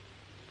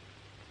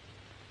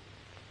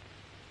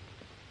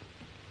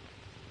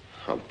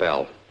 Oh,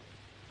 Belle,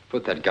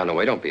 put that gun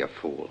away. Don't be a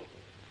fool.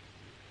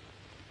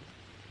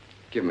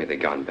 Give me the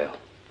gun, Belle.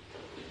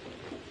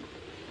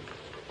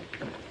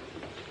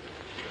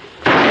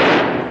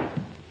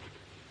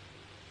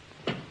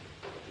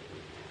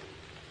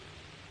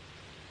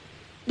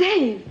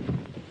 Dave!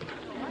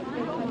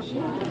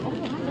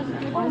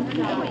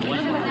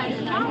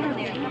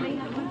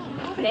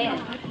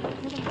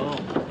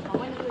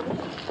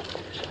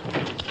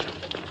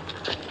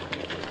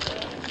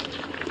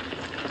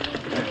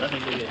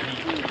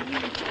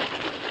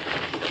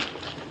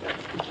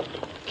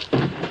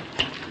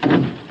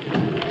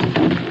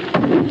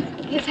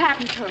 It's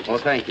happened, Kirk. Oh,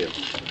 thank you.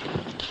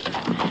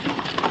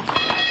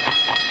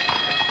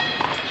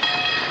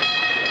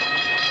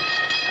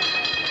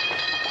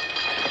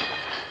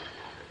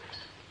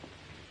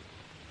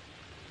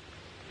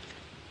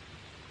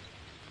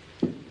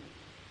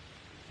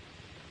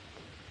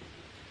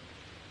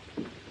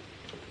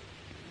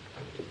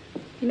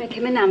 You may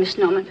come in now, Miss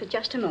Norman, for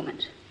just a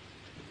moment.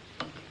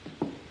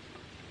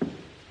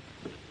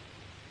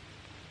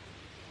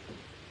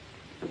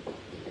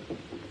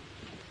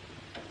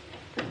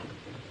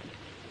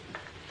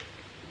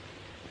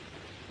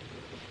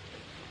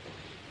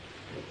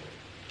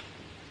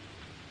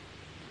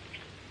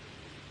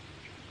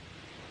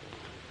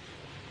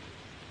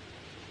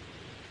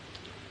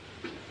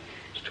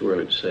 It's too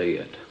early to say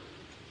yet.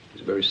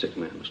 He's a very sick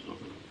man, Miss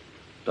Norman.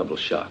 Double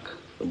shock,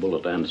 the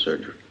bullet and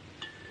surgery.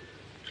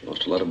 He's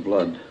lost a lot of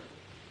blood.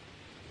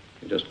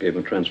 We just gave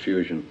him a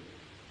transfusion.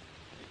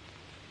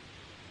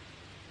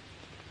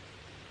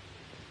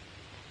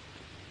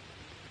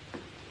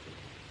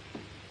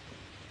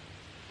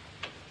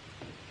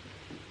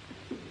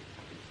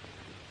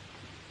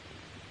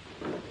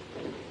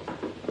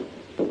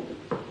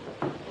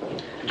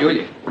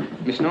 Julia,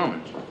 Miss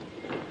Norman.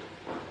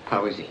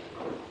 How is he?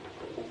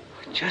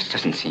 It just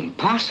doesn't seem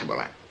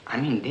possible. I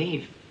mean,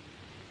 Dave,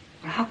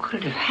 well, how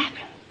could it have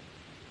happened?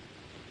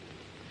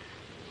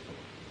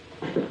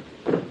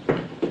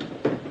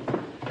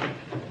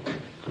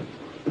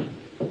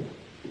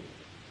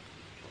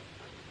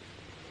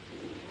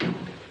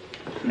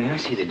 May I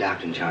see the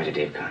doctor in charge of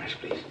Dave Connors,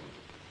 please?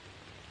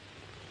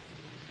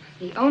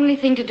 The only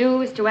thing to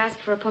do is to ask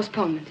for a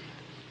postponement.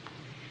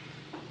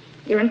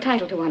 You're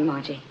entitled to one,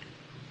 Margie.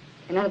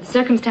 And under the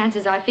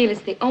circumstances, I feel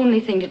it's the only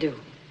thing to do.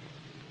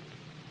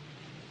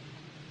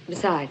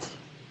 Besides,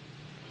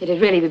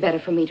 it'd really be better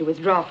for me to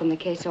withdraw from the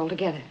case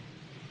altogether.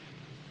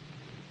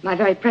 My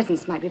very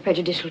presence might be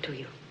prejudicial to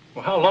you.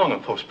 Well, how long a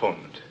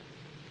postponement?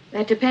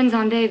 That depends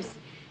on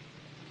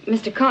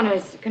Mr.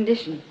 Connors'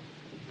 condition.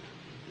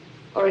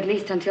 Or at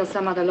least until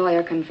some other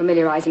lawyer can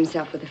familiarize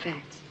himself with the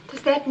facts.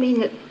 Does that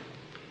mean that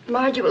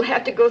Margie will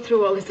have to go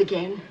through all this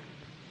again?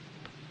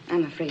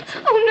 I'm afraid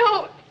so.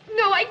 Oh,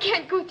 no, I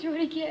can't go through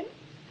it again.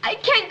 I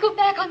can't go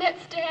back on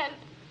that stand.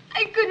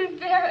 I couldn't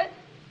bear it.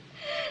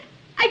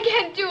 I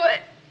can't do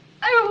it.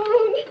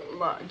 I won't.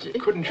 Margie.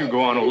 Couldn't you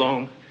go on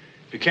alone?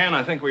 If you can,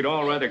 I think we'd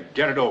all rather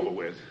get it over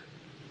with.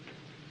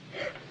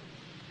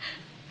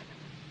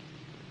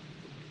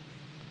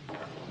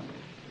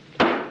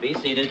 Be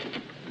seated.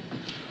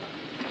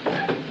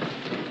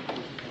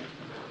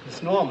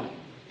 Miss Norman,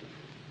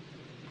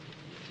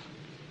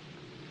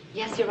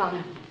 Yes, Your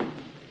Honor.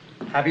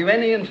 have you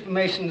any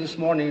information this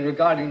morning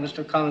regarding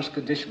Mr. Connors'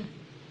 condition?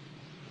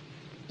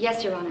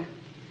 Yes, Your Honor.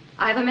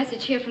 I have a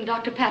message here from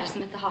Dr.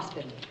 Patterson at the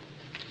hospital.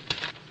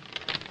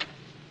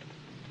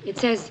 It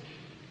says,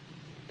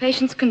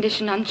 patient's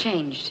condition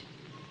unchanged.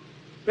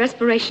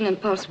 Respiration and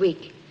pulse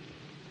weak.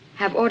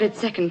 Have ordered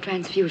second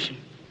transfusion.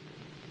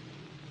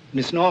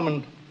 Miss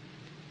Norman,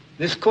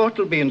 this court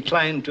will be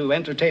inclined to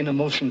entertain a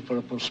motion for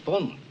a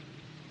postponement,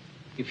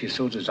 if you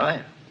so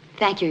desire.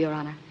 Thank you, Your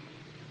Honor.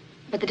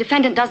 But the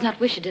defendant does not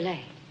wish a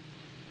delay.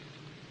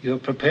 You're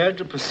prepared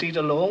to proceed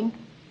alone?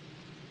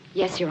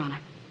 Yes, Your Honor.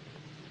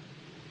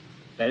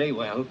 Very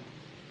well.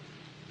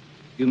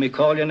 You may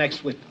call your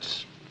next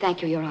witness.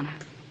 Thank you, Your Honor.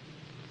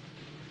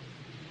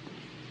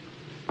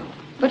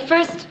 But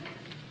first,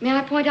 may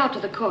I point out to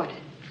the court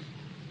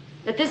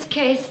that this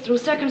case, through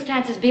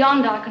circumstances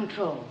beyond our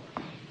control,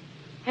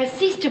 has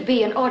ceased to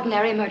be an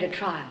ordinary murder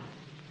trial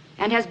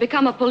and has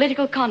become a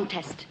political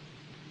contest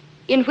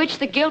in which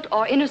the guilt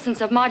or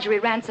innocence of Marjorie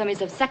Ransom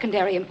is of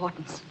secondary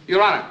importance.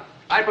 Your Honor,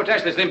 I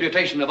protest this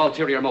imputation of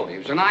ulterior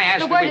motives, and I ask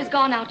The word has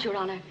gone out, Your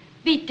Honor.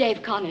 Beat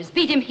Dave Connors.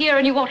 Beat him here,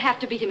 and you won't have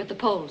to beat him at the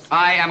polls.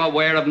 I am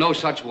aware of no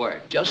such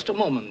word. Just a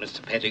moment,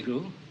 Mr.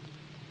 Pettigrew.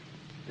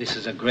 This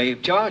is a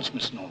grave charge,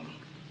 Miss Norman.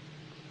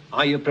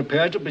 Are you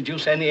prepared to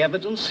produce any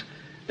evidence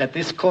that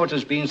this court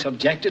has been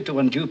subjected to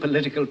undue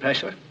political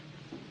pressure?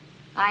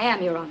 I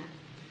am, Your Honor.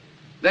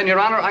 Then, Your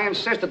Honor, I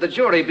insist that the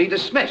jury be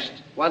dismissed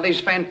while these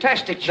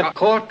fantastic The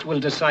court will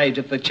decide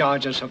if the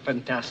charges are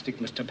fantastic,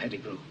 Mr.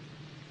 Pettigrew.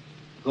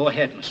 Go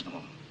ahead, Miss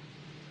Norman.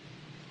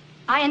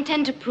 I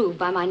intend to prove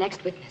by my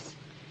next witness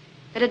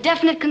that a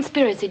definite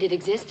conspiracy did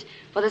exist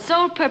for the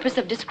sole purpose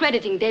of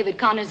discrediting David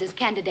Connors as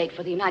candidate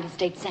for the United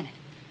States Senate.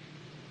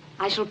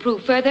 I shall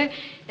prove further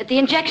that the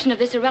injection of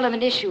this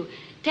irrelevant issue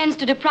tends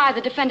to deprive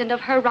the defendant of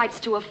her rights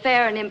to a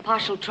fair and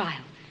impartial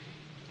trial,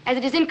 as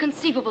it is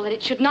inconceivable that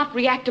it should not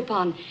react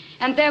upon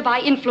and thereby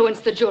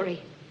influence the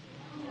jury.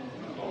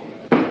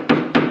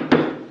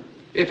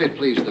 If it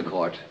please the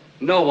court,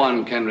 no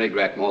one can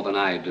regret more than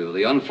I do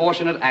the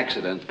unfortunate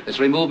accident that's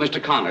removed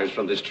Mr. Connors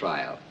from this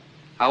trial.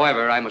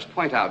 However, I must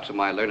point out to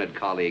my learned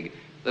colleague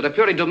that a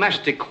purely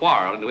domestic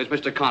quarrel into which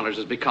Mr. Connors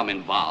has become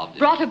involved.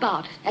 Brought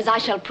about, as I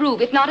shall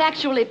prove, if not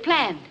actually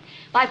planned,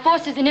 by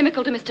forces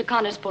inimical to Mr.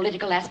 Connors'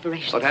 political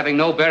aspirations. But having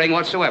no bearing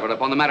whatsoever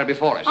upon the matter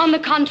before us. On the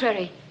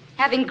contrary,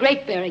 having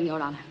great bearing,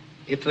 Your Honor.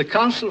 If the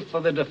counsel for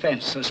the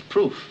defense has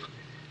proof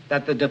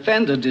that the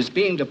defendant is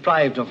being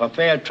deprived of a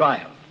fair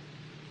trial,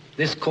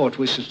 this court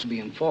wishes to be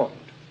informed.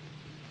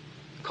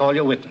 Call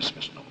your witness,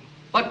 Miss Norman.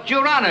 But,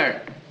 Your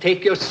Honor...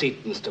 Take your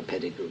seat, Mr.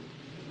 Pettigrew.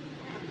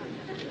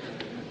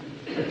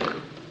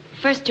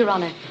 First, Your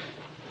Honor,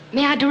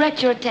 may I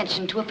direct your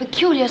attention to a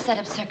peculiar set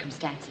of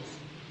circumstances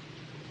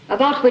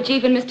about which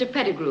even Mr.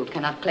 Pettigrew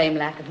cannot claim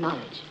lack of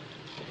knowledge.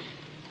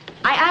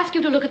 I ask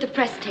you to look at the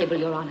press table,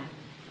 Your Honor.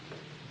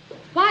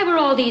 Why were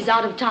all these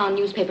out-of-town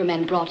newspaper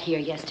men brought here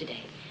yesterday?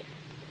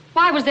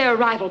 Why was their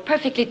arrival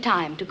perfectly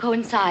timed to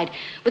coincide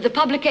with the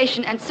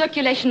publication and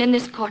circulation in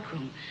this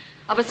courtroom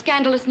of a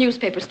scandalous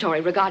newspaper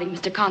story regarding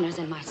Mr. Connors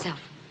and myself?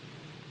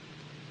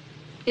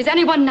 Is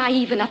anyone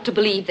naive enough to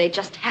believe they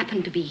just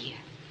happened to be here?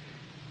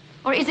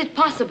 Or is it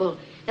possible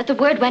that the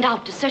word went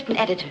out to certain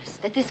editors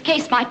that this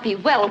case might be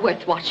well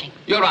worth watching?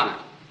 Your Honor,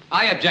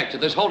 I object to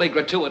this wholly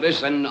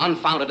gratuitous and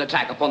unfounded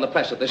attack upon the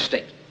press of this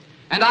state.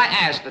 And I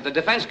ask that the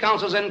defense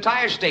counsel's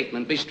entire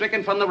statement be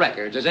stricken from the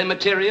records as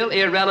immaterial,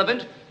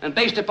 irrelevant, and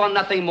based upon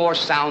nothing more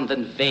sound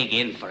than vague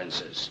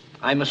inferences.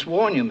 I must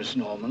warn you, Miss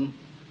Norman,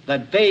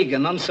 that vague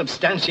and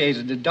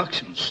unsubstantiated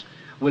deductions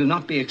will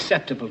not be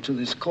acceptable to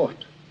this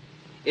court.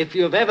 If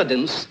you have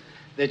evidence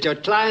that your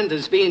client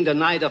is being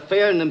denied a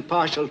fair and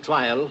impartial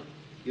trial,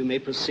 you may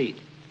proceed.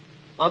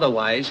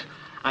 Otherwise,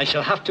 I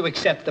shall have to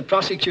accept the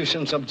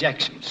prosecution's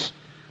objections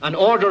and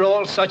order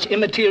all such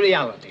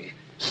immateriality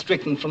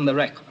stricken from the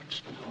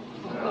records.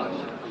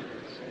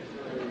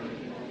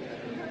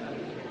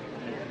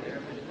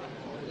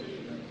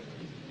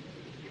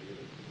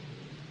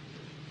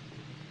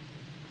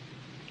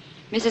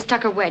 Mrs.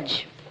 Tucker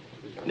Wedge.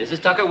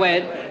 Mrs. Tucker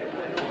Wedge.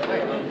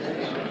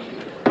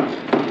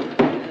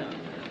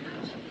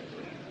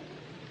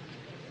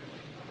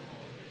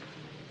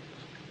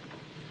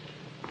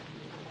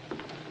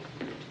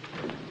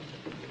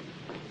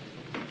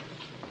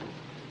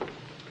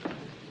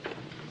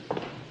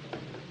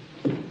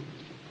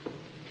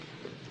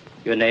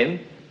 Your name?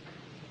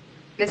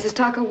 Mrs.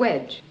 Tucker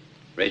Wedge.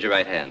 Raise your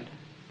right hand.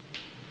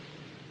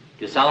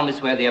 Do you solemnly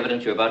swear the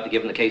evidence you're about to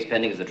give in the case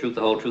pending is the truth,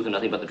 the whole truth, and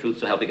nothing but the truth,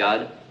 so help you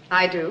God?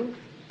 I do.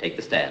 Take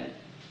the stand.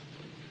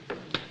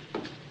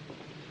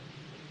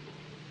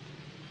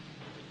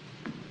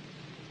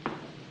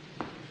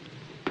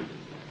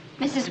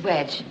 Mrs.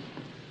 Wedge,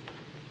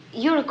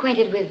 you're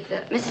acquainted with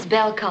Mrs.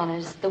 Belle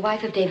Connors, the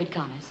wife of David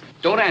Connors.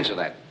 Don't answer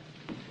that.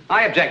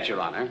 I object, Your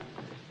Honor.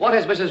 What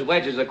has Mrs.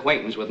 Wedge's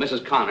acquaintance with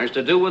Mrs. Connors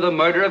to do with the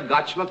murder of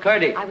Gotch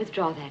McCurdy? I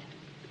withdraw that.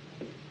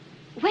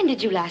 When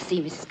did you last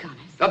see Mrs. Connors?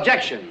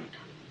 Objection.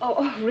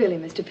 Oh, really,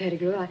 Mr.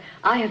 Pettigrew,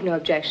 I have no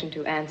objection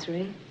to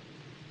answering.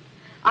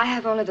 I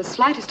have only the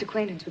slightest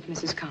acquaintance with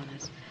Mrs.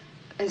 Connors.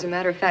 As a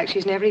matter of fact,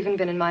 she's never even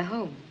been in my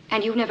home.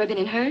 And you've never been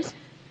in hers?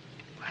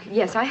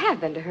 Yes, I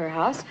have been to her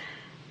house.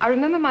 I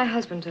remember my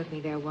husband took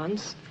me there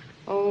once.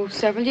 Oh,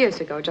 several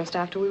years ago, just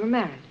after we were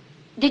married.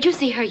 Did you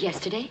see her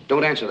yesterday?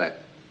 Don't answer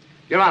that.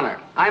 Your Honor,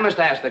 I must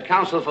ask that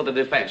counsel for the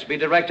defense be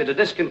directed to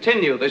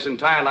discontinue this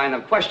entire line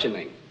of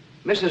questioning.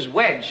 Mrs.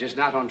 Wedge is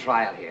not on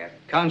trial here.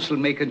 Counsel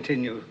may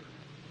continue,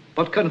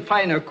 but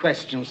confine her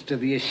questions to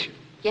the issue.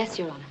 Yes,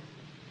 Your Honor.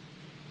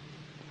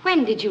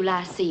 When did you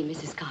last see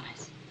Mrs.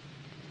 Connors?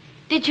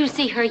 Did you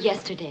see her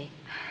yesterday?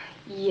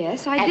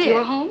 Yes, I did. At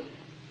your home?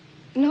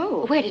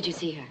 No. Where did you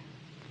see her?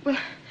 Well,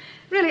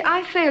 really,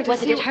 I failed to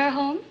see... Was it at her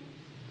home?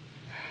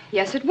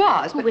 Yes, it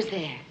was. Who was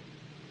there?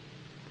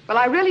 Well,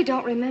 I really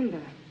don't remember.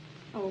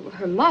 Oh,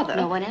 her mother.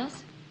 No one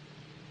else?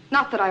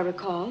 Not that I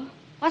recall.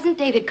 Wasn't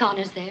David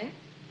Connors there?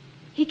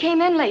 He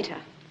came in later.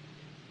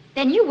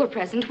 Then you were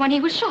present when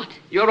he was shot.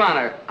 Your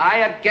Honor, I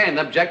again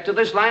object to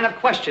this line of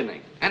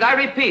questioning. And I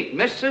repeat,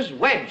 Mrs.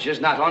 Wedge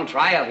is not on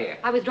trial here.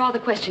 I withdraw the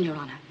question, Your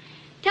Honor.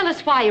 Tell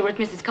us why you were at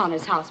Mrs.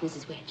 Connors' house,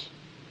 Mrs. Wedge.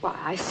 Why,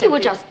 I simply... You were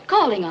just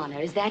calling on her,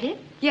 is that it?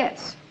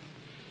 Yes.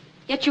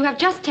 Yet you have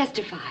just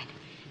testified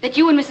that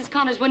you and Mrs.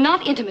 Connors were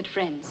not intimate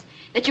friends,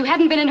 that you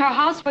hadn't been in her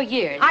house for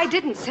years. I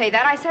didn't say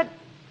that. I said...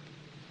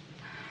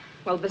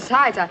 Well,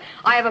 besides, I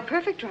have a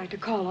perfect right to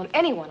call on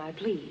anyone I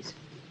please.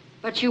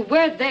 But you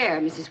were there,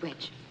 Mrs.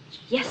 Wedge.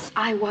 Yes,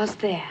 I was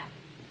there.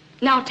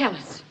 Now tell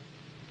us,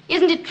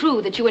 isn't it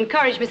true that you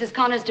encouraged Mrs.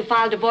 Connors to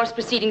file divorce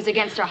proceedings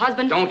against her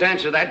husband? Don't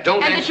answer that.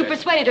 Don't answer. And that you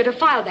persuaded her to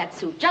file that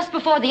suit just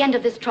before the end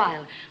of this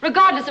trial,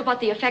 regardless of what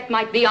the effect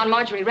might be on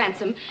Marjorie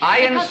Ransom. I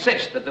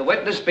insist that the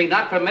witness be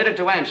not permitted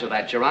to answer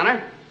that, Your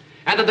Honor,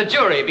 and that the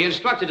jury be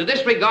instructed to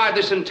disregard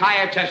this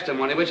entire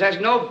testimony, which has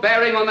no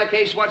bearing on the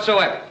case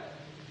whatsoever.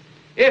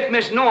 If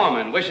Miss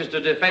Norman wishes to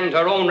defend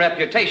her own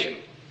reputation,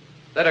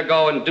 let her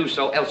go and do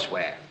so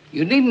elsewhere.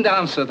 You needn't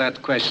answer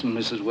that question,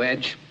 Mrs.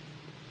 Wedge.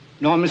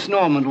 Nor, Miss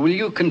Norman, will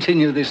you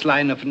continue this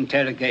line of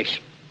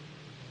interrogation?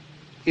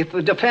 If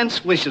the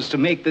defense wishes to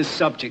make this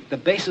subject the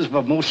basis of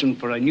a motion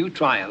for a new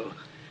trial,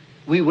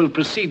 we will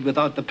proceed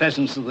without the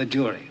presence of the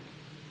jury.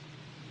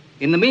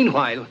 In the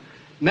meanwhile,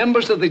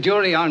 members of the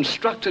jury are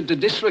instructed to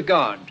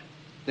disregard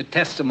the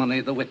testimony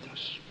of the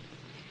witness.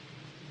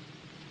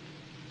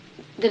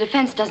 The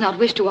defense does not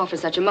wish to offer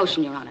such a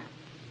motion, Your Honor.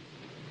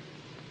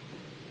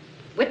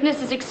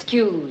 Witness is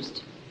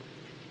excused.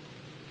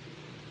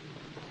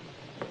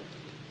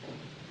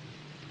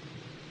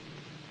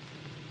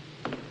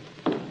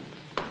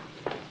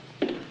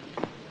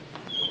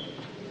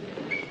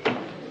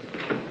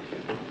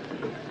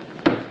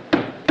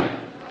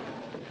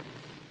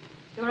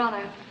 Your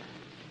Honor,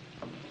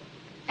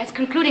 as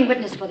concluding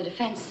witness for the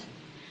defense,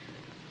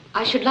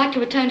 I should like to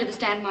return to the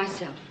stand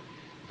myself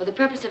for the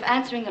purpose of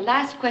answering the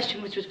last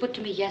question which was put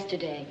to me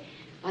yesterday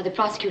by the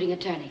prosecuting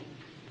attorney,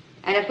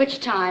 and at which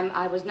time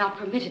I was not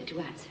permitted to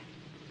answer.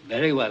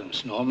 Very well,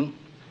 Miss Norman.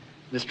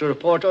 Mr.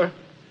 Reporter,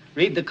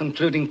 read the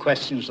concluding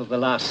questions of the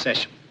last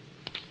session.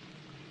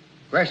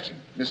 Question,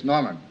 Miss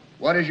Norman,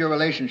 what is your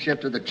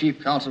relationship to the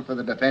chief counsel for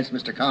the defense,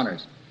 Mr.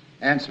 Connors?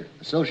 Answer,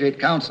 associate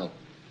counsel.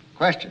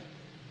 Question,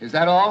 is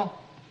that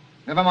all?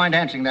 Never mind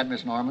answering that,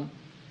 Miss Norman.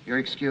 You're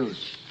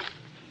excused.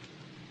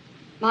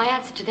 My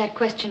answer to that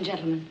question,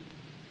 gentlemen,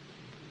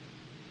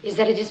 is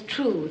that it is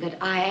true that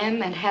I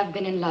am and have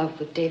been in love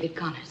with David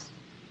Connors.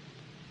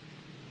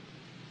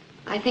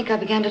 I think I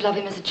began to love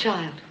him as a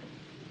child.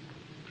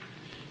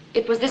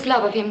 It was this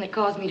love of him that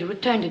caused me to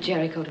return to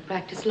Jericho to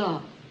practice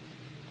law,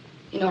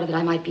 in order that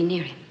I might be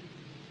near him.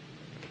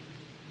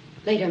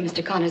 Later,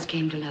 Mr. Connors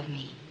came to love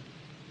me.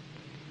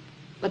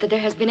 but that there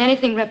has been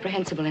anything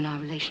reprehensible in our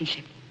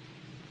relationship.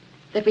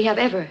 That we have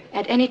ever,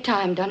 at any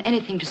time, done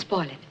anything to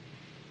spoil it.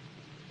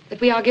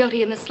 That we are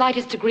guilty in the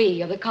slightest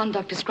degree of the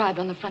conduct described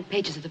on the front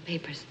pages of the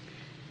papers.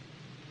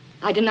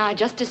 I deny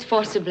just as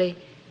forcibly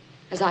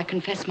as I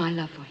confess my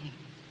love for him.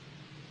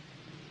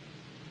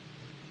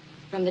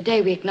 From the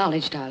day we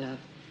acknowledged our love,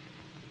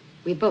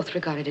 we both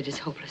regarded it as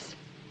hopeless.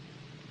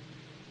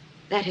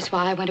 That is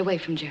why I went away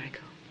from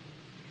Jericho.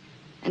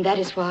 And that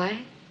is why,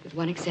 with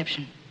one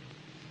exception,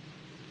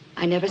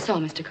 I never saw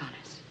Mr.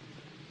 Connors.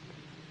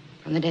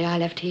 From the day I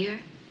left here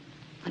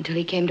until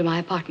he came to my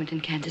apartment in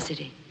Kansas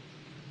City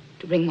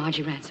to bring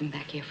Margie Ransom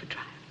back here for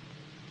trial.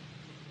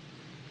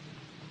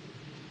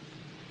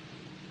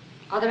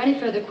 Are there any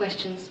further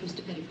questions,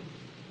 Mr. Pettigrew?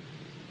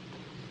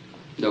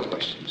 No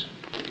questions.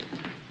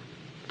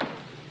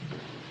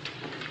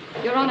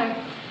 Your Honor,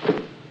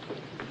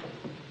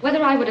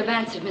 whether I would have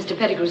answered Mr.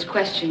 Pettigrew's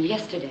question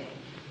yesterday,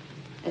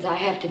 as I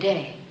have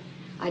today,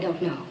 I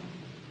don't know.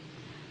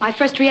 My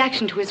first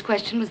reaction to his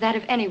question was that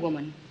of any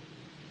woman.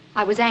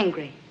 I was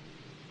angry.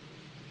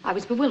 I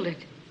was bewildered.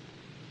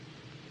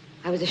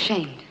 I was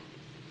ashamed.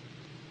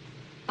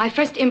 My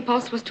first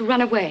impulse was to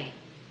run away,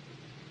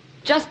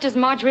 just as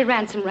Marjorie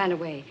Ransom ran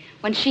away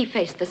when she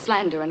faced the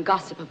slander and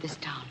gossip of this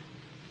town.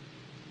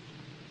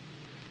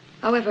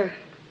 However,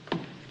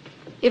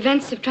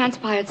 events have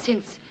transpired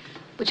since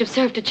which have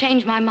served to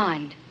change my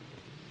mind.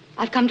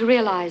 I've come to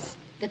realize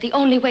that the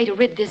only way to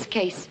rid this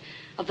case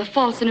of the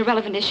false and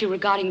irrelevant issue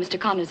regarding Mr.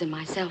 Connors and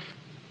myself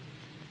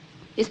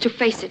is to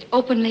face it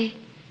openly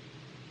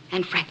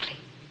and frankly.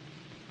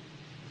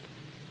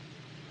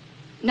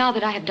 Now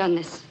that I have done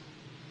this,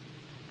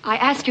 I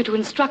ask you to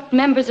instruct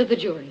members of the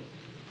jury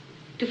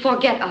to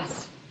forget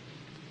us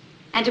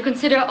and to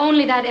consider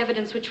only that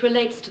evidence which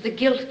relates to the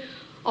guilt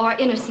or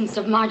innocence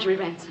of Marjorie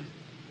Ransom.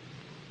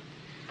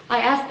 I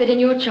ask that in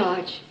your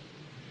charge,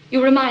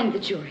 you remind the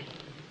jury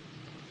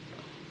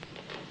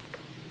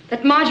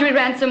that Marjorie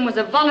Ransom was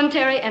a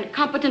voluntary and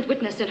competent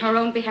witness in her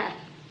own behalf.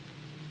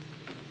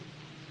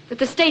 That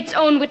the state's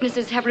own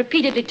witnesses have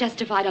repeatedly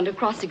testified under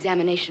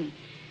cross-examination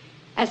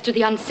as to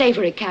the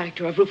unsavory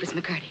character of Rufus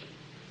McCurdy.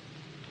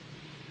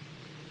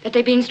 That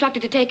they be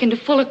instructed to take into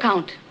full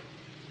account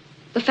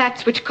the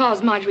facts which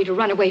caused Marjorie to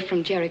run away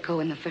from Jericho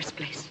in the first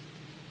place.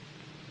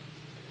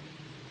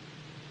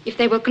 If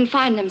they will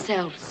confine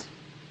themselves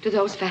to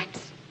those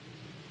facts,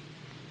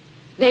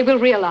 they will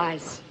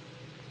realize,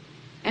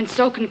 and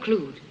so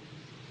conclude,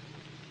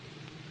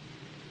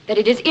 that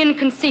it is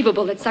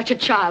inconceivable that such a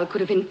child could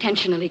have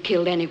intentionally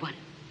killed anyone.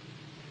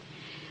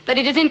 That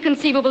it is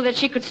inconceivable that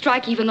she could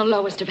strike even the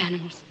lowest of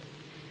animals,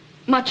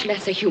 much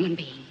less a human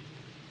being,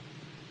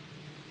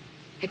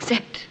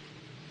 except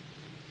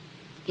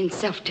in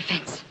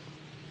self-defense.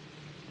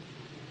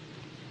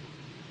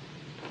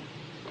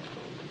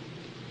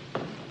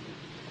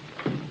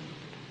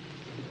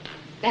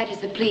 That is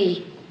the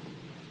plea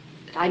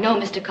that I know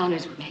Mr.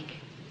 Connors would make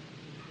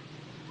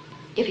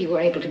if he were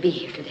able to be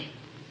here today.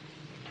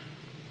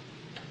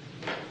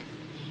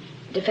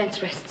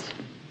 Defense rests.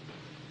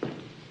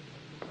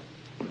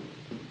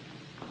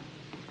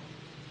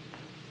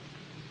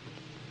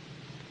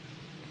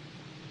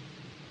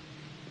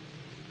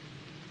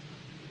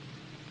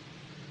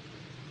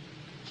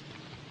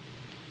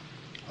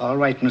 All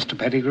right, Mr.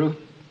 Pettigrew.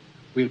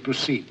 We'll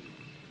proceed.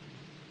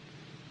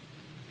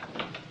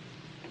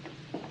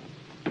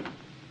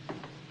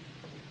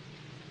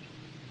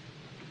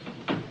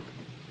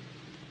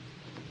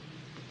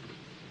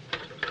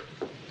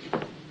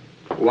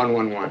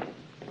 "111.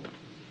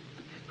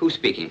 Who's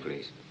speaking,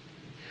 please?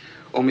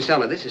 Oh, Miss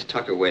Ella, this is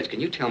Tucker Wedge. Can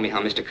you tell me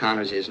how Mr.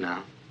 Connors is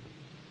now?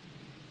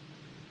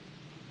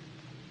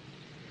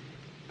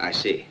 I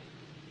see.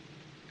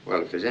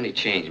 Well, if there's any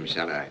change, Miss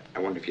Ella, I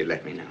wonder if you'd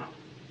let me know.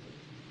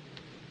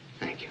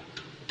 Thank you.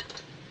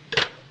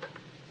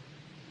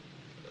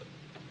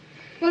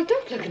 Well,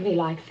 don't look at me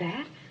like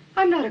that.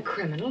 I'm not a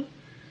criminal.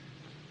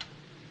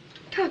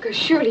 Tucker,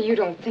 surely you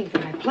don't think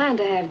that I planned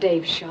to have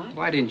Dave shot.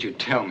 Why didn't you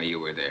tell me you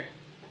were there?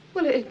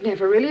 Well, it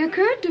never really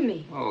occurred to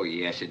me. Oh,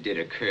 yes, it did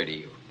occur to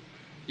you.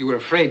 You were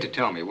afraid to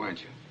tell me,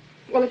 weren't you?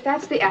 Well, if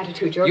that's the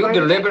attitude you're You going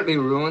to deliberately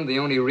ruined the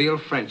only real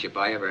friendship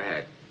I ever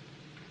had.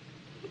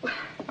 take...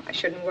 I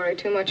shouldn't worry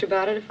too much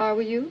about it if I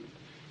were you.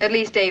 At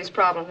least Dave's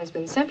problem has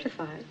been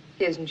simplified,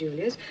 his and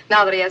Julia's,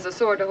 now that he has a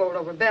sword to hold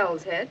over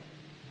Belle's head.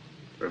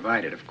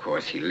 Provided, of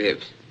course, he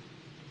lives.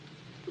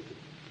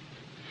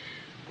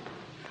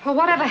 Well,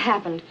 whatever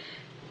happened,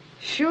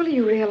 surely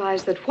you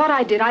realize that what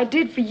I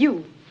did for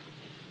you.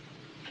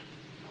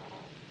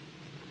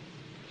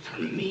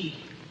 For me?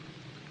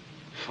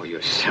 For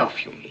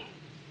yourself, you mean?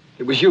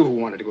 It was you who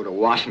wanted to go to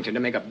Washington to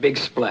make a big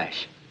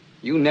splash.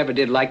 You never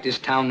did like this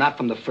town, not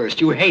from the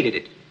first. You hated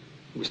it.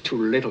 It was too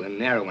little and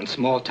narrow and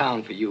small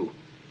town for you.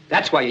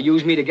 That's why you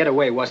used me to get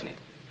away, wasn't it?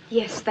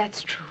 Yes,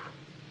 that's true.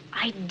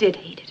 I did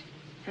hate it.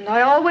 And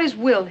I always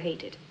will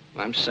hate it.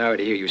 Well, I'm sorry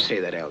to hear you say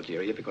that,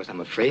 Algeria, because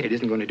I'm afraid it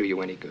isn't going to do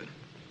you any good.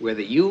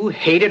 Whether you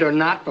hate it or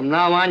not, from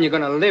now on, you're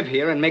going to live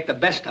here and make the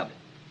best of it.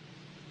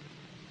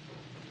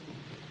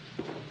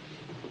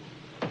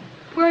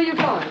 Where are you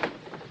going?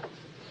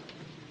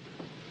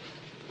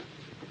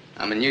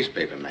 I'm a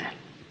newspaper man.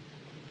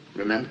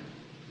 Remember?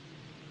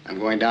 I'm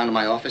going down to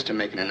my office to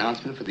make an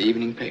announcement for the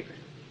evening paper.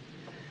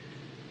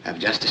 I've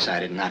just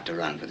decided not to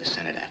run for the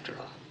Senate after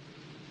all.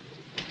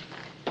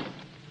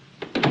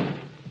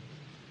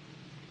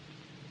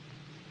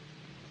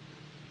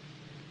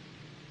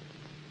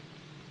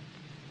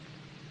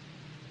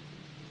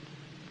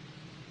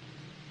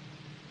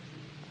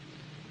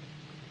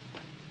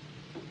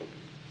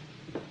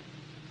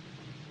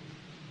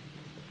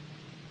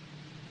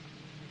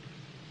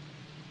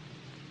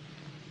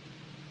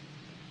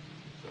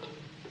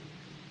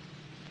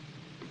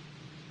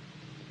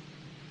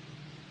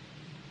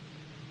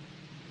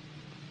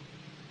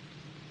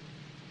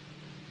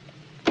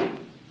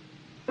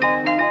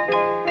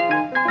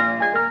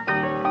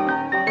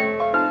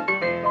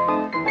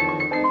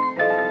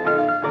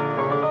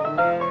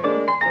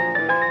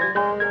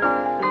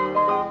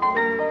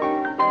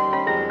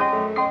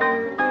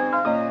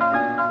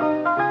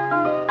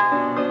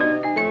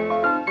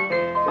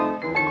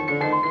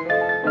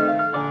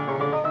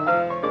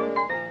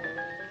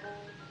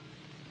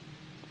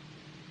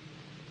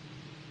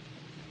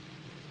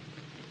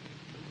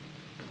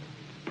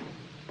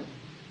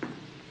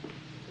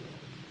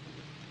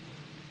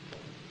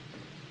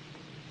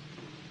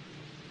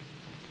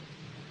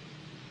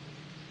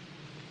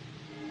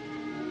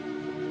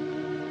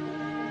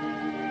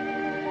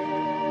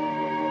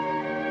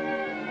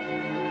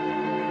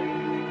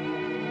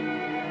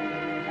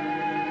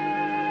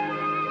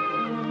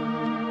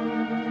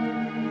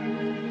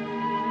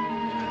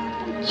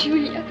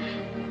 Julia,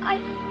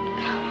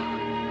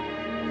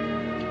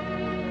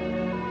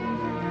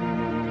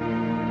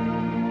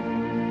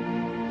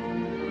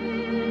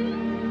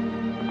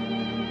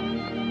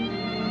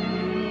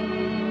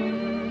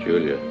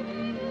 Julia,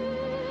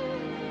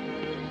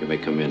 you may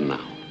come in now.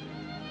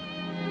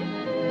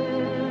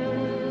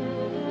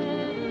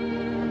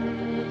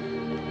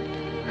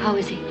 How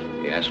is he?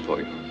 He asked for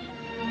you.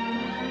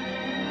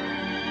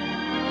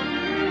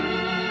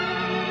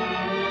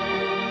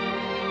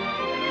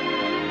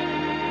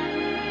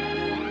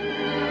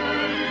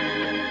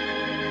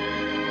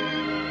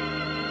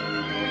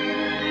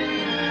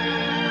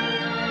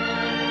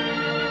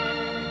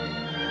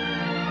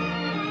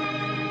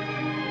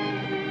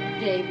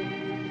 David.